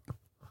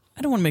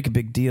don't want to make a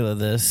big deal of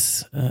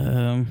this,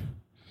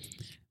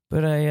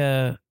 but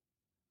I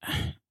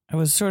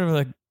was sort of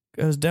like,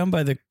 I was down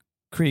by the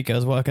creek. I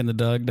was walking the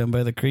dog down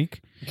by the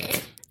creek,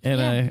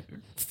 and I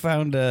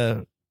found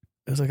it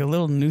was like a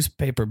little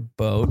newspaper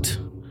boat,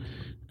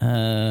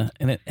 and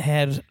it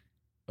had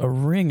a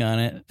ring on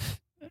it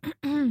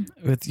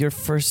with your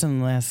first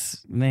and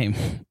last name.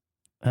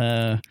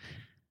 It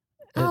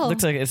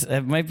looks like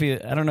it might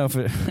be. I don't know if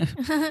it.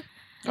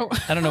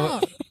 I don't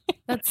know.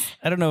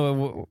 I don't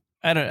know.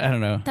 I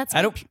don't know.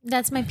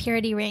 That's my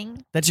purity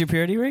ring. That's your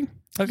purity ring?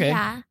 Okay.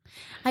 Yeah.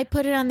 I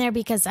put it on there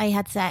because I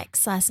had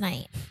sex last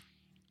night.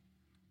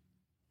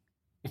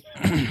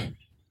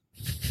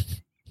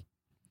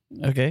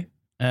 Okay.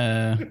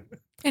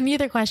 Any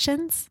other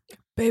questions?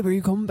 Babe, are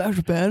you coming back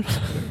to bed?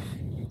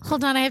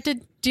 Hold on, I have to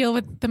deal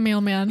with the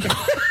mailman.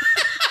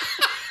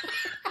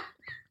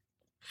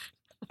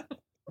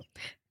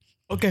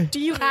 Okay. Do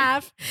you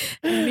have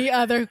any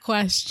other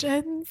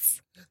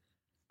questions?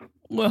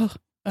 Well,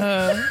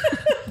 I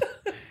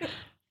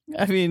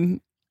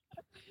mean,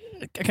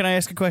 can I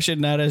ask a question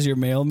not as your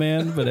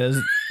mailman, but as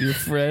your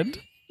friend?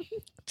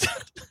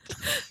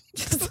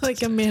 Just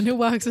like a man who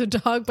walks a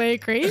dog by a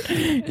creek?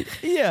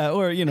 Yeah,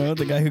 or,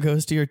 the guy who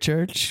goes to your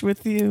church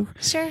with you.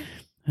 Sure.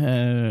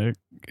 A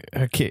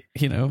kid,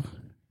 you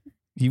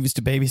used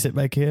to babysit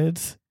my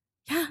kids.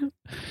 Yeah.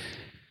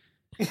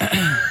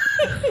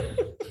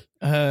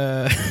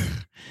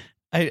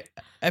 I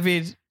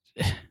mean,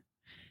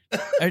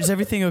 is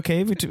everything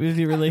okay with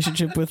your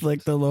relationship with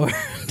like the Lord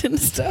and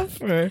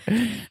stuff? Or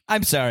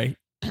I'm sorry.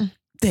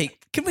 Hey,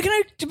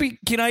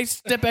 can I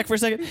step back for a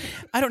second?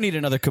 I don't need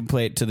another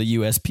complaint to the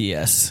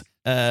USPS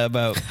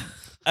about.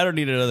 I don't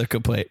need another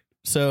complaint.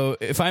 So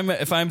if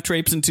I'm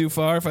traipsing too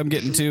far, if I'm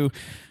getting too,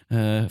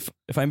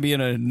 if I'm being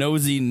a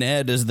nosy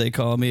Ned as they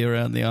call me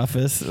around the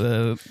office,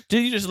 you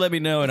just let me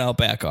know and I'll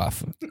back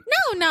off.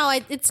 No,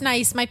 it's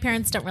nice. My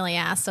parents don't really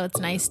ask, so it's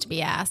nice to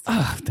be asked.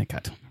 Oh, thank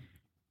God.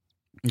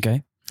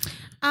 Okay.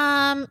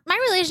 My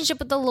relationship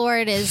with the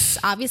Lord is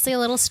obviously a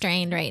little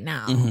strained right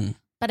now,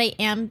 but I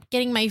am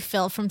getting my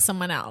fill from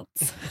someone else.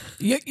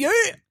 Yeah.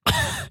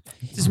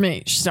 It's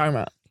me. She's talking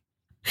about.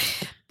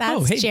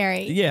 That's hey,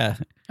 Jerry. Yeah,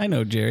 I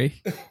know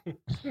Jerry.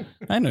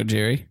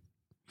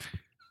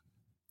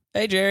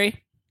 Hey,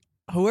 Jerry.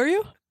 Who are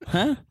you?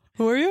 Huh?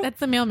 Who are you? That's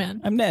the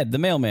mailman. I'm Ned, the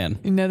mailman.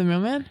 You know the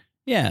mailman?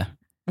 Yeah.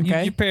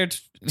 Okay. Your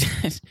parents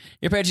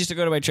used to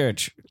go to my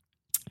church.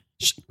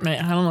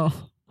 Man, I don't know.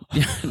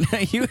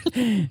 You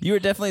were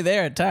definitely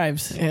there at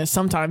times. Yeah,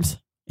 sometimes.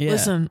 Yeah.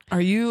 Listen, are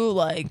you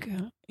like,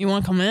 you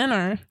want to come in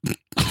or?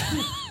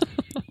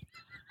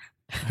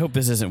 I hope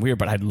this isn't weird,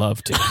 but I'd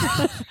love to.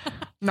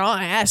 No,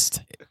 I asked.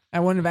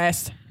 I wouldn't have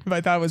asked if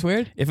I thought it was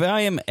weird. If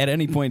I am at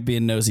any point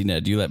being nosy,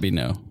 Ned, you let me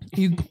know.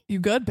 You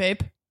good, babe?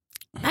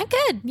 I'm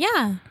good.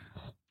 Yeah.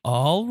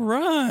 All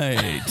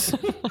right.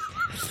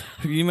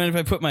 You mind if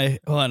I put my...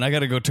 Hold on, I got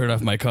to go turn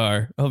off my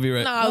car. I'll be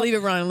right... No, I'll leave it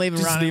running.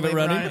 Just leave it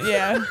running?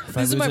 Yeah.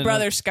 This is my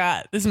brother,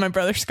 Scott.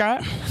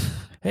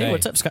 Hey,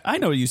 what's up, Scott? I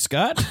know you,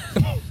 Scott.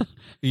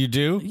 You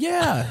do?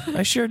 Yeah,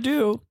 I sure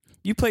do.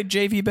 You played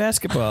JV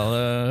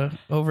basketball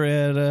over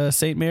at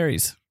St.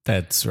 Mary's.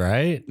 That's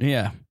right.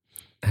 Yeah.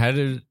 How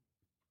did...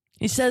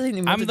 He says he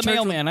went I'm to the church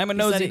mailman. I'm a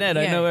nosy Ned.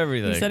 I know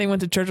everything. He said he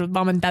went to church with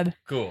mom and dad.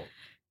 Cool.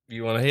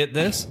 You want to hit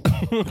this?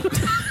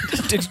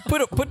 Just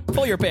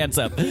pull your pants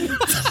up.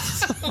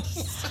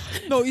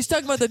 No, he's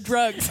talking about the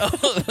drugs.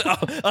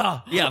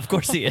 Oh, yeah, of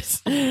course he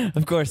is.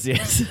 Of course he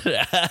is.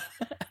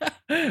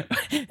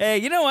 Hey,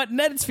 you know what?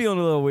 Ned's feeling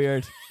a little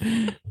weird.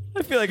 I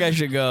feel like I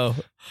should go.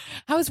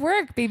 How's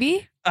work,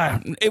 baby?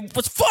 It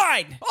was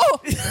fine. Oh,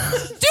 do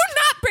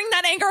not bring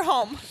that anger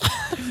home.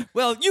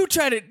 Well, you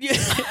try to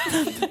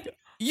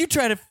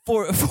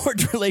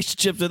forge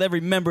relationships with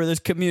every member of this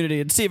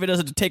community and see if it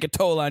doesn't take a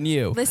toll on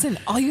you. Listen,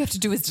 all you have to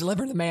do is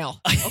deliver the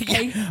mail.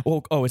 Okay.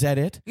 Oh, is that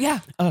it? Yeah.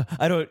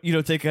 You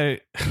don't think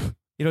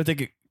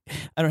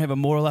I don't have a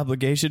moral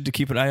obligation to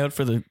keep an eye out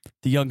for the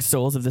young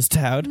souls of this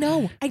town.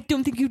 No, I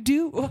don't think you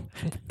do.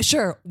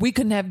 Sure, we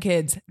couldn't have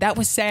kids. That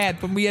was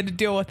sad when we had to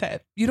deal with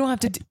it. You don't have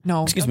to.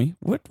 No. Excuse me.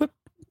 What?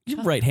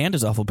 Your right hand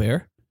is awful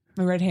bare.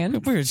 My right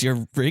hand? Where's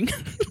your ring?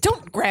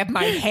 Don't grab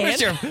my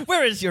hand.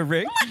 Where is your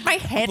ring? Let my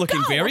hand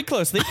Looking go. very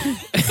closely.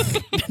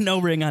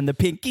 No ring on the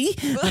pinky,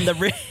 on the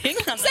ring.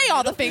 Say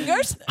all the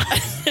fingers.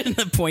 On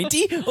the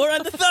pointy or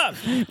on the thumb.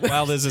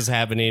 While this is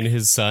happening,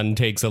 his son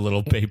takes a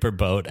little paper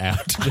boat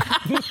out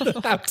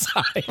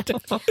outside.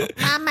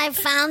 Mom, I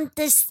found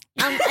this.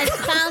 I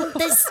found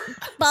this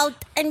boat,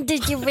 and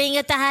did you ring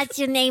it that has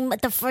your name with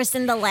the first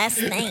and the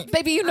last name?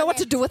 Baby, you know what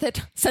to do with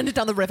it. Send it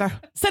down the river.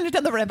 Send it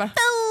down the river.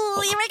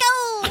 Oh, here we go.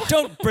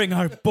 Don't bring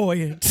our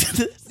boy into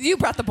this. You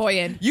brought the boy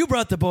in. You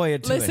brought the boy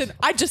into Listen, it.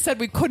 I just said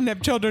we couldn't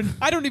have children.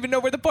 I don't even know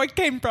where the boy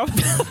came from.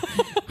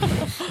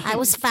 I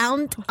was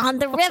found on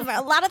the river.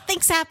 A lot of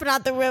things happen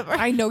on the river.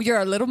 I know you're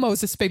a little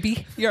Moses,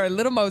 baby. You're a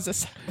little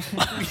Moses.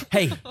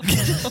 Hey.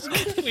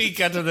 We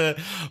got to the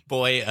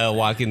boy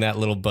walking that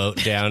little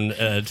boat down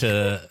down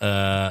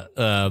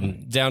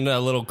a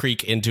little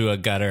creek into a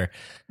gutter,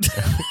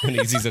 and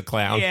he sees a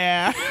clown.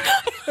 Yeah.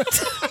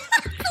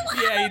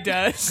 Yeah, he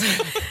does.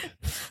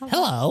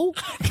 Hello.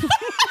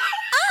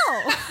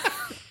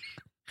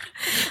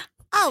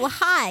 Oh,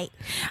 hi.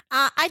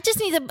 I just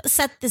need to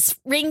set this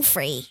ring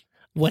free.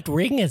 What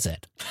ring is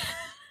it?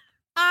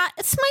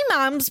 It's my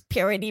mom's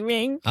purity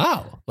ring.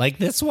 Oh, like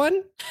this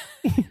one?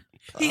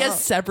 He has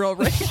several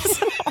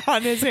rings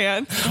on his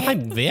hand.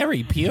 I'm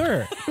very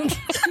pure.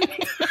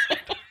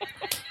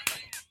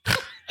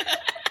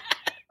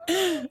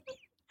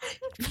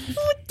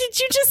 What did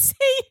you just say?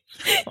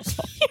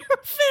 You're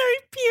very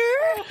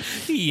pure.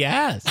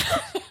 Yes.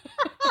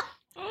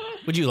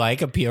 Would you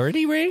like a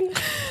purity ring?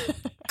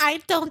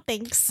 I don't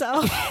think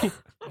so.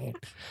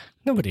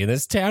 Nobody in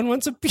this town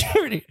wants a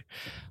purity.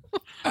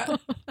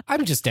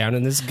 I'm just down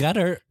in this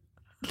gutter.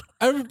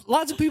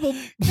 Lots of people.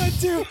 That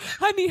too.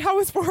 Honey, how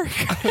was work?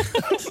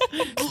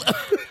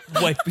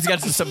 Boy, he's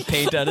got some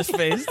paint on his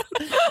face.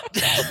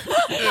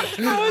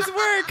 How was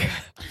work?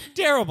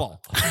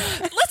 Terrible.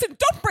 Listen,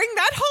 don't bring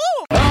that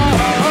home.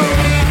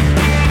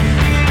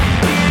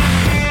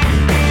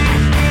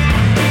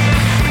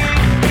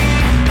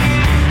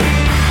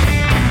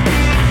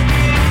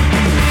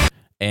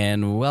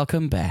 And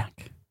welcome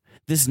back.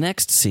 This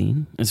next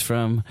scene is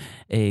from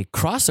a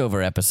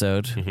crossover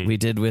episode we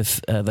did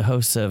with the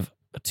hosts of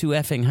Too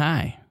Effing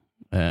High.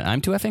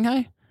 I'm Too Effing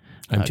High?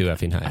 I'm Too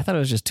Effing High. I thought it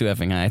was just Too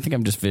Effing High. I think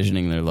I'm just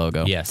visioning their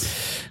logo.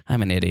 Yes.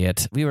 I'm an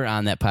idiot. We were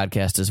on that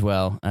podcast as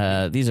well.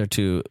 These are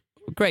two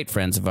great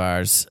friends of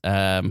ours,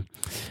 Dhruv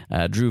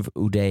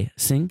Uday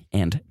Singh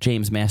and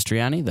James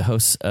Mastriani, the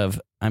hosts of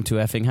I'm Too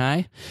Effing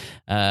High.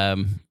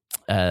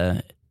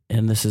 And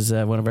this is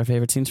one of our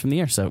favorite scenes from the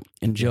year, so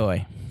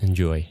enjoy.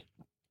 Enjoy.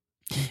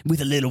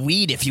 With a little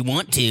weed if you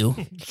want to.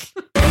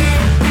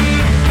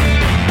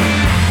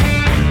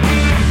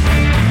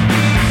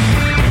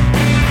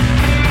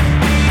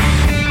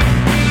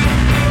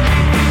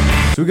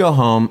 So we go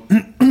home,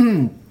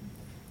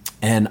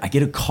 and I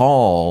get a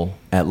call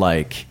at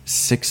like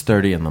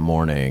 6:30 in the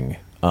morning,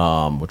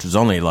 which was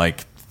only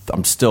like,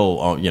 I'm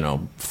still,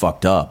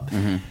 fucked up.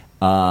 Mm-hmm.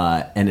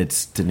 And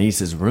it's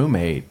Denise's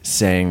roommate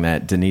saying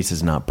that Denise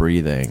is not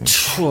breathing,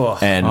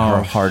 and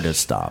her heart has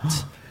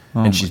stopped.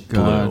 And she's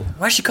blue.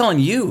 Why is she calling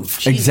you?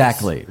 Jesus.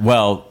 Exactly.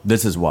 Well,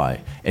 this is why.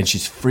 And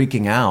she's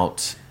freaking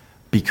out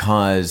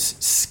because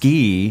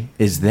Ski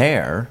is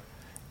there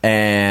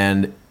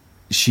and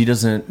she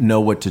doesn't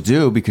know what to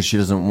do because she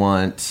doesn't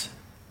want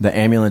the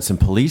ambulance and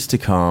police to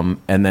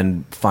come and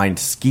then find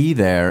Ski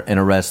there and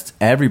arrest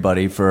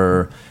everybody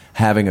for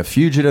having a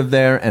fugitive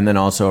there, and then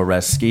also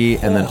arrest Ski,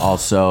 and then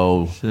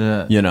also,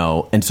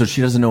 and so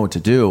she doesn't know what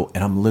to do.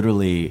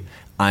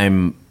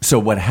 And so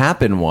what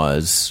happened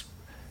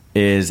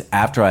is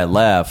after I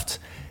left,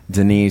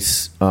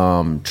 Denise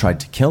tried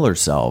to kill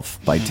herself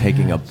by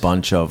taking a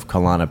bunch of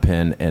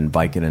Klonopin and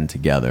Vicodin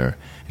together.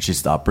 And she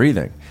stopped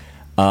breathing.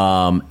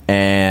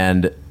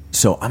 And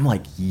so I'm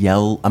like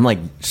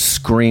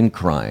scream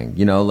crying,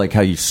 like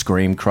how you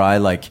scream cry,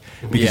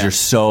 because you're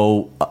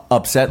so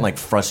upset and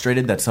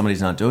frustrated that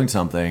somebody's not doing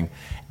something.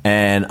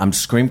 And I'm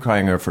scream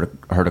crying for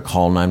her to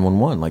call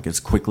 911 as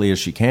quickly as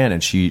she can.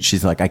 And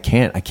she's like, I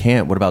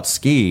can't. What about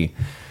Ski?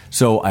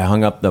 So I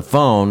hung up the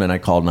phone and I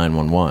called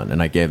 911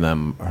 and I gave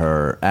them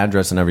her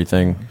address and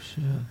everything. Oh,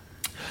 shit.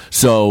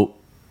 So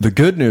the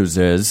good news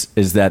is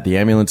that the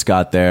ambulance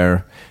got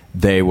there.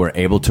 They were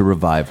able to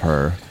revive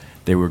her.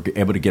 They were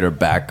able to get her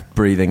back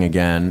breathing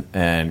again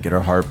and get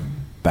her heart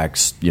back,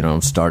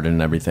 started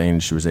and everything.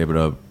 She was able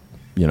to,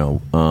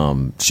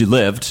 she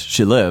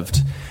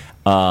lived.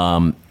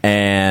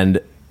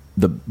 And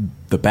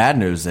the bad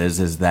news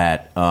is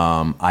that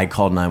I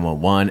called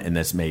 911 and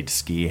this made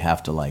Ski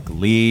have to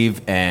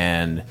leave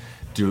and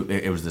do.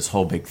 It was this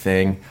whole big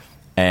thing,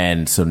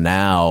 and so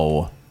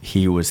now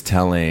he was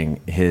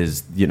telling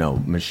his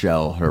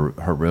Michelle,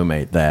 her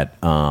roommate, that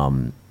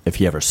if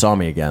he ever saw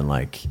me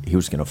again, he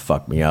was gonna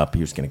fuck me up,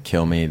 he was gonna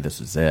kill me.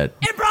 This is it.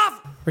 Improv.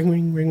 Ring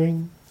ring ring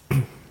ring.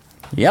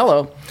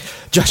 Yellow.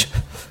 Josh,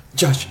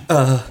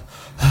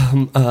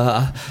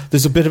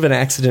 there's a bit of an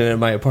accident in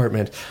my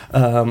apartment.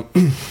 Calm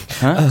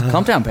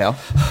down, pal.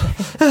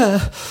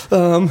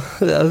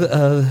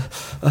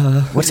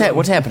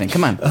 What's happening?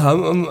 Come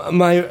on.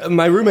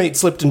 My roommate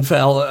slipped and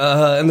fell,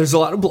 and there's a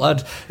lot of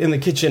blood in the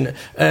kitchen,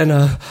 and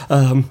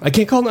I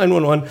can't call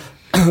 911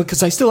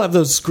 because I still have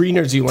those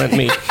screeners you lent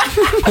me,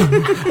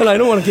 and I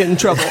don't want to get in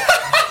trouble.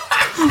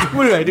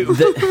 What do I do?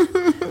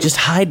 Just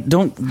hide.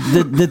 Don't.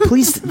 The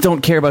police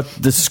don't care about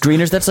the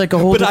screeners. That's like a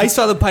whole. But I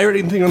saw the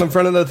pirating thing on the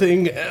front of the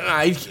thing. And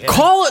I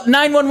call it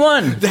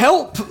 911.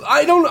 Help!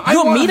 I don't.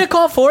 You want me to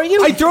call for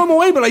you? I throw them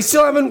away, but I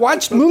still haven't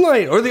watched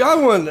Moonlight or the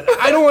other one.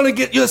 I don't want to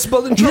get you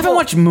spilled in trouble. You haven't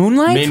watched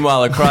Moonlight?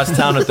 Meanwhile, across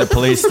town at the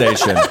police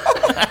station.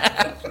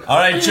 All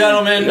right,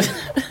 gentlemen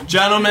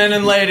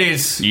and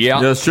ladies. Yeah.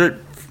 Yes, sir.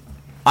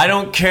 I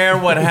don't care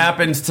what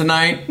happens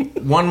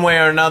tonight, one way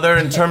or another,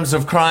 in terms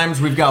of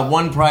crimes. We've got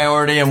one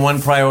priority and one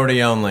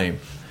priority only.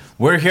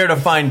 We're here to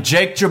find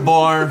Jake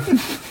Jabor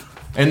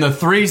and the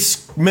 3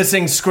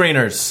 missing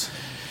screeners.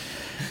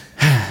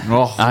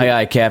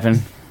 Aye,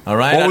 Captain. All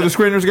right. What were the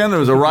screeners again?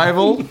 There was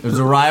Arrival. It was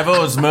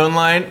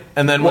Moonlight,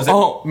 and then was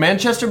it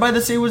Manchester by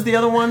the Sea was the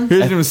other one? He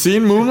hasn't even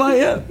seen Moonlight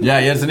yet?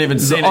 Yeah, he hasn't even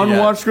seen it yet.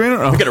 Unwatched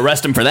screener? Oh. We could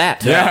arrest him for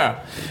that.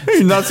 Yeah.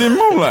 He's not seen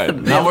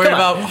Moonlight. Not worried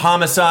about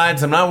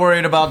homicides. I'm not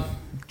worried about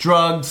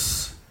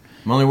drugs.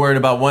 I'm only worried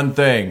about one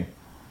thing.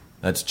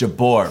 That's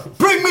Jabor.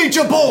 Bring me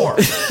Jabor!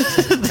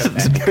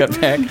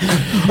 Cut back.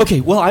 Okay,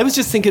 well, I was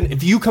just thinking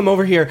if you come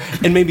over here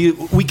and maybe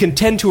we can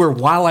tend to her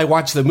while I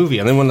watch the movie,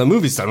 and then when the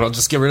movie's done, I'll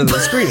just get rid of the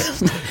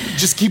screener.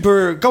 Just keep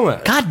her going.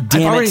 God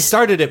damn it. I've already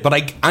started it,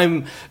 but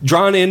I'm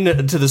drawn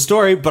into the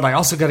story, but I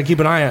also got to keep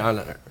an eye on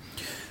her.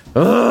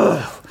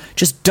 Ugh.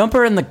 Just dump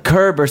her in the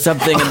curb or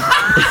something. And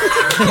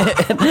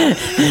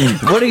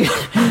what do you?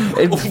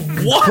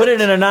 Put it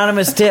in an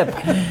anonymous tip.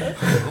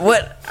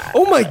 What?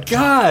 Oh my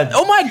God!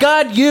 Oh my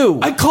God! You!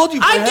 I called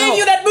you. For help. Gave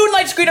you that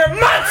Moonlight screener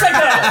months ago.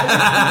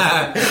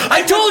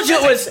 I told you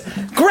it was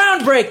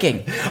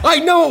groundbreaking. I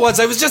know it was.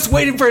 I was just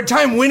waiting for a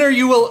time. When are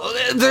you?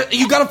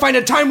 You got to find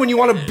a time when you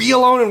want to be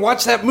alone and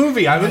watch that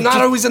movie. I'm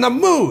not always in the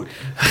mood.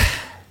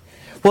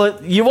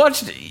 Well, you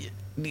watched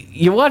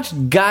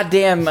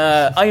goddamn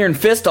Iron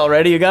Fist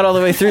already. You got all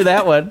the way through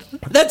that one.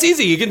 That's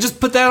easy. You can just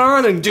put that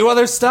on and do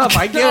other stuff.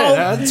 I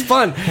get it. It's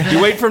fun.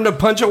 You wait for him to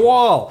punch a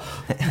wall.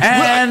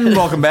 And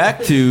welcome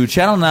back to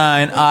Channel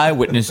 9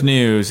 Eyewitness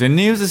News. In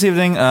news this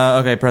evening,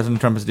 President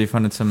Trump has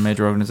defunded some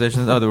major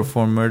organizations. There were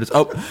 4 murders.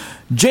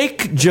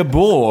 Jake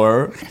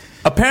Jabor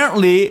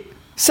apparently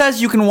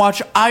says you can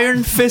watch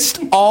Iron Fist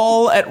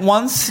all at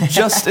once,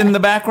 just in the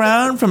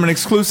background, from an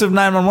exclusive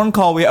 911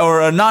 call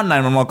or a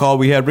non-911 call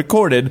we had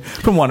recorded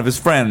from one of his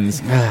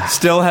friends.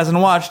 Still hasn't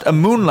watched a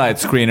Moonlight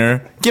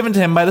screener given to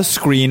him by the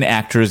Screen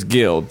Actors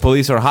Guild.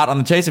 Police are hot on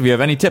the chase. If you have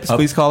any tips,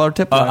 please call our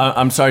tip line.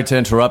 I'm sorry to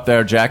interrupt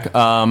there, Jack,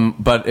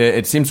 but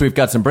it seems we've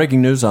got some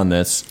breaking news on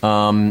this.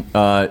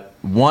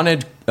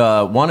 Wanted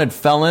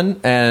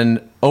felon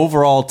and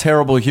overall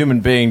terrible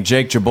human being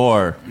Jake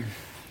Jabor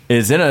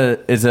is in a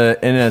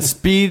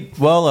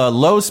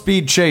low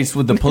speed chase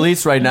with the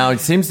police right now. He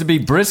seems to be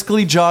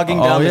briskly jogging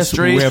down the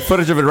street. We have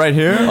footage of it right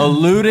here,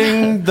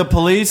 eluding the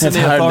police and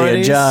the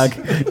authorities. That's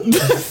hardly a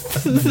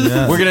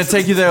jog. We're gonna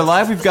take you there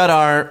live. We've got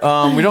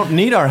our. We don't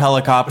need our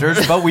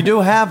helicopters, but we do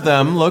have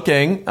them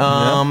looking.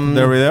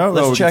 There we are.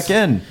 Let's check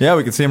in. Yeah,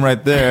 we can see him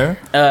right there.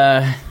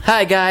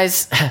 Hi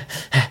guys.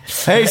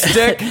 Hey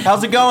Stick,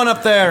 how's it going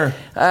up there?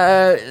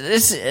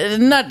 It's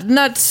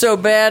not so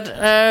bad.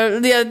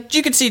 Yeah,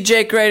 you can see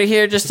Jake right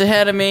here, just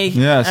ahead of me.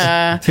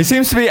 Yes, he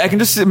seems to be. I can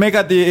just make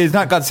out he's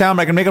not got sound,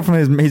 but I can make out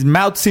from his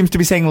mouth seems to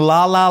be saying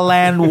 "La La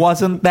Land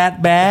wasn't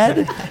that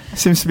bad."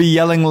 Seems to be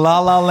yelling "La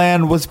La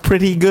Land was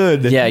pretty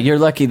good." Yeah, you're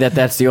lucky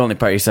that's the only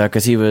part you saw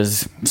because he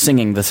was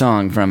singing the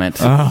song from it.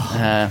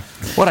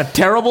 What a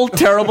terrible,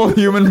 terrible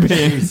human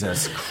being!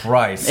 Jesus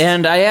Christ!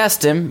 And I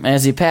asked him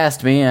as he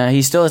passed me.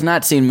 He still has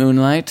not seen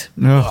Moonlight.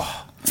 No.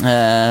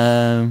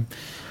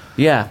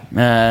 He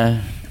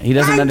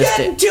doesn't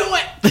understand. Do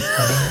it.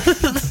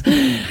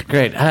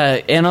 Great.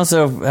 And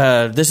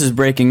also, this is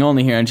breaking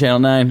only here on Channel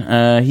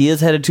 9. He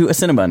is headed to a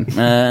Cinnabon.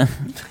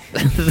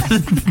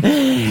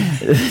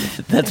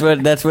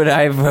 That's what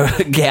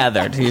I've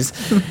gathered. He's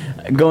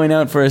going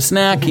out for a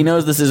snack. He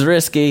knows this is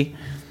risky.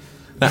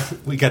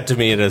 We got to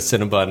meet at a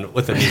Cinnabon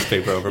with a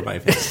newspaper over my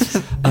face.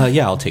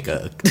 Yeah, I'll take 2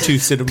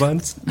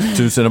 Cinnabons.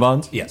 2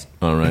 Cinnabons? Yes.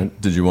 All right.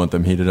 Did you want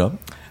them heated up?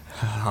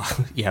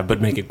 Yeah, but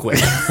make it quick.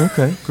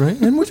 Okay, great.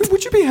 And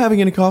would you be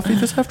having any coffee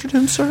this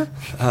afternoon, sir?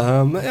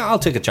 I'll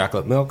take a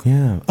chocolate milk.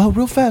 Yeah. Oh,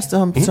 real fast.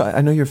 So I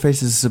know your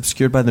face is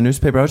obscured by the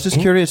newspaper. I was just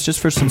curious, just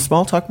for some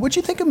small talk. What'd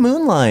you think of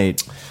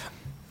Moonlight?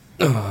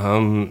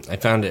 I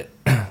found it.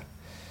 I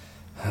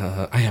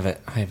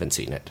haven't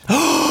seen it.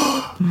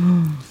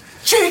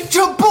 Jake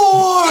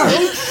Jabor!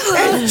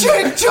 It's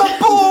Jake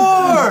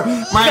Jabor!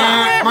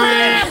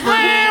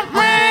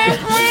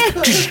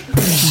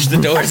 The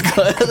door's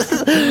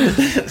closed.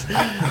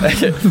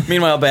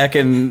 Meanwhile, back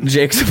in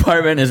Jake's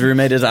apartment, his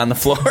roommate is on the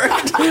floor,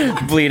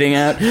 bleeding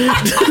out.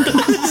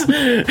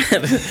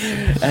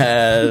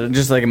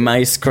 Just like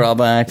mice crawl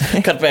by.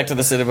 Cut back to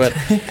the Cinnabon.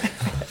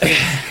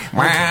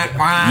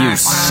 You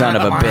son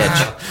of a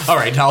bitch. All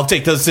right, I'll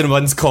take those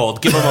Cinnabons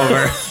cold. Give them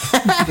over.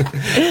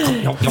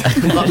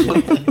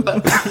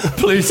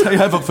 Please, I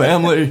have a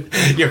family.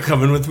 You're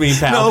coming with me,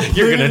 pal. No,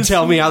 You're going to please.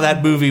 tell me how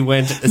that movie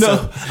went.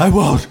 No, I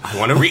won't. I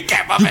want a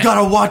recap of You it.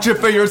 gotta watch it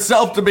for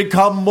yourself to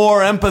become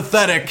more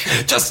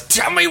empathetic. Just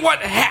tell me what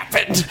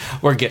happened.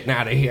 We're getting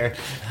out of here.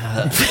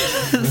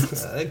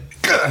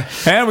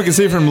 And we can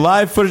see from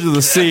live footage of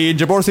the scene,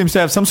 Jabor seems to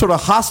have some sort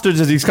of hostage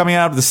as he's coming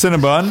out of the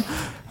Cinnabon.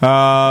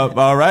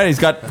 All right, he's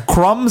got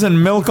crumbs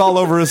and milk all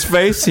over his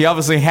face. He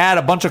obviously had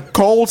a bunch of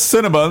cold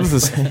Cinnabons,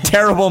 this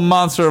terrible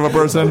monster of a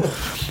person.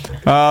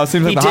 Seems like He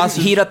the didn't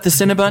hostage... heat up the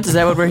Cinnabons? Is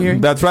that what we're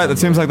hearing? That's right. That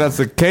seems like that's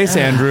the case,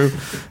 Andrew.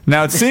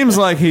 Now, it seems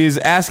like he's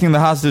asking the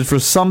hostage for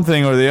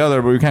something or the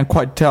other, but we can't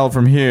quite tell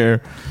from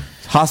here.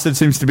 Hostage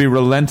seems to be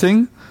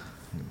relenting.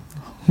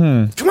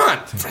 Come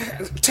on.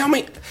 Tell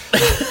me.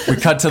 We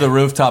cut to the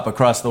rooftop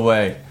across the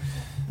way.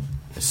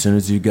 As soon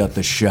as you got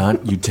the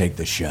shot, you take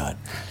the shot.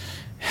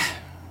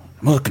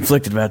 I'm a little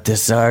conflicted about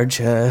this,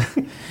 Sarge.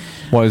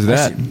 Why is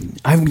that?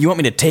 You want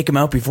me to take him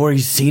out before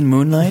he's seen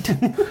Moonlight? I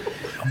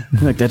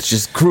feel like that's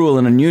just cruel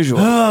and unusual.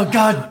 Oh,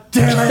 God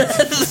damn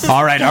it.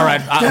 All right.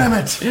 Damn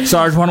it.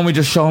 Sarge, why don't we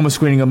just show him a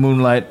screening of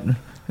Moonlight,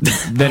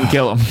 then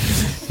kill him?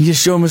 You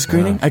just show him a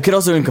screening? I could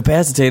also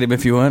incapacitate him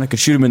if you want. I could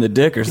shoot him in the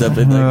dick or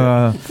something like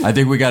that. I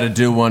think we got to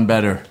do one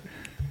better.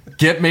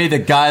 Get me the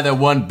guy that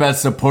won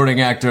Best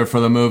Supporting Actor for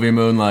the movie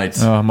Moonlight.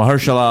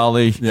 Mahershala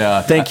Ali.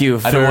 Yeah. Thank you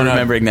for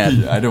remembering that.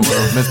 I don't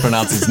want to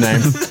mispronounce his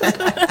name.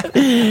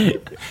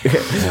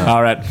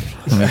 All right.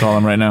 Let me call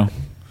him right now.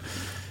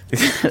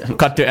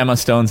 Cut to Emma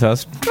Stone's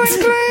house.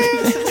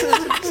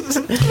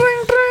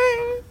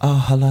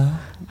 Oh, hello.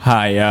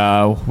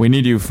 Hi, we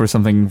need you for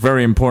something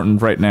very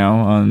important right now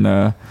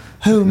on...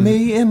 Who,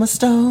 me, Emma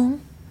Stone?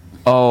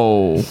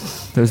 Oh,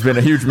 there's been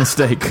a huge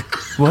mistake.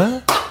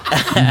 What?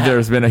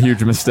 There's been a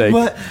huge mistake.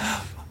 What?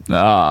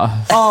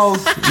 Oh,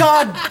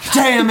 God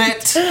damn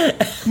it!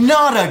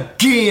 Not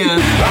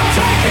again!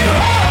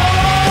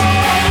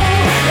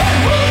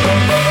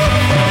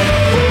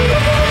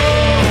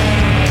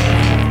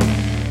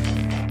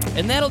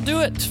 And that'll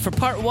do it for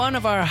part one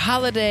of our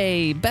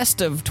holiday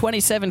best of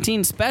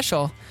 2017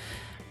 special.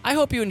 I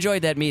hope you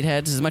enjoyed that,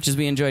 Meatheads, as much as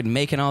we enjoyed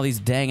making all these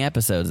dang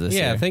episodes this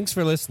year. Yeah, thanks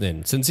for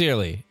listening.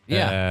 Sincerely.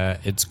 Yeah.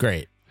 It's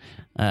great.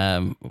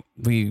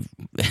 We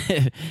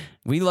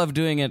we love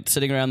doing it,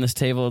 sitting around this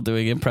table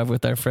doing improv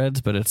with our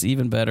friends, but it's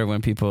even better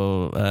when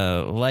people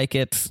like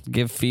it,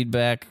 give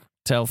feedback,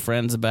 tell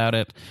friends about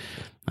it.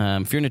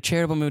 If you're in a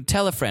charitable mood,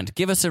 tell a friend.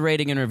 Give us a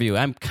rating and review.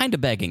 I'm kind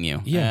of begging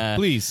you. Yeah,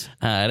 please.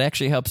 It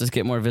actually helps us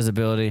get more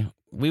visibility.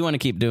 We want to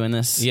keep doing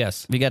this.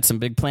 Yes. We got some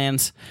big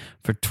plans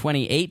for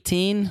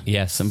 2018.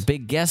 Yes. Some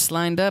big guests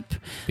lined up.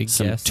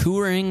 Some guests.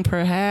 touring,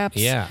 perhaps.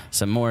 Yeah.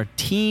 Some more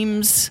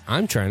teams.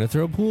 I'm trying to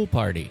throw a pool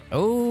party.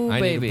 Oh,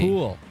 I baby. need a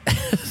pool.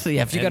 So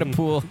yeah, if you got a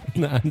pool,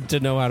 to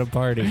know how to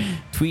party,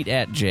 tweet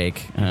at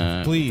Jake.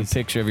 Please. A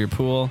picture of your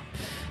pool.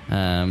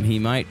 He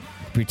might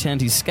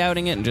pretend he's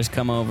scouting it and just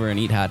come over and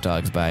eat hot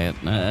dogs by it.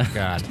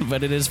 God.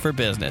 But it is for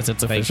business.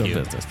 It's official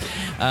business.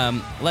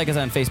 Like us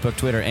on Facebook,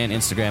 Twitter, and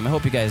Instagram. I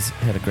hope you guys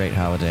had a great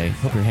holiday.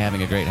 Hope you're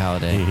having a great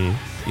holiday.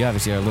 Mm-hmm. You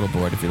obviously are a little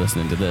bored if you're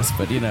listening to this,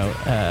 but you know.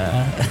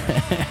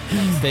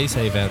 Stay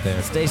safe out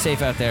there. Stay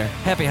safe out there.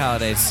 Happy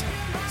holidays.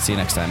 See you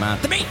next time on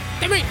The Meat.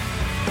 The Meat.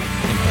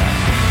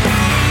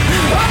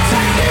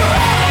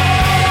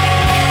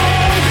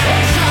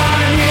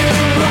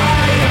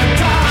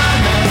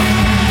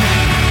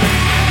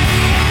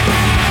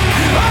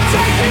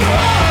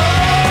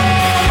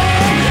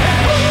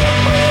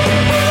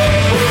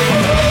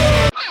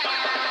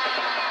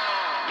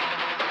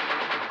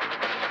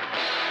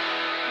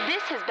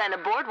 This has been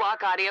a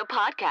Boardwalk Audio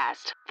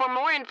podcast. For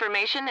more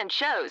information and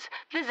shows,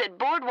 visit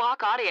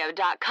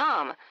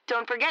boardwalkaudio.com.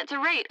 Don't forget to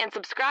rate and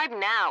subscribe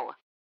now.